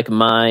was like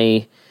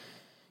my,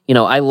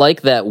 I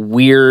like that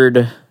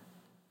weird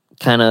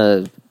kind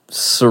of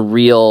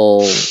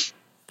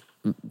surreal,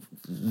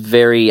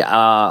 very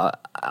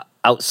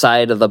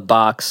outside of the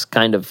box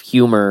kind of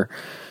humor.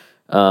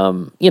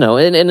 And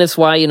it's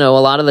why a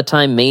lot of the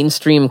time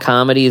mainstream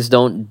comedies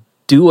don't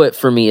do it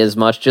for me as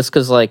much, just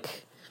because like.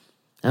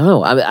 I don't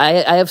know.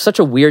 I have such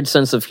a weird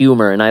sense of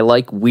humor, and I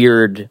like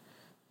weird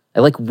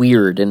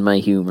in my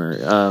humor.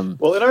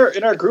 Well,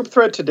 in our group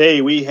thread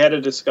today, we had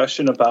a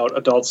discussion about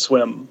Adult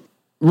Swim.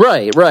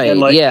 Right.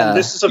 And and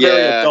this is a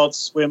very Adult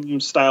Swim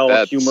style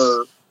of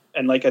humor,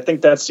 and like I think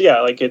that's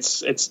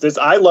it's this.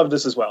 I love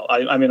this as well.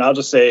 I mean, I'll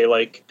just say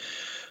like.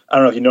 I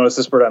don't know if you noticed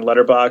this, Byrd, on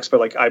Letterboxd, but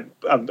like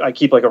I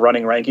keep like a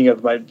running ranking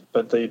of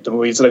the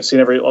movies that I've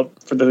seen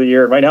for the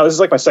year. And right now, this is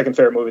like my second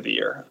favorite movie of the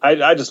year.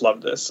 I just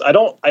love this. I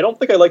don't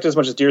think I liked it as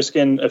much as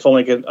Deerskin, if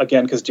only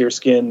again because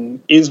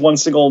Deerskin is one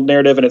single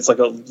narrative and it's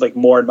like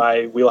more in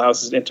my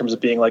wheelhouse in terms of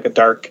being like a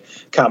dark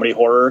comedy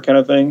horror kind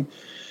of thing.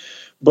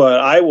 But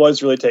I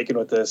was really taken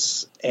with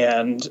this,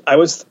 and I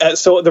was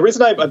so the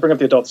reason I bring up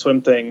the Adult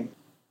Swim thing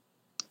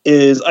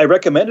is I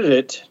recommended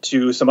it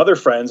to some other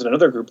friends in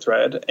another group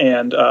thread,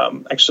 and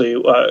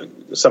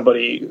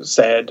somebody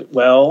said,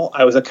 well,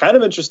 I was kind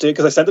of interested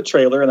because I sent the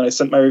trailer and then I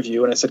sent my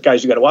review and I said,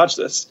 guys, you got to watch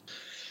this.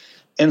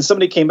 And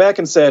somebody came back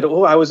and said,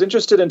 oh, I was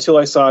interested until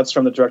I saw it's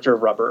from the director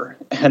of Rubber.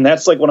 And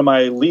that's like one of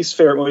my least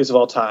favorite movies of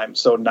all time.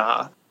 So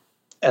nah.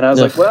 And I was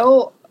like,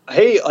 well,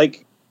 hey,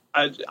 like,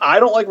 I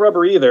don't like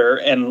Rubber either,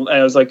 and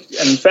I was like,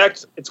 and in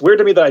fact, it's weird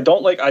to me that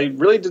I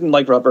really didn't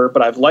like Rubber,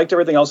 but I've liked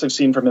everything else I've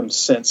seen from him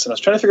since, and I was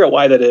trying to figure out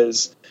why that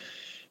is.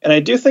 And I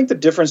do think the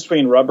difference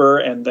between Rubber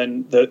and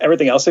then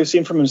everything else I've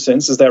seen from him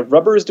since is that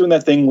Rubber is doing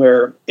that thing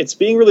where it's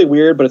being really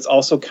weird, but it's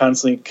also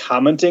constantly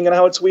commenting on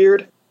how it's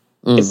weird.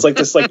 It's like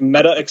this like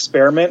meta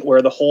experiment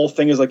where the whole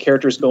thing is like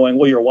characters going,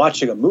 well, you're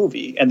watching a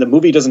movie and the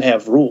movie doesn't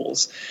have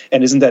rules.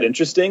 And isn't that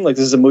interesting? Like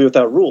this is a movie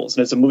without rules.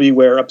 And it's a movie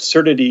where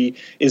absurdity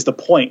is the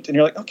point. And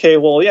you're like, okay,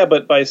 well, yeah,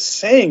 but by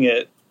saying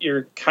it,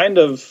 you're kind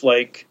of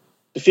like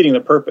defeating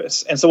the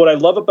purpose. And so what I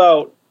love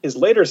about his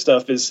later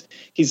stuff is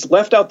he's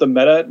left out the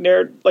meta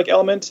narrative like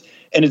element,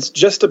 and it's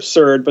just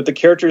absurd, but the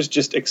characters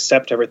just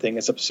accept everything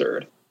as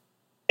absurd.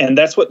 And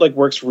that's what like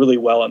works really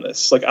well in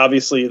this. Like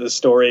obviously the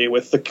story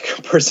with the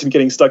person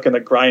getting stuck in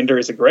the grinder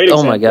is a great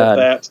example of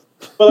that.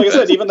 But like I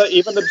said, even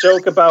the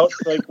joke about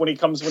like when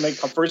they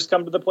first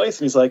come to the place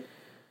and he's like,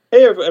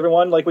 hey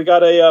everyone, like we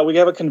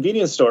have a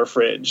convenience store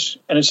fridge,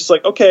 and it's just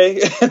like, okay,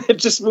 and it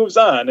just moves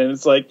on, and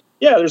it's like,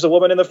 yeah, there's a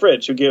woman in the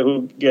fridge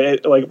who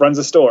runs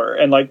a store,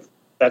 and like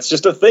that's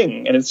just a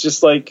thing, and it's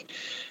just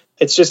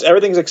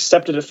everything's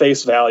accepted at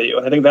face value,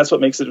 and I think that's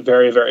what makes it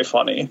very, very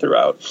funny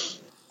throughout.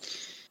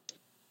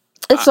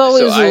 It's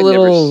always a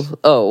little.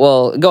 Oh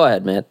well, go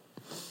ahead, Matt.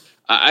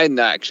 I had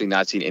not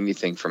seen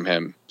anything from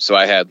him, so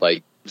I had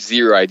like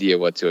zero idea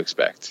what to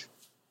expect.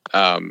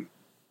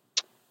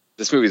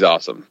 This movie's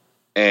awesome,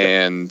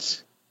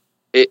 and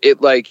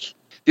it like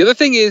the other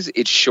thing is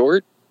it's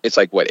short. It's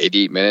like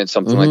 88 minutes,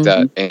 something like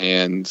that,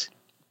 and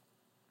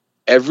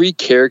every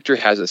character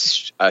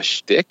has a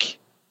shtick,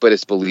 but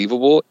it's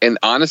believable. And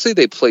honestly,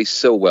 they play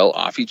so well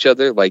off each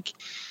other, like.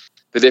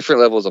 The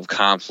different levels of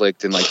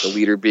conflict and like the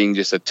leader being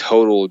just a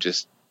total,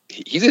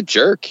 he's a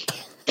jerk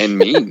and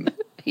mean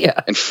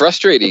and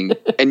frustrating.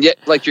 And yet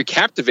like you're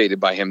captivated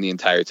by him the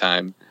entire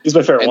time. He's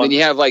my favorite one. And then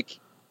you have like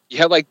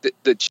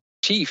the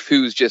chief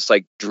who's just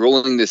like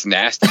drooling this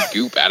nasty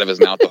goop out of his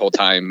mouth the whole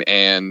time,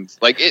 and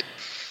like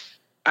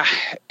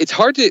it's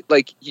hard to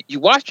like you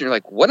watch and you're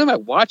like, what am I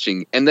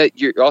watching? And that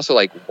you're also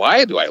like,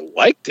 why do I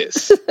like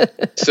this?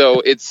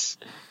 So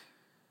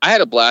I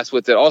had a blast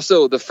with it.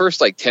 Also, the first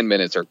like 10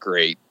 minutes are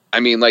great. I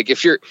mean, like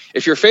if you're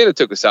a fan of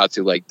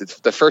Tokusatsu, like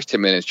the first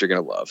 10 minutes you're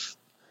gonna love.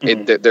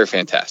 They're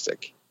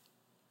fantastic.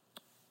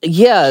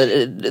 Yeah,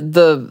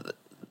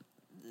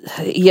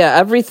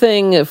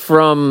 everything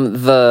from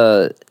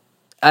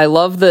I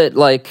love that,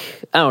 like,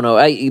 I don't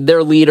know,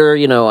 their leader,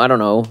 you know, I don't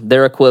know,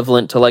 their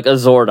equivalent to, like, a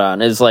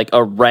Zordon is, like,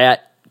 a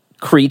rat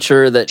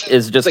creature that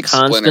is just like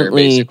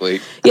constantly...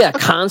 Splinter, yeah,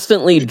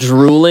 constantly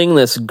drooling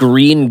this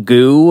green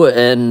goo,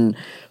 and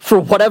for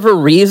whatever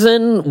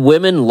reason,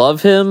 women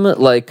love him,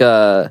 like,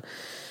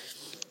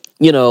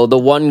 you know, the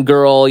one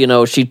girl, you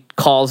know, she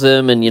calls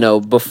him, and, you know,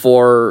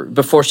 before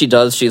she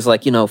does, she's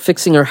like, you know,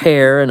 fixing her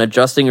hair and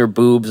adjusting her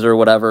boobs or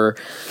whatever.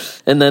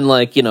 And then,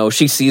 like, you know,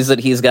 she sees that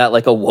he's got,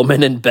 like, a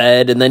woman in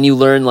bed, and then you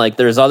learn, like,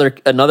 there's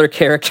another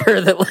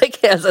character that, like,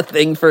 has a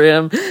thing for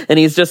him, and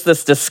he's just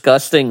this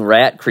disgusting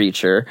rat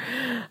creature.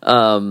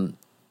 And,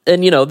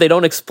 you know, they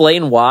don't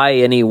explain why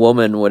any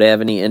woman would have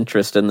any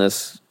interest in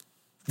this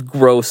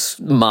gross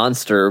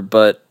monster,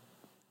 but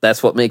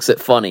that's what makes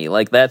it funny.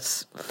 Like,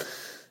 that's...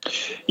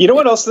 You know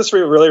what else this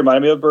really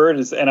reminded me of, Byrd,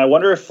 is, and I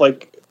wonder if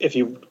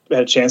you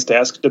had a chance to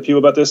ask Dupieux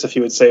about this, if he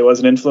would say it was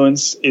an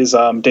influence, is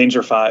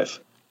Danger 5.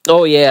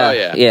 Oh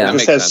yeah.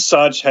 This has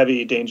such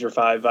heavy Danger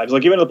 5 vibes.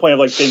 Like, even to the point of,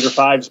 like, Danger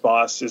 5's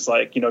boss is,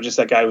 like, you know, just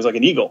that guy who's like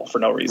an eagle for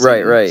no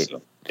reason. Right.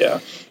 So,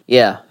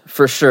 yeah,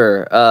 for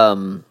sure.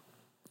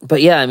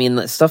 But yeah, I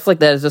mean, stuff like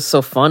that is just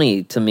so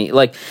funny to me.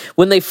 Like,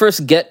 when they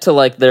first get to,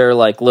 like, their,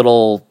 like,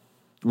 little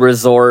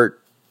resort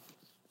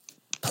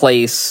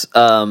place,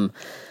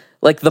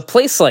 like, the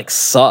place, like,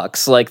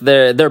 sucks. Like,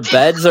 their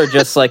beds are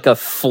just, like, a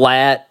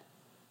flat,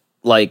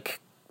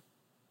 like,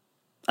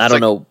 I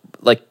don't know,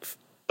 like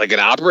an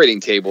operating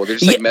table. They're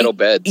just like metal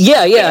beds.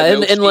 Yeah.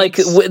 And like,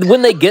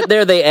 when they get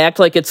there, they act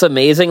like it's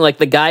amazing. Like,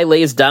 the guy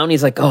lays down,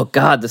 he's like, oh,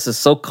 God, this is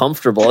so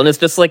comfortable. And it's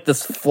just, like,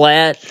 this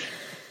flat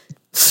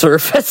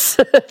surface.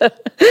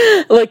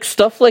 Like,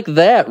 stuff like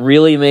that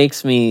really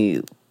makes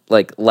me...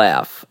 like,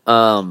 laugh.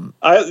 You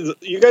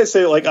guys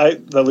say, like,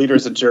 the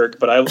leader's a jerk,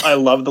 but I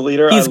love the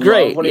leader. He's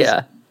great.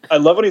 I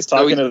love when he's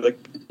talking to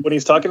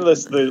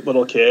the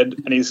little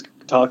kid, and he's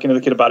talking to the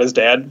kid about his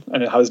dad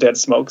and how his dad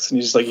smokes, and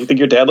he's just like, you think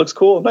your dad looks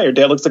cool? No, your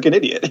dad looks like an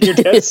idiot. Your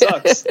dad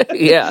sucks.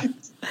 Yeah.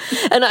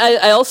 And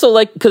I also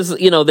like, because,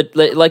 you know,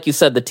 like you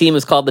said, the team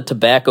is called the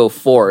Tobacco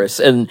Force,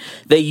 and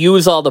they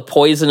use all the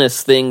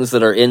poisonous things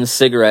that are in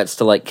cigarettes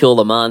to, like, kill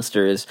the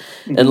monsters.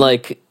 Mm-hmm. And,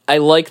 like, I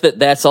like that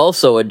that's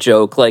also a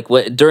joke. Like,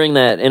 during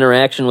that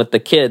interaction with the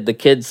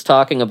kid's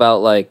talking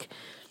about, like,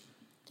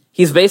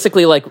 he's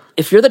basically like,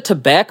 if you're the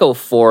Tobacco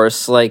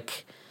Force,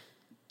 like,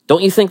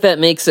 don't you think that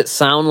makes it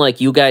sound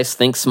like you guys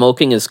think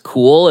smoking is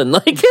cool? And,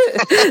 like,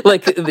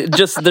 like,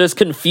 just there's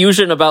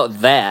confusion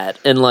about that.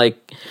 And,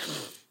 like,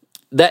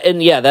 that,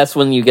 and yeah, that's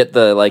when you get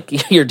the,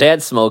 like, your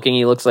dad's smoking,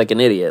 he looks like an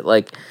idiot.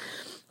 Like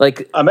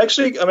I'm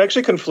actually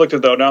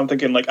conflicted, though. Now I'm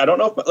thinking, like, I don't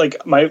know if,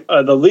 like, my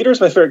the leader's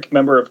my favorite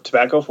member of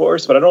Tobacco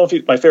Force, but I don't know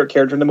if my favorite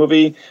character in the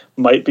movie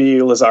might be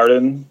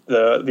Lizardon,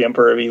 the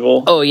Emperor of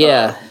Evil. Oh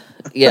yeah,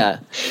 yeah.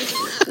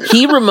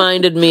 He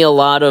reminded me a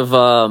lot of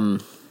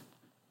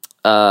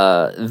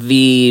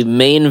the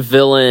main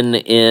villain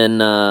in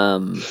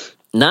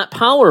not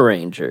Power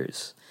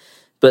Rangers,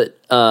 but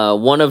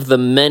one of the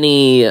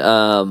many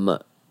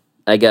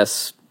I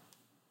guess.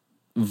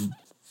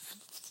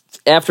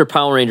 After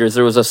Power Rangers,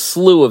 there was a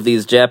slew of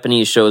these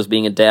Japanese shows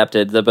being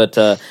adapted, but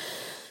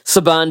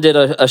Saban did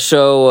a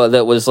show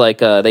that was like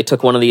they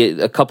took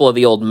a couple of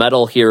the old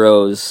Metal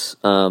Heroes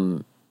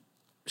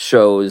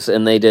shows,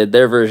 and they did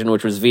their version,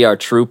 which was VR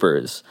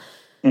Troopers.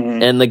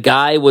 Mm-hmm. And the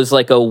guy was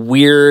like a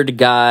weird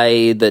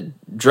guy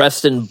that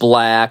dressed in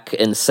black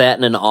and sat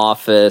in an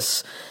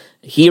office.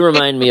 He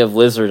reminded me of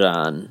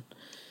Lizardon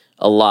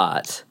a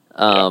lot.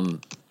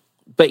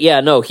 But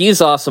yeah, no,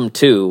 he's awesome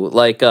too.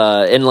 Like,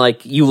 and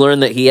like you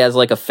learn that he has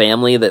like a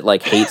family that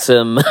like hates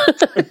him.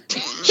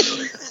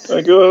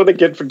 Like, oh, they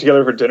get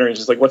together for dinner. He's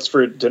just like, "What's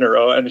for dinner?"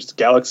 Oh, and it's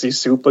galaxy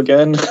soup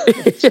again.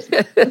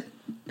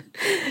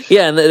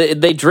 Yeah, and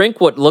they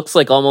drink what looks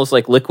like almost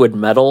like liquid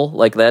metal.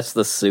 Like that's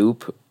the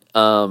soup.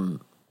 No,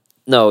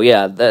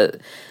 yeah,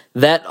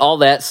 that all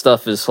that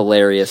stuff is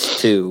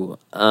hilarious too.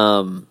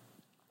 And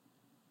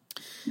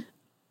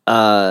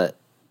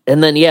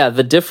then yeah,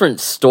 the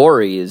different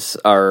stories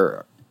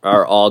are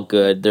all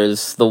good.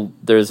 There's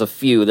a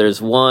few.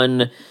 There's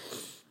one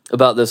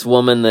about this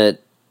woman that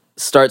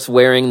starts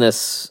wearing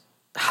this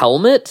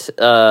helmet.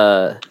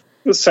 The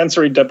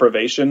sensory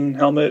deprivation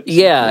helmet.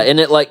 Yeah, and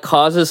it like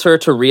causes her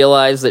to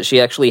realize that she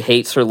actually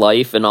hates her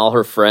life and all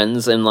her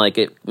friends, and like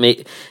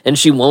and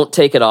she won't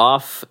take it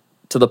off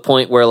to the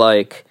point where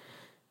like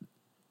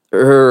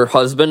her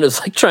husband is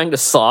like trying to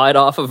saw it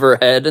off of her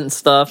head and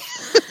stuff.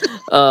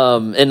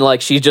 And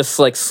like she just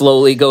like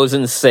slowly goes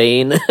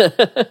insane.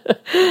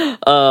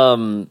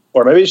 Or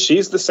maybe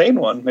she's the sane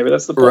one. Maybe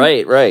that's the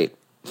point. Right.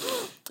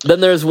 Then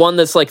there's one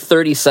that's like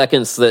 30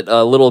 seconds that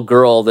a little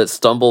girl that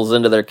stumbles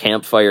into their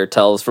campfire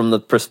tells from the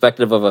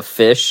perspective of a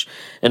fish,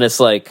 and it's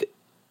like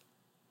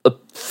a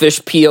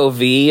fish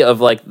POV of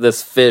like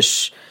this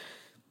fish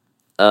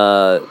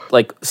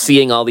like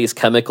seeing all these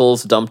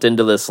chemicals dumped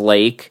into this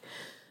lake.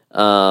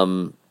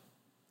 And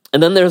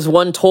then there's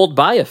one told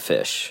by a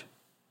fish.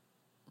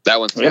 That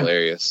one's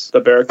hilarious. The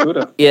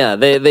barracuda. Yeah,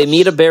 they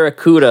meet a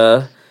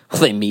barracuda.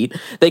 Well,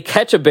 they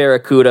catch a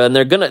barracuda, and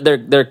they're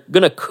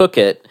gonna cook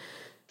it,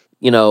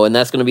 and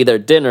that's gonna be their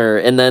dinner.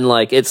 And then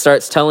like it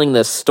starts telling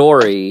this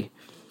story,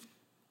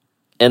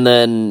 and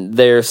then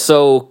they're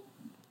so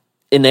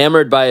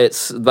enamored by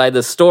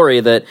the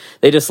story that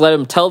they just let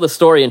him tell the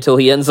story until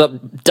he ends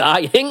up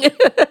dying.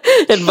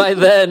 And by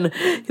then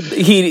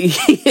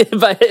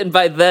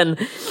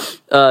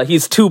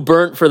he's too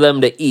burnt for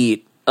them to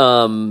eat.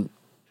 And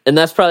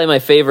that's probably my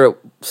favorite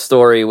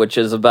story, which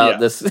is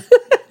about this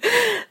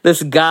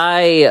this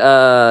guy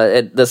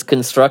at this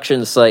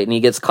construction site, and he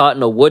gets caught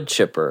in a wood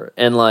chipper,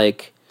 and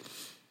like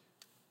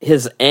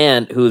his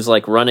aunt, who's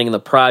like running the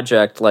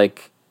project,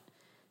 like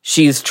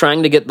she's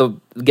trying to get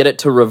it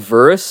to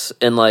reverse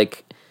and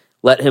like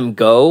let him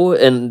go,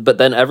 but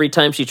then every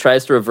time she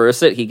tries to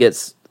reverse it, he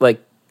gets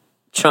like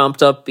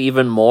chomped up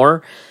even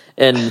more.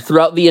 And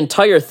throughout the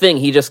entire thing,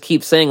 he just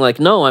keeps saying like,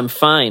 "No, I'm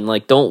fine.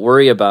 Like, don't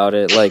worry about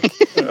it." Like,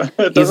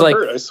 it doesn't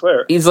hurt, I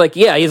swear. He's like,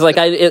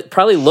 it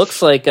probably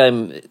looks like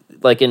I'm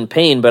like in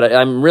pain, but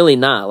I'm really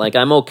not. Like,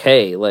 I'm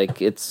okay.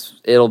 Like,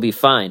 it'll be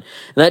fine.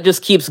 And that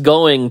just keeps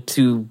going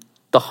to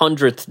the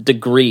 100th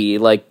degree,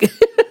 like,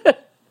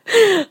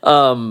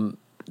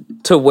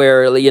 to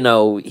where,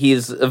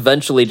 he's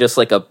eventually just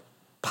like a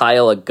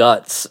pile of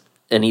guts,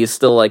 and he's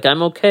still like,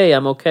 I'm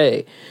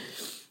okay.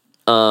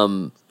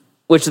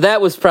 Which that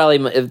was probably,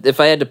 if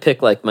I had to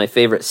pick like my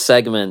favorite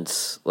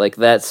segments, like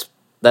that's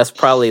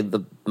probably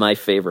my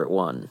favorite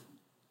one.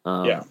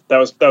 That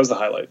was the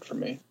highlight for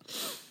me.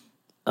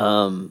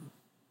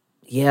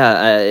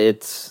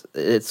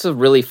 It's a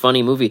really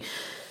funny movie.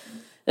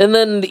 And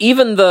then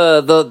even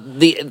because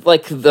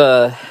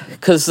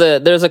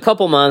there's a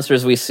couple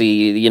monsters we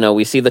see.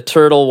 We see the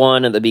turtle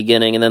one at the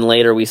beginning, and then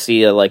later we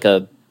see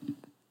a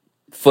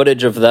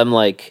footage of them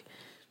like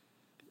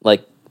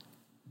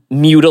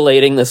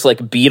mutilating this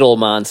like beetle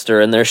monster,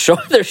 and they're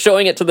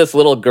showing it to this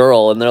little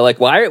girl, and they're like,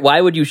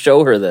 why would you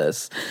show her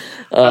this?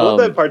 I love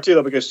that part too,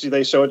 though, because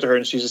they show it to her,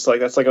 and she's just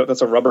like, that's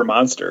a rubber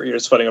monster. You're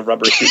just fighting a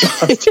rubber suit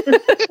monster.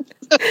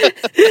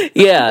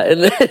 Yeah, and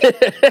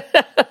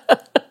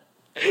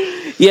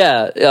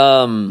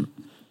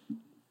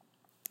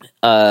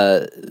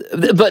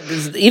but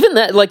even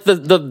that, like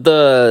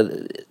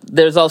the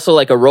there's also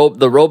like the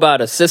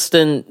robot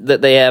assistant that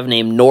they have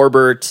named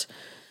Norbert,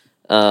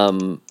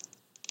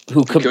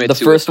 who the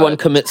first one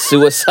commits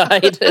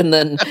suicide and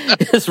then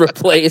is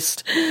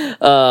replaced.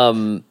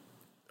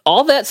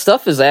 All that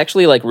stuff is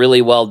actually like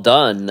really well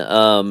done.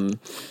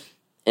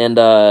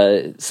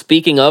 And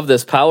speaking of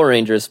this Power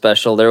Rangers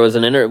special, there was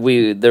an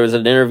interview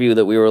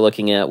that we were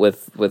looking at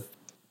with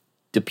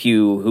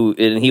Dupieux,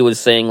 and he was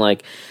saying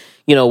like,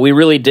 we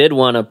really did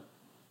want to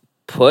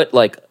put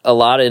like a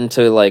lot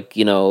into like,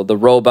 the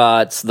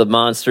robots, the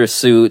monster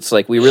suits.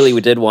 Like we really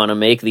did want to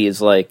make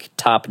these like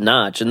top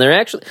notch, and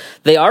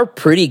they are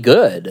pretty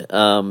good,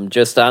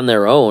 just on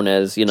their own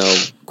as,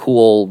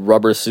 cool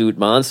rubber suit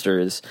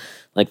monsters,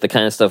 like the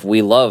kind of stuff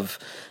we love.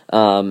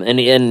 And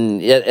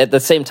at the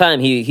same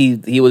time,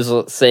 he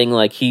was saying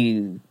like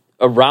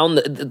around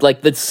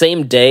the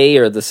same day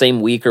or the same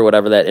week or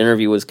whatever that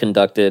interview was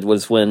conducted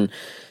was when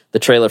the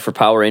trailer for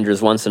Power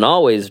Rangers Once and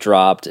Always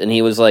dropped, and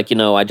he was like,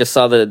 I just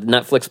saw the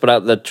Netflix put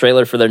out the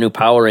trailer for their new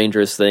Power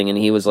Rangers thing, and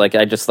he was like,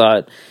 I just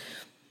thought,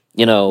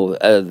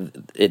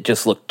 it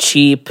just looked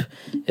cheap.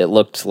 It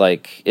looked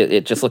like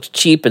it just looked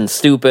cheap and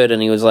stupid,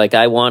 and he was like,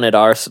 I wanted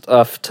our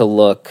stuff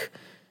to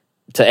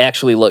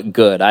actually look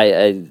good.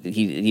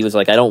 He was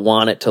like, I don't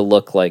want it to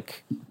look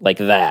like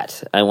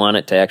that. I want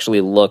it to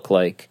actually look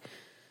like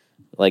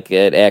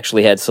it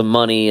actually had some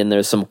money and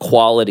there's some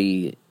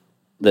quality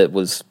that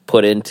was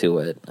put into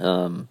it.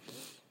 I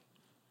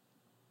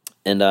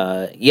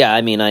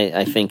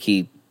think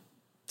he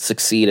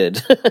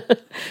succeeded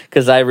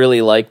because I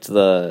really liked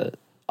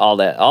all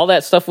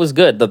that stuff was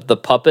good. The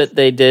puppet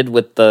they did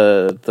with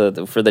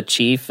the for the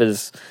chief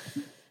is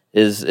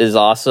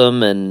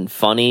awesome and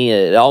funny.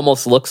 It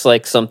almost looks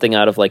like something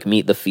out of like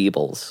Meet the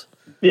Feebles.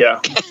 Yeah,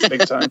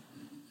 big time.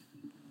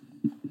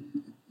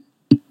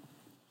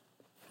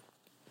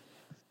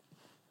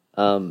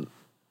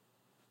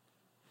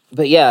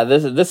 But yeah,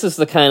 this is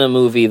the kind of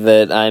movie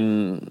that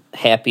I'm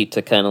happy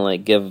to kind of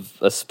like give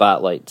a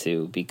spotlight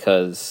to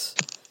because,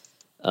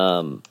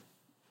 I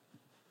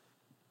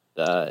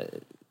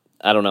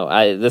don't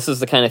know. This is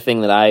the kind of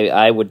thing that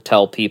I would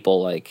tell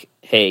people like,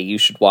 hey, you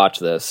should watch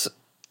this,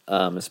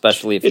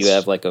 especially if you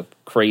have like a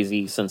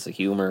crazy sense of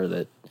humor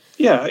that.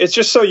 Yeah, it's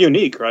just so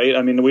unique, right?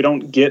 I mean, we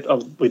don't get a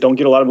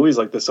lot of movies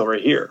like this over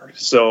here,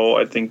 so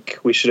I think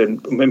we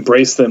should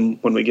embrace them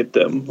when we get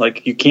them.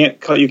 Like you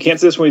can't say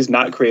this movie's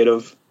not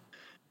creative.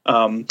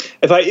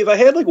 If I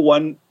had like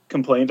one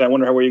complaint. I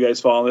wonder where you guys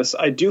fall on this.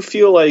 I do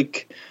feel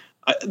like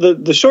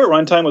the short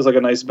runtime was like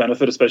a nice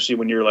benefit, especially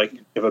when you're like,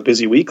 you have a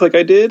busy week like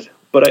I did.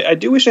 But I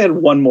do wish I had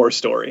one more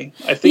story.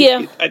 I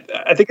think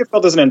I think it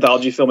felt as an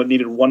anthology film, it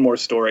needed one more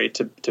story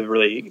to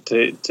really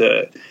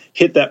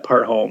hit that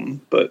part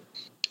home. But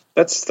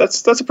that's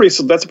a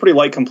pretty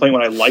light complaint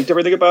when I liked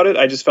everything about it.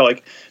 I just felt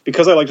like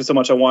because I liked it so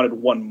much, I wanted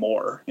one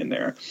more in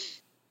there.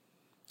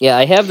 Yeah,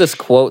 I have this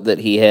quote that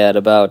he had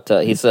about,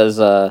 he says,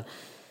 I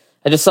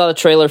just saw the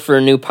trailer for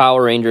a new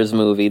Power Rangers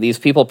movie. These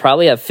people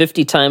probably have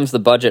 50 times the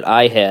budget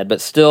I had,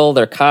 but still,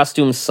 their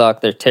costumes suck,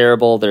 they're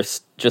terrible, they're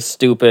just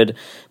stupid.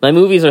 My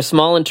movies are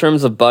small in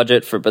terms of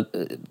budget,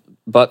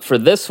 but for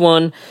this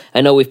one,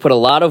 I know we've put a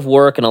lot of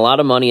work and a lot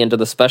of money into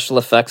the special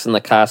effects and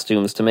the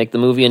costumes to make the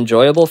movie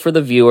enjoyable for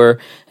the viewer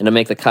and to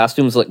make the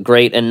costumes look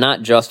great and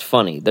not just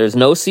funny. There's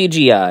no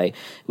CGI.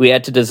 We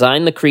had to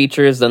design the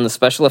creatures, then the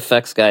special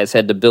effects guys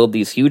had to build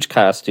these huge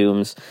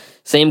costumes.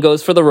 Same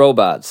goes for the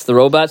robots. The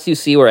robots you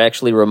see were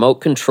actually remote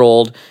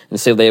controlled, and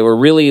so they were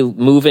really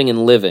moving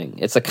and living.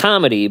 It's a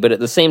comedy, but at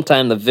the same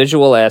time, the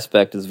visual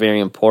aspect is very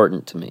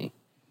important to me.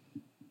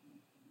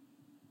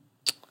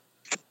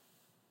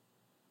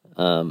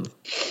 So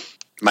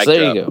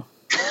there you go.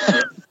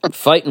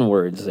 Fighting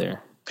words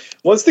there.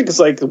 One thing is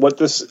like what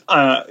this,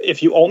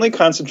 if you only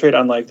concentrate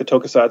on like the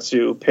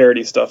tokusatsu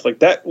parody stuff, like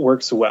that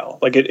works well.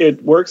 Like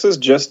it works as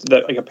just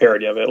that, like a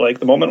parody of it. Like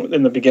the moment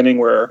in the beginning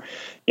where,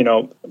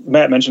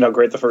 Matt mentioned how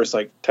great the first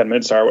like 10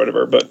 minutes are or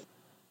whatever, but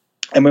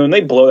I mean, when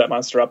they blow that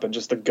monster up and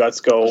just the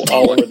guts go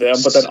all over them,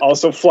 but then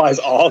also flies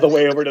all the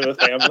way over to the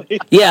family.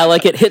 Yeah,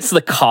 like it hits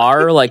the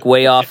car like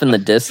way off in the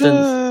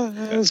distance.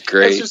 That's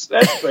great.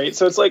 That's great.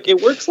 So it's like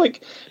it works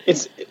like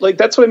it's like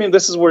that's what I mean.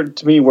 This is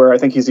where I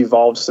think he's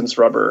evolved since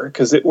Rubber,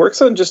 because it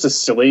works on just a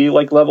silly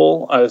like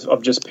level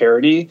of just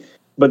parody,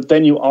 but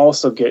then you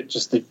also get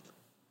just the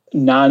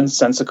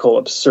nonsensical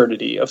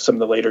absurdity of some of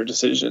the later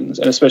decisions,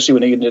 and especially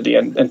when you get into the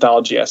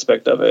anthology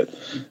aspect of it.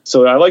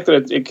 So I like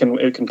that it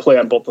can play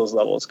on both those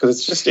levels, because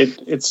it's just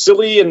it's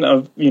silly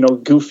and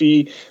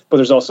goofy, but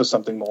there's also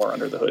something more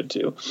under the hood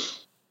too.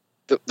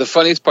 The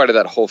funniest part of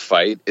that whole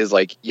fight is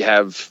like you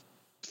have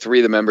 3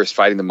 of the members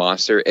fighting the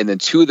monster, and then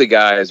 2 of the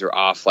guys are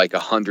off like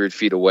 100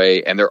 feet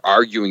away, and they're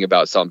arguing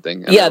about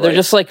something. Yeah, they're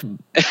just like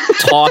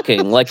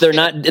talking, like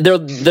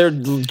they're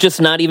just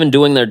not even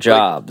doing their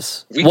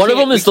jobs. Like, one of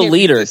them is the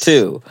leader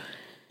too.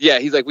 Yeah,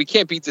 he's like, we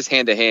can't beat this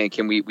hand to hand.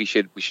 Can we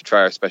should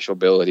try our special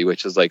ability,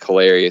 which is like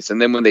hilarious. And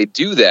then when they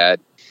do that,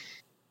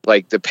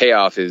 like the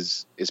payoff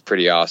is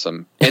pretty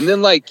awesome. And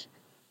then like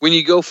when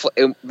they go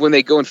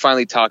and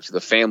finally talk to the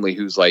family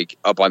who's like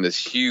up on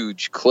this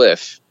huge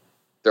cliff,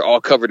 they're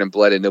all covered in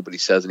blood and nobody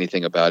says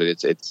anything about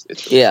it. It's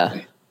really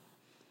funny.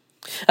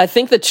 I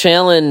think the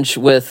challenge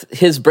with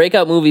his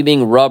breakout movie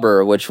being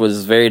Rubber, which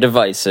was very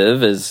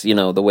divisive, is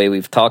the way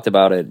we've talked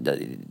about it.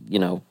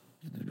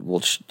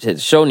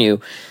 Has shown you.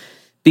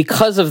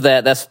 Because of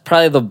that, that's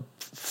probably the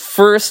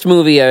first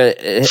movie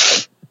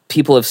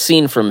people have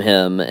seen from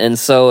him, and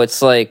so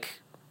it's like,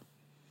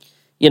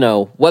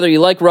 whether you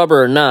like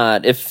Rubber or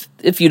not,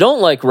 if you don't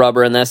like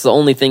Rubber and that's the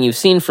only thing you've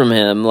seen from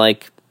him,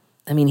 like.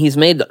 I mean, he's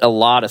made a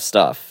lot of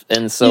stuff,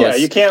 and so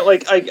you can't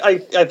like.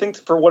 I think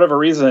for whatever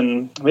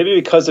reason, maybe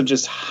because of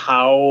just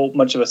how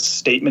much of a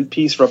statement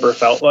piece Rubber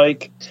felt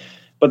like,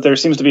 but there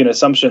seems to be an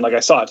assumption, like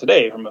I saw it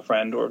today from a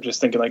friend, or just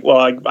thinking like, well,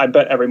 I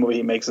bet every movie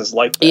he makes is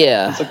like that.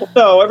 Yeah, it's like, well,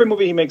 no, every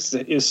movie he makes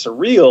is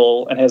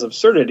surreal and has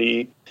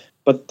absurdity,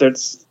 but they're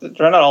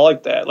not all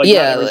like that. Like, you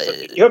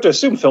have to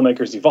assume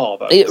filmmakers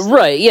evolve,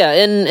 right? Yeah,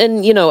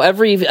 and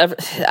every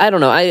I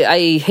don't know.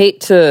 I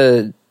hate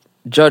to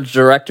judge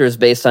directors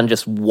based on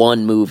just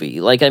one movie.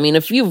 Like, I mean,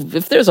 if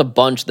there's a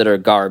bunch that are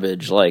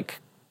garbage, like,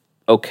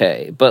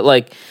 okay. But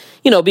like,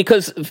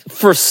 because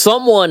for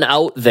someone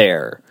out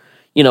there,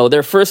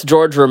 their first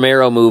George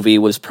Romero movie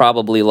was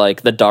probably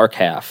like The Dark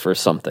Half or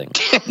something,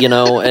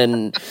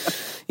 and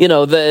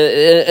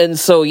and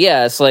so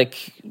yeah, it's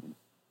like,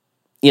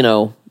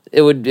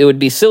 it would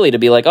be silly to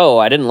be like, oh,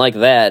 I didn't like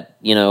that,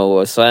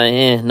 so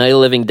Night of the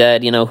Living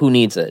Dead, who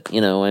needs it?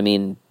 I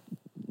mean,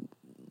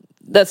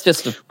 that's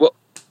just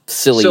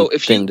silly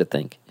thing to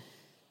think.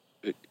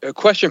 A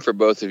question for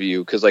both of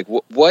you, because like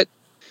what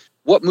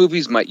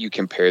movies might you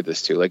compare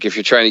this to? Like if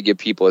you're trying to give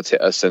people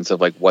a sense of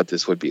like what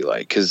this would be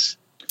like, because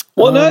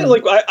not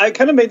like I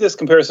kind of made this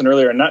comparison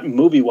earlier, not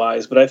movie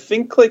wise, but I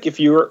think like if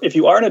you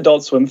are an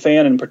Adult Swim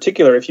fan, in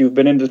particular, if you've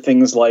been into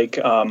things like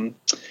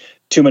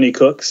Too Many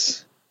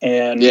Cooks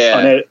and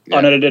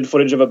unedited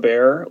footage of a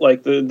bear,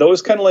 like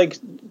those kind of like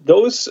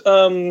those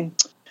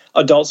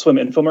Adult Swim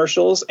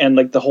infomercials and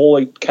like the whole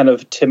like kind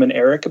of Tim and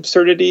Eric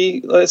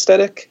absurdity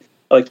aesthetic,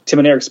 like Tim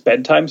and Eric's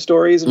bedtime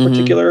stories in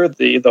particular,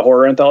 the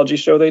horror anthology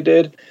show they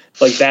did,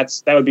 like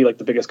that would be like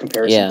the biggest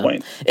comparison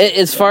point.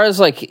 As far as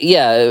like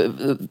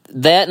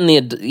that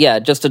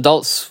and just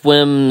Adult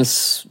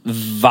Swim's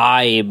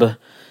vibe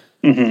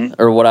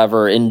or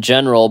whatever in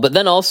general, but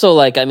then also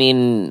like, I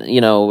mean,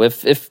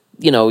 if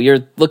you're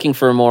looking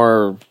for a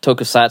more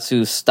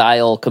tokusatsu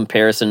style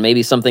comparison,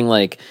 maybe something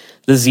like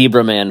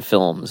Zebra Man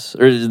films,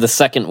 or the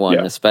second one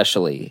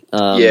especially.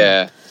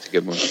 Yeah, it's a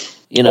good one.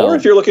 You know, or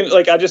if you're looking,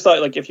 like, I just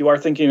thought, like, if you are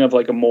thinking of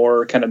like a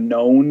more kind of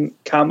known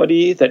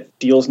comedy that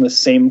deals in the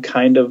same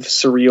kind of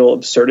surreal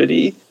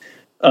absurdity,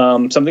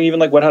 something even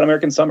like Wet Hot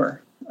American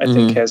Summer, I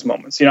think has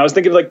moments. You know, I was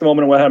thinking of like the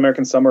moment in Wet Hot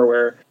American Summer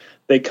where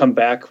they come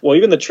back. Well,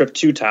 even the trip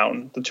to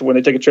town, when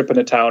they take a trip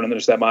into town, and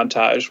there's that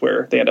montage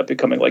where they end up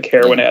becoming like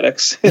heroin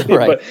addicts.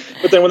 Right.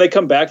 but then when they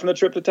come back from the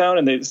trip to town,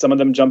 and some of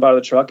them jump out of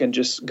the truck and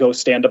just go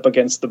stand up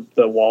against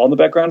the wall in the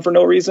background for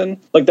no reason.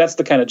 Like, that's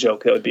the kind of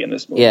joke that would be in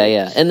this movie.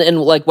 Yeah. And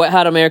like Wet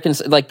Hot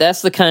Americans, like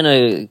that's the kind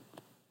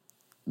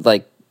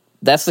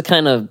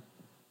of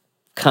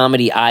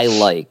comedy I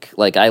like.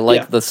 Like, I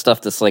like the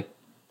stuff that's like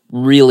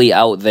really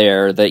out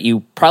there that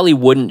you probably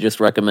wouldn't just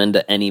recommend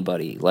to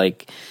anybody.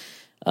 Like,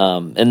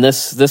 and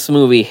this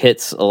movie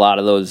hits a lot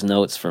of those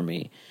notes for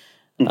me.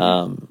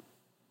 And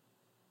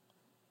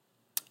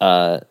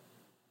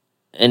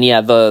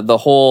yeah, the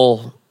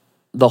whole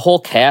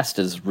cast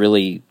is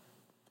really,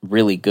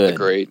 really good. They're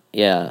great.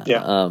 Yeah.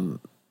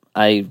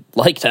 I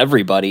liked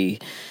everybody.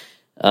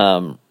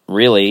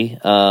 Really.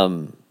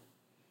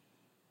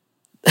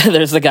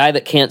 There's the guy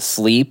that can't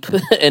sleep,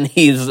 and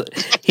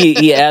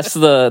he asks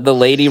the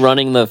lady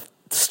running the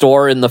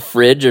store in the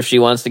fridge if she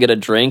wants to get a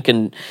drink,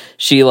 and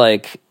she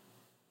like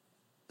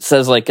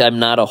says like, I'm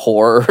not a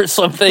whore or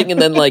something, and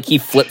then like he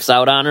flips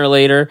out on her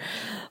later.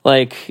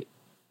 Like,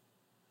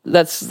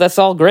 that's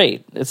all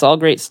great. It's all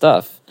great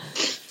stuff.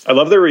 I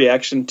love the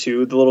reaction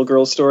to the little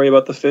girl's story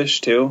about the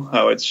fish too.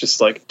 How it's just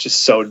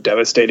so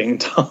devastating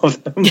to all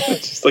of them.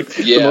 It's just like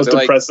the most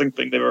depressing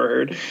thing they've ever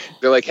heard.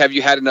 They're like, have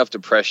you had enough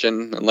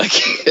depression? And like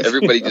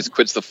everybody just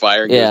quits the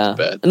fire and goes to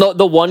bed. No,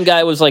 the one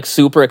guy was like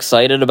super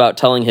excited about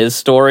telling his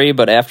story,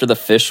 but after the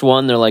fish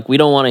one, they're like, we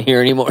don't want to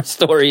hear any more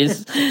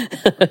stories.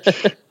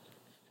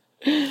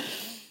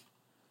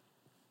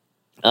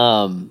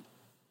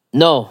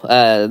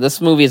 No, this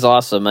movie is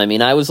awesome. I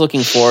mean, I was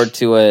looking forward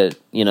to it,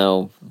 you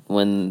know,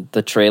 when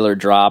the trailer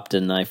dropped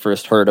and I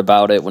first heard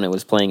about it when it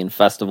was playing in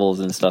festivals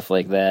and stuff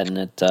like that. And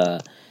it,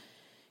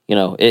 you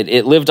know,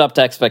 it lived up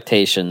to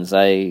expectations.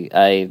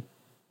 I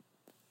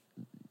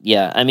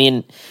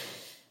mean,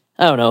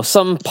 I don't know,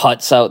 some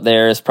putz out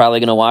there is probably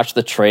going to watch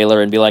the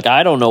trailer and be like,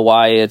 I don't know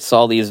why it's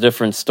all these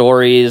different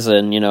stories.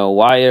 And, you know,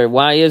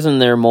 why isn't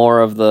there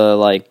more of the,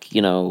 like,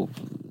 you know,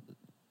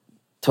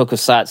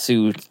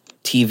 tokusatsu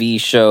TV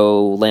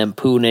show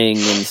lampooning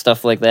and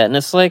stuff like that? And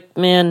it's like,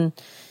 man,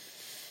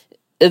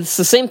 it's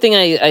the same thing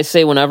I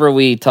say whenever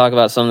we talk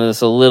about something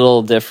that's a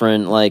little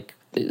different. Like,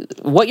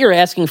 what you're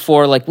asking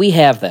for, like, we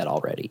have that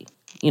already.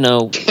 You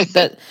know,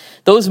 that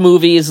those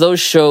movies, those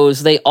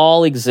shows, they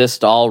all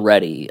exist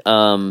already.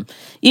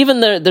 Even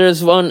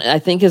there's one, I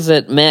think, is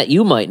it, Matt,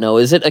 you might know,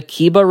 is it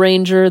Akiba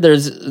Ranger?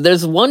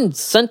 There's one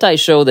Sentai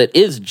show that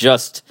is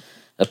just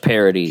a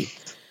parody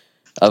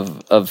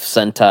of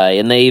Sentai,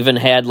 and they even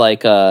had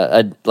like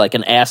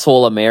an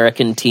asshole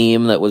American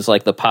team that was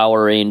like the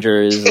Power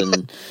Rangers,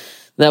 and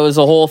that was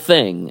a whole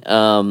thing.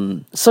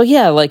 So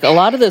yeah, like a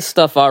lot of this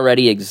stuff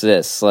already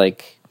exists.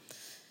 Like,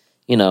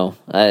 you know,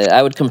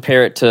 I would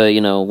compare it to,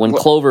 you know, when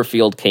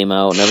Cloverfield came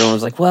out, and everyone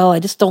was like, well, I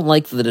just don't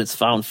like that it's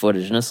found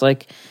footage, and it's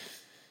like,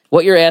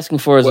 what you're asking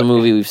for is a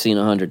movie we've seen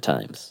 100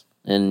 times,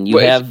 and you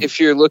have. If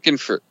you're looking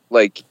for,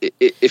 like,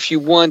 if you're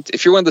one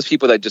of those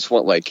people that just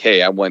want, like,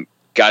 hey, I want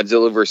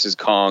Godzilla versus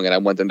Kong, and I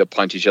want them to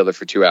punch each other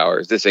for 2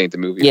 hours, this ain't the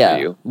movie for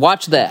you.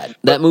 Watch that.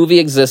 That movie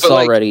exists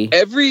already.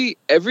 Like,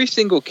 every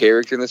single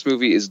character in this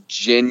movie is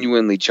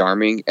genuinely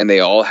charming, and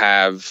they all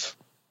have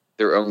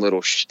their own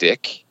little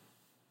shtick,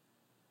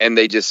 and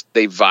they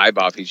vibe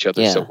off each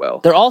other so well.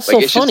 They're all so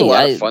it's funny. Just a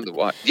lot of fun to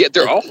watch. Yeah,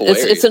 they're all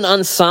hilarious. It's an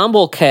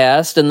ensemble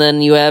cast, and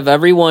then you have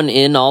everyone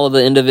in all of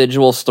the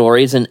individual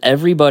stories, and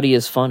everybody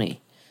is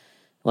funny.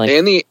 Like,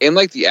 and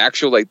the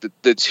actual, like,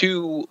 the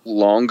two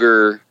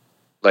longer,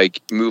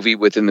 like, movie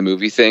within the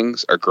movie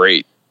things are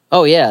great.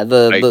 Oh yeah,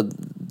 the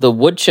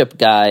wood chipper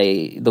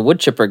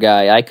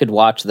guy. I could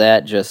watch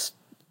that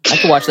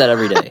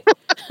every day.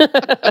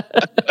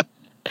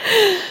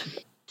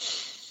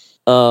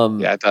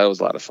 Yeah, I thought it was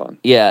a lot of fun.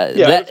 Yeah.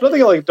 It's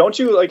nothing like, don't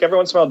you, like, every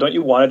once in a while, don't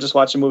you want to just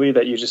watch a movie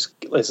that you just,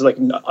 it's like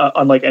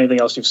unlike anything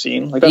else you've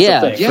seen? Like, that's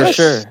the thing. Yeah, for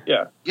sure.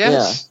 Yeah.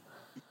 Yes.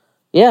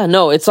 Yeah,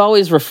 no, it's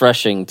always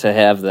refreshing to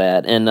have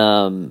that.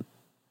 And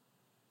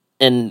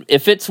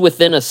if it's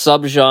within a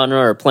subgenre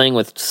or playing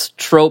with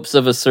tropes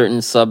of a certain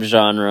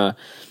subgenre,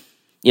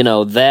 you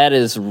know, that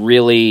is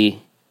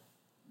really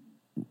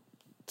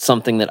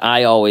something that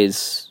I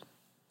always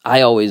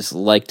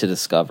like to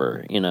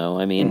discover, you know.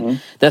 I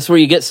mean, that's where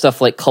you get stuff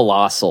like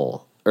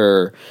Colossal,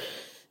 or,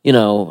 you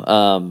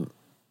know,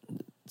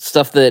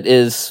 stuff that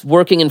is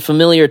working in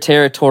familiar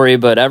territory,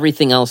 but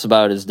everything else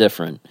about it is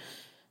different.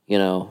 You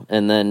know,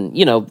 and then,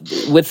 you know,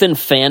 within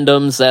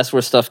fandoms, that's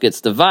where stuff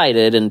gets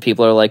divided, and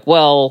people are like,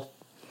 well,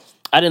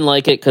 I didn't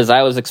like it because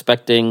I was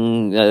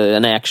expecting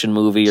an action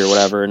movie or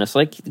whatever. And it's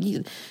like,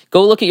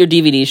 go look at your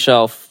DVD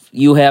shelf.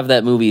 You have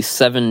that movie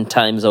 7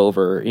 times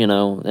over, you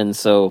know? And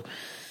so,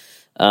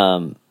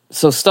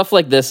 So stuff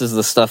like this is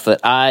the stuff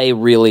that I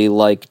really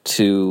like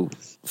to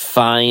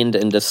find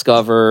and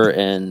discover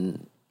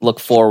and look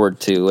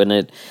forward to, and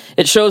it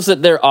shows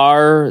that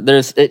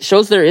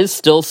there is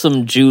still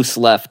some juice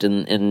left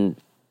in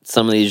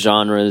some of these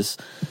genres,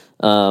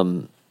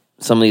 some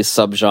of these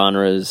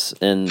subgenres,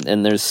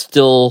 and there's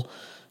still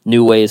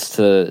new ways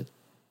to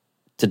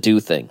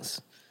do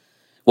things.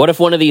 What if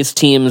one of these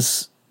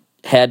teams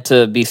had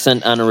to be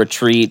sent on a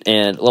retreat,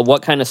 and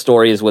what kind of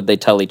stories would they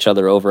tell each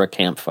other over a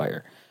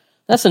campfire?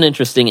 That's an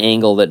interesting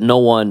angle that no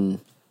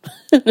one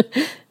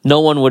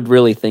would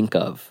really think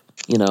of,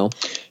 you know?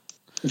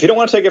 If you don't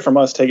want to take it from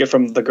us, take it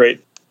from the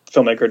great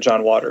filmmaker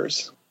John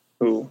Waters,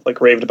 who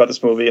like raved about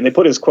this movie. And they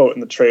put his quote in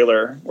the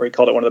trailer where he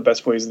called it one of the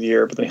best movies of the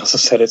year, but then he also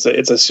said it's a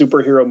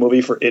superhero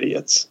movie for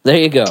idiots. There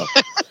you go.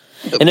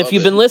 And if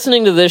you've been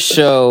listening to this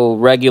show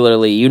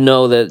regularly, you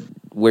know that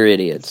we're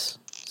idiots.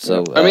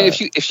 So I mean,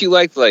 if you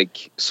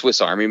like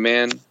Swiss Army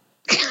Man,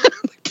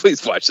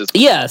 please watch this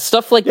movie. Yeah,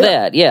 stuff like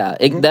that. Yeah,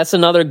 that's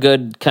another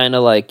good kind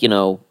of like, you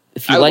know,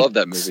 if you love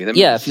that movie.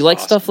 If you like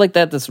stuff like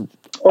that, that's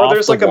or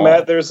there's like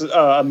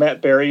a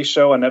Matt Berry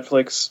show on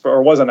Netflix,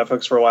 or was on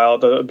Netflix for a while,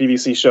 the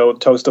BBC show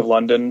Toast of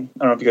London. I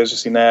don't know if you guys have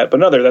seen that, but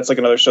that's like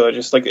another show that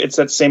just like, it's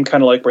that same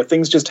kind of like where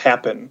things just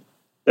happen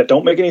that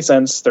don't make any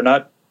sense. They're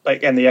not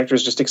like, and the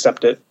actors just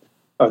accept it.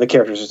 Or the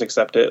characters just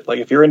accept it. Like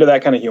if you're into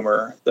that kind of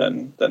humor,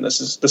 then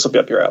this will be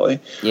up your alley.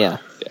 Yeah.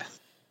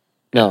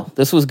 No,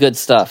 this was good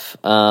stuff.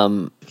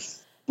 Loved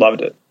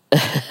it.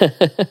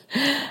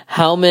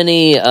 How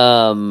many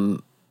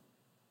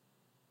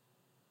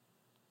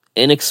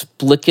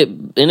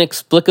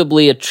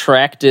inexplicably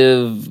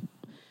attractive,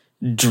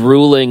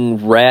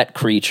 drooling rat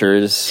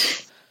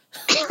creatures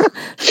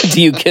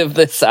do you give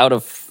this out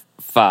of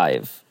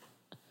 5?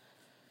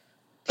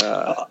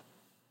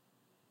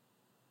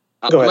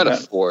 I'm at a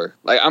 4.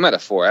 I'm at a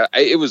 4.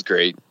 It was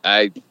great.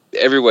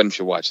 Everyone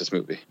should watch this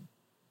movie.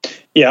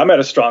 Yeah, I'm at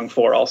a strong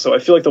 4 also. I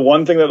feel like the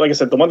one thing that, like I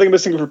said, the one thing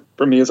missing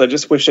for me is I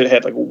just wish it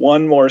had like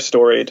one more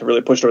story to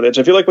really push it over the edge.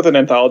 I feel like with an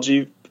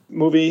anthology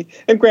movie,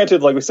 and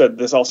granted, like we said,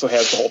 this also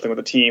has the whole thing with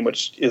the team,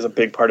 which is a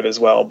big part of it as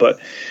well, but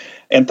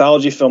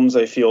anthology films,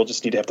 I feel,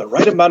 just need to have the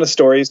right amount of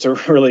stories to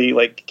really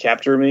like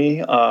capture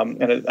me.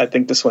 And I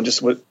think this one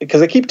just would,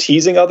 because I keep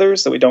teasing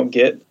others that we don't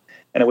get,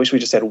 and I wish we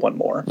just had one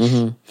more.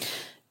 Mm-hmm.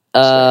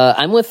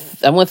 I'm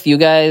with you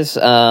guys.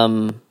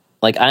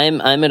 Like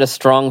I'm at a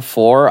strong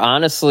 4.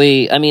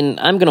 Honestly, I mean,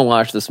 I'm gonna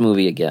watch this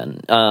movie again.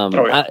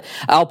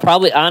 I'll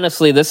probably,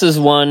 honestly, this is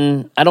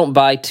one, I don't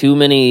buy too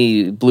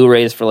many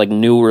Blu-rays for like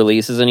new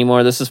releases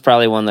anymore. This is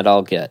probably one that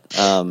I'll get.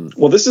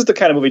 Well, this is the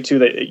kind of movie too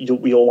that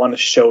you'll want to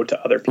show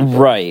to other people,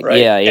 right?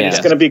 Yeah. And it's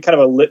gonna be kind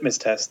of a litmus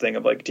test thing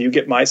of like, do you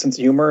get my sense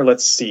of humor?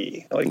 Let's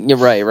see. Like, you're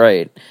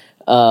right.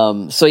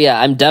 So yeah,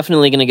 I'm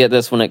definitely gonna get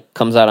this when it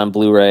comes out on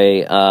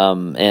Blu-ray.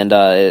 And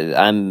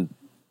I'm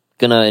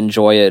gonna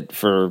enjoy it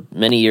for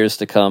many years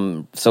to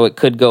come, so it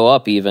could go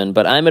up even,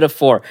 but I'm at a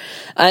 4.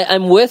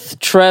 I'm with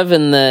Trev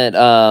in that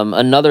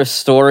another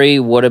story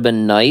would have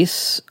been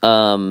nice,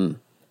 but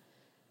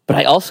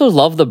I also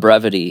love the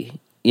brevity.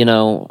 You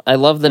know, I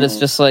love that it's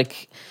just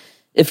like,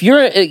 if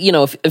you're, you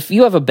know, if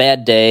you have a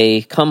bad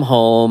day, come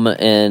home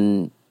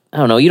and, I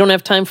don't know, you don't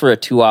have time for a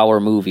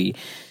 2-hour movie,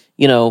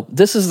 you know,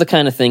 this is the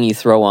kind of thing you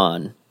throw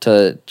on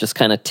to just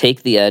kind of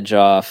take the edge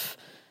off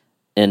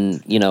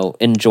and, you know,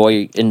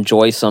 enjoy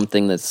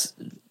something that's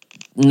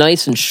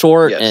nice and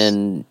short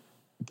and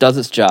does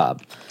its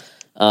job.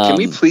 Can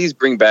we please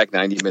bring back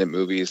 90-minute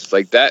movies?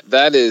 Like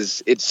that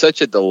is, it's such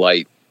a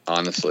delight,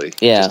 honestly.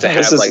 Yeah. Just to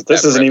have,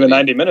 this isn't even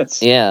 90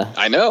 minutes. Yeah.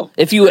 I know.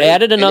 If you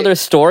added another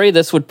story,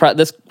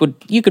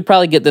 you could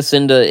probably get this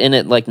in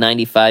it like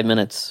 95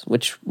 minutes,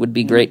 which would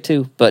be great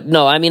too. But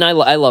no, I mean, I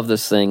love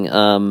this thing.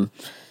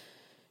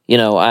 You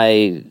know,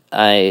 I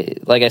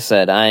like I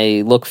said,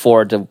 I look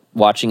forward to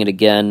watching it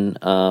again.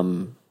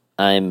 I'm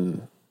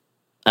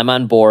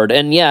on board,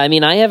 and yeah, I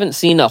mean, I haven't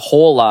seen a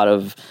whole lot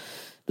of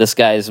this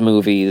guy's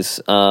movies.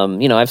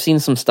 You know, I've seen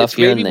some stuff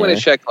here and there. Maybe you want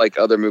to check like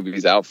other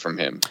movies out from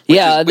him. Which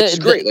is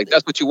great. Like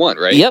that's what you want,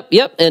 right?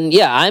 Yep, and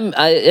yeah,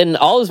 and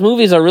all his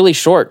movies are really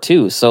short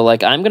too. So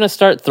like, I'm gonna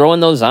start throwing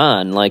those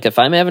on. Like if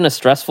I'm having a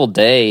stressful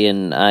day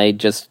and I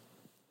just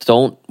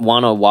don't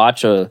want to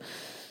watch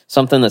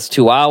something that's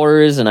 2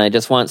 hours, and I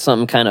just want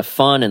something kind of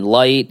fun and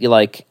light,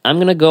 like I'm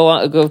gonna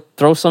go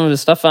throw some of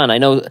his stuff on. I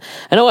know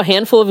a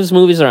handful of his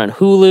movies are on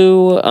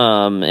Hulu,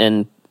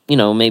 and you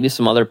know, maybe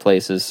some other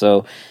places.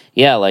 So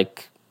yeah,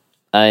 like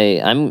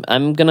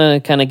I'm gonna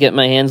kind of get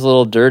my hands a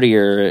little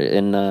dirtier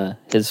in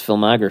his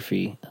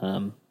filmography.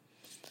 Well,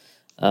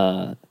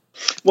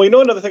 you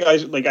know, another thing I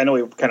know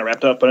we kind of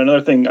wrapped up, but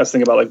another thing I was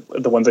thinking about, like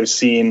the ones I've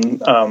seen,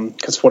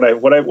 because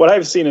what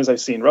I've seen is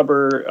I've seen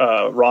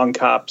Rubber, Wrong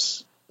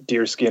Cops,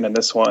 Deerskin, and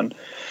this one,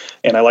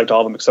 and I liked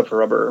all of them except for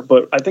Rubber.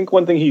 But I think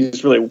one thing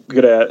he's really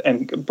good at,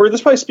 and Byrd,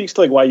 this probably speaks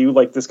to like why you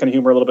like this kind of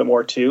humor a little bit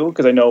more too,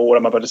 because I know what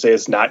I'm about to say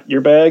is not your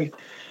bag.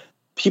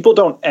 people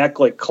don't act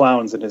like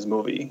clowns in his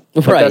movie.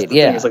 Right, that's the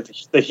thing. It's like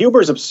the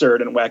humor's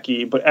absurd and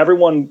wacky, but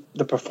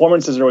the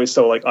performances are always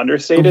so like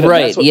understated. Right,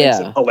 and that's what makes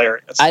it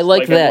hilarious. I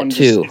like that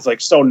too. It's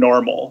like so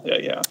normal.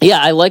 Yeah.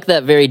 Yeah, I like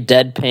that very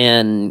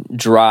deadpan,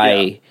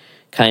 dry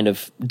kind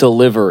of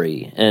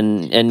delivery.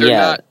 And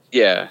not,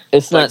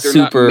 it's like not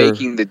super not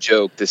making the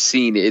joke. The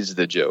scene is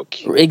the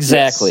joke.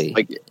 Exactly.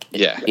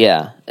 Yes.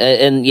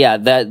 And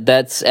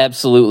that's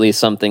absolutely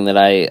something that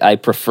I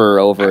prefer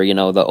over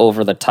the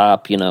over the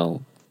top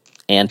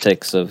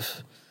antics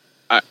of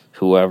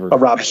whoever. A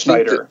Rob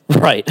Schneider.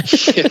 Right.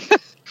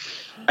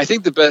 I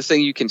think the best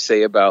thing you can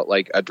say about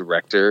like a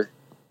director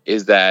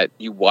is that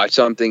you watch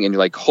something and you're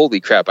like, holy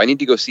crap, I need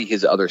to go see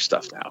his other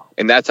stuff now.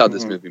 And that's how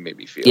this movie made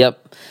me feel.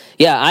 Yep.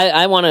 Yeah,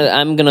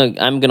 I'm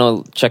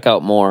gonna check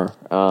out more.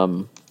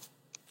 I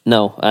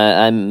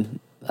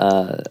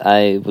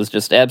was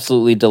just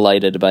absolutely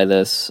delighted by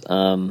this.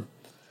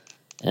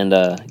 And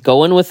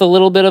go in with a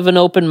little bit of an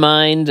open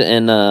mind,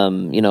 and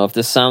if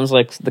this sounds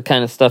like the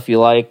kind of stuff you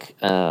like,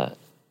 I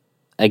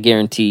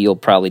guarantee you'll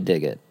probably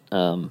dig it.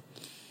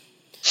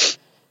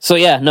 So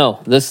yeah, no,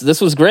 this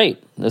was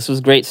great. This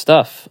was great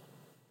stuff.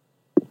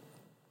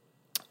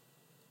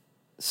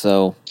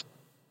 So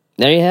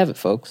there you have it,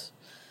 folks.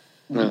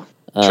 Yeah.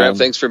 Trev,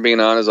 thanks for being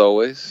on as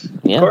always.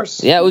 Yeah. Of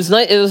course. Yeah, it was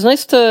nice. It was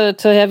nice to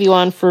have you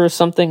on for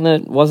something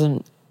that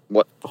wasn't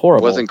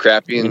horrible, wasn't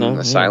crappy in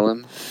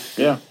Asylum.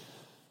 Yeah.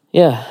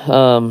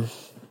 Yeah.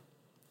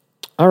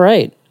 All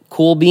right.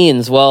 Cool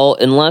beans. Well,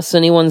 unless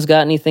anyone's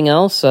got anything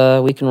else,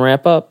 we can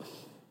wrap up.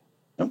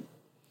 Nope.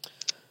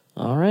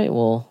 All right.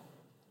 Well,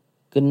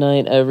 good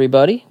night,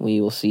 everybody.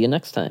 We will see you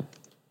next time.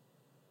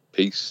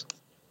 Peace.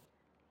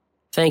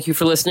 Thank you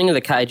for listening to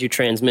the Kaiju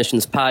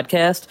Transmissions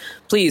podcast.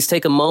 Please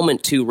take a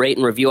moment to rate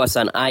and review us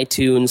on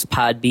iTunes,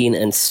 Podbean,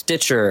 and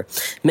Stitcher.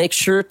 Make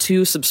sure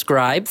to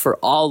subscribe for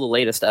all the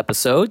latest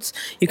episodes.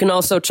 You can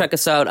also check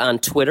us out on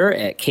Twitter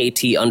at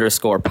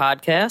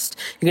KT_podcast.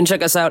 You can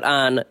check us out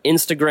on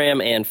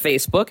Instagram and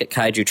Facebook at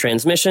Kaiju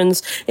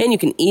Transmissions. And you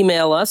can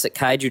email us at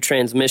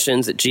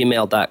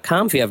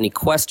kaijutransmissions@gmail.com if you have any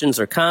questions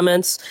or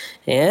comments.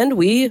 And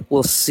we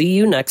will see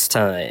you next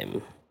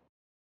time.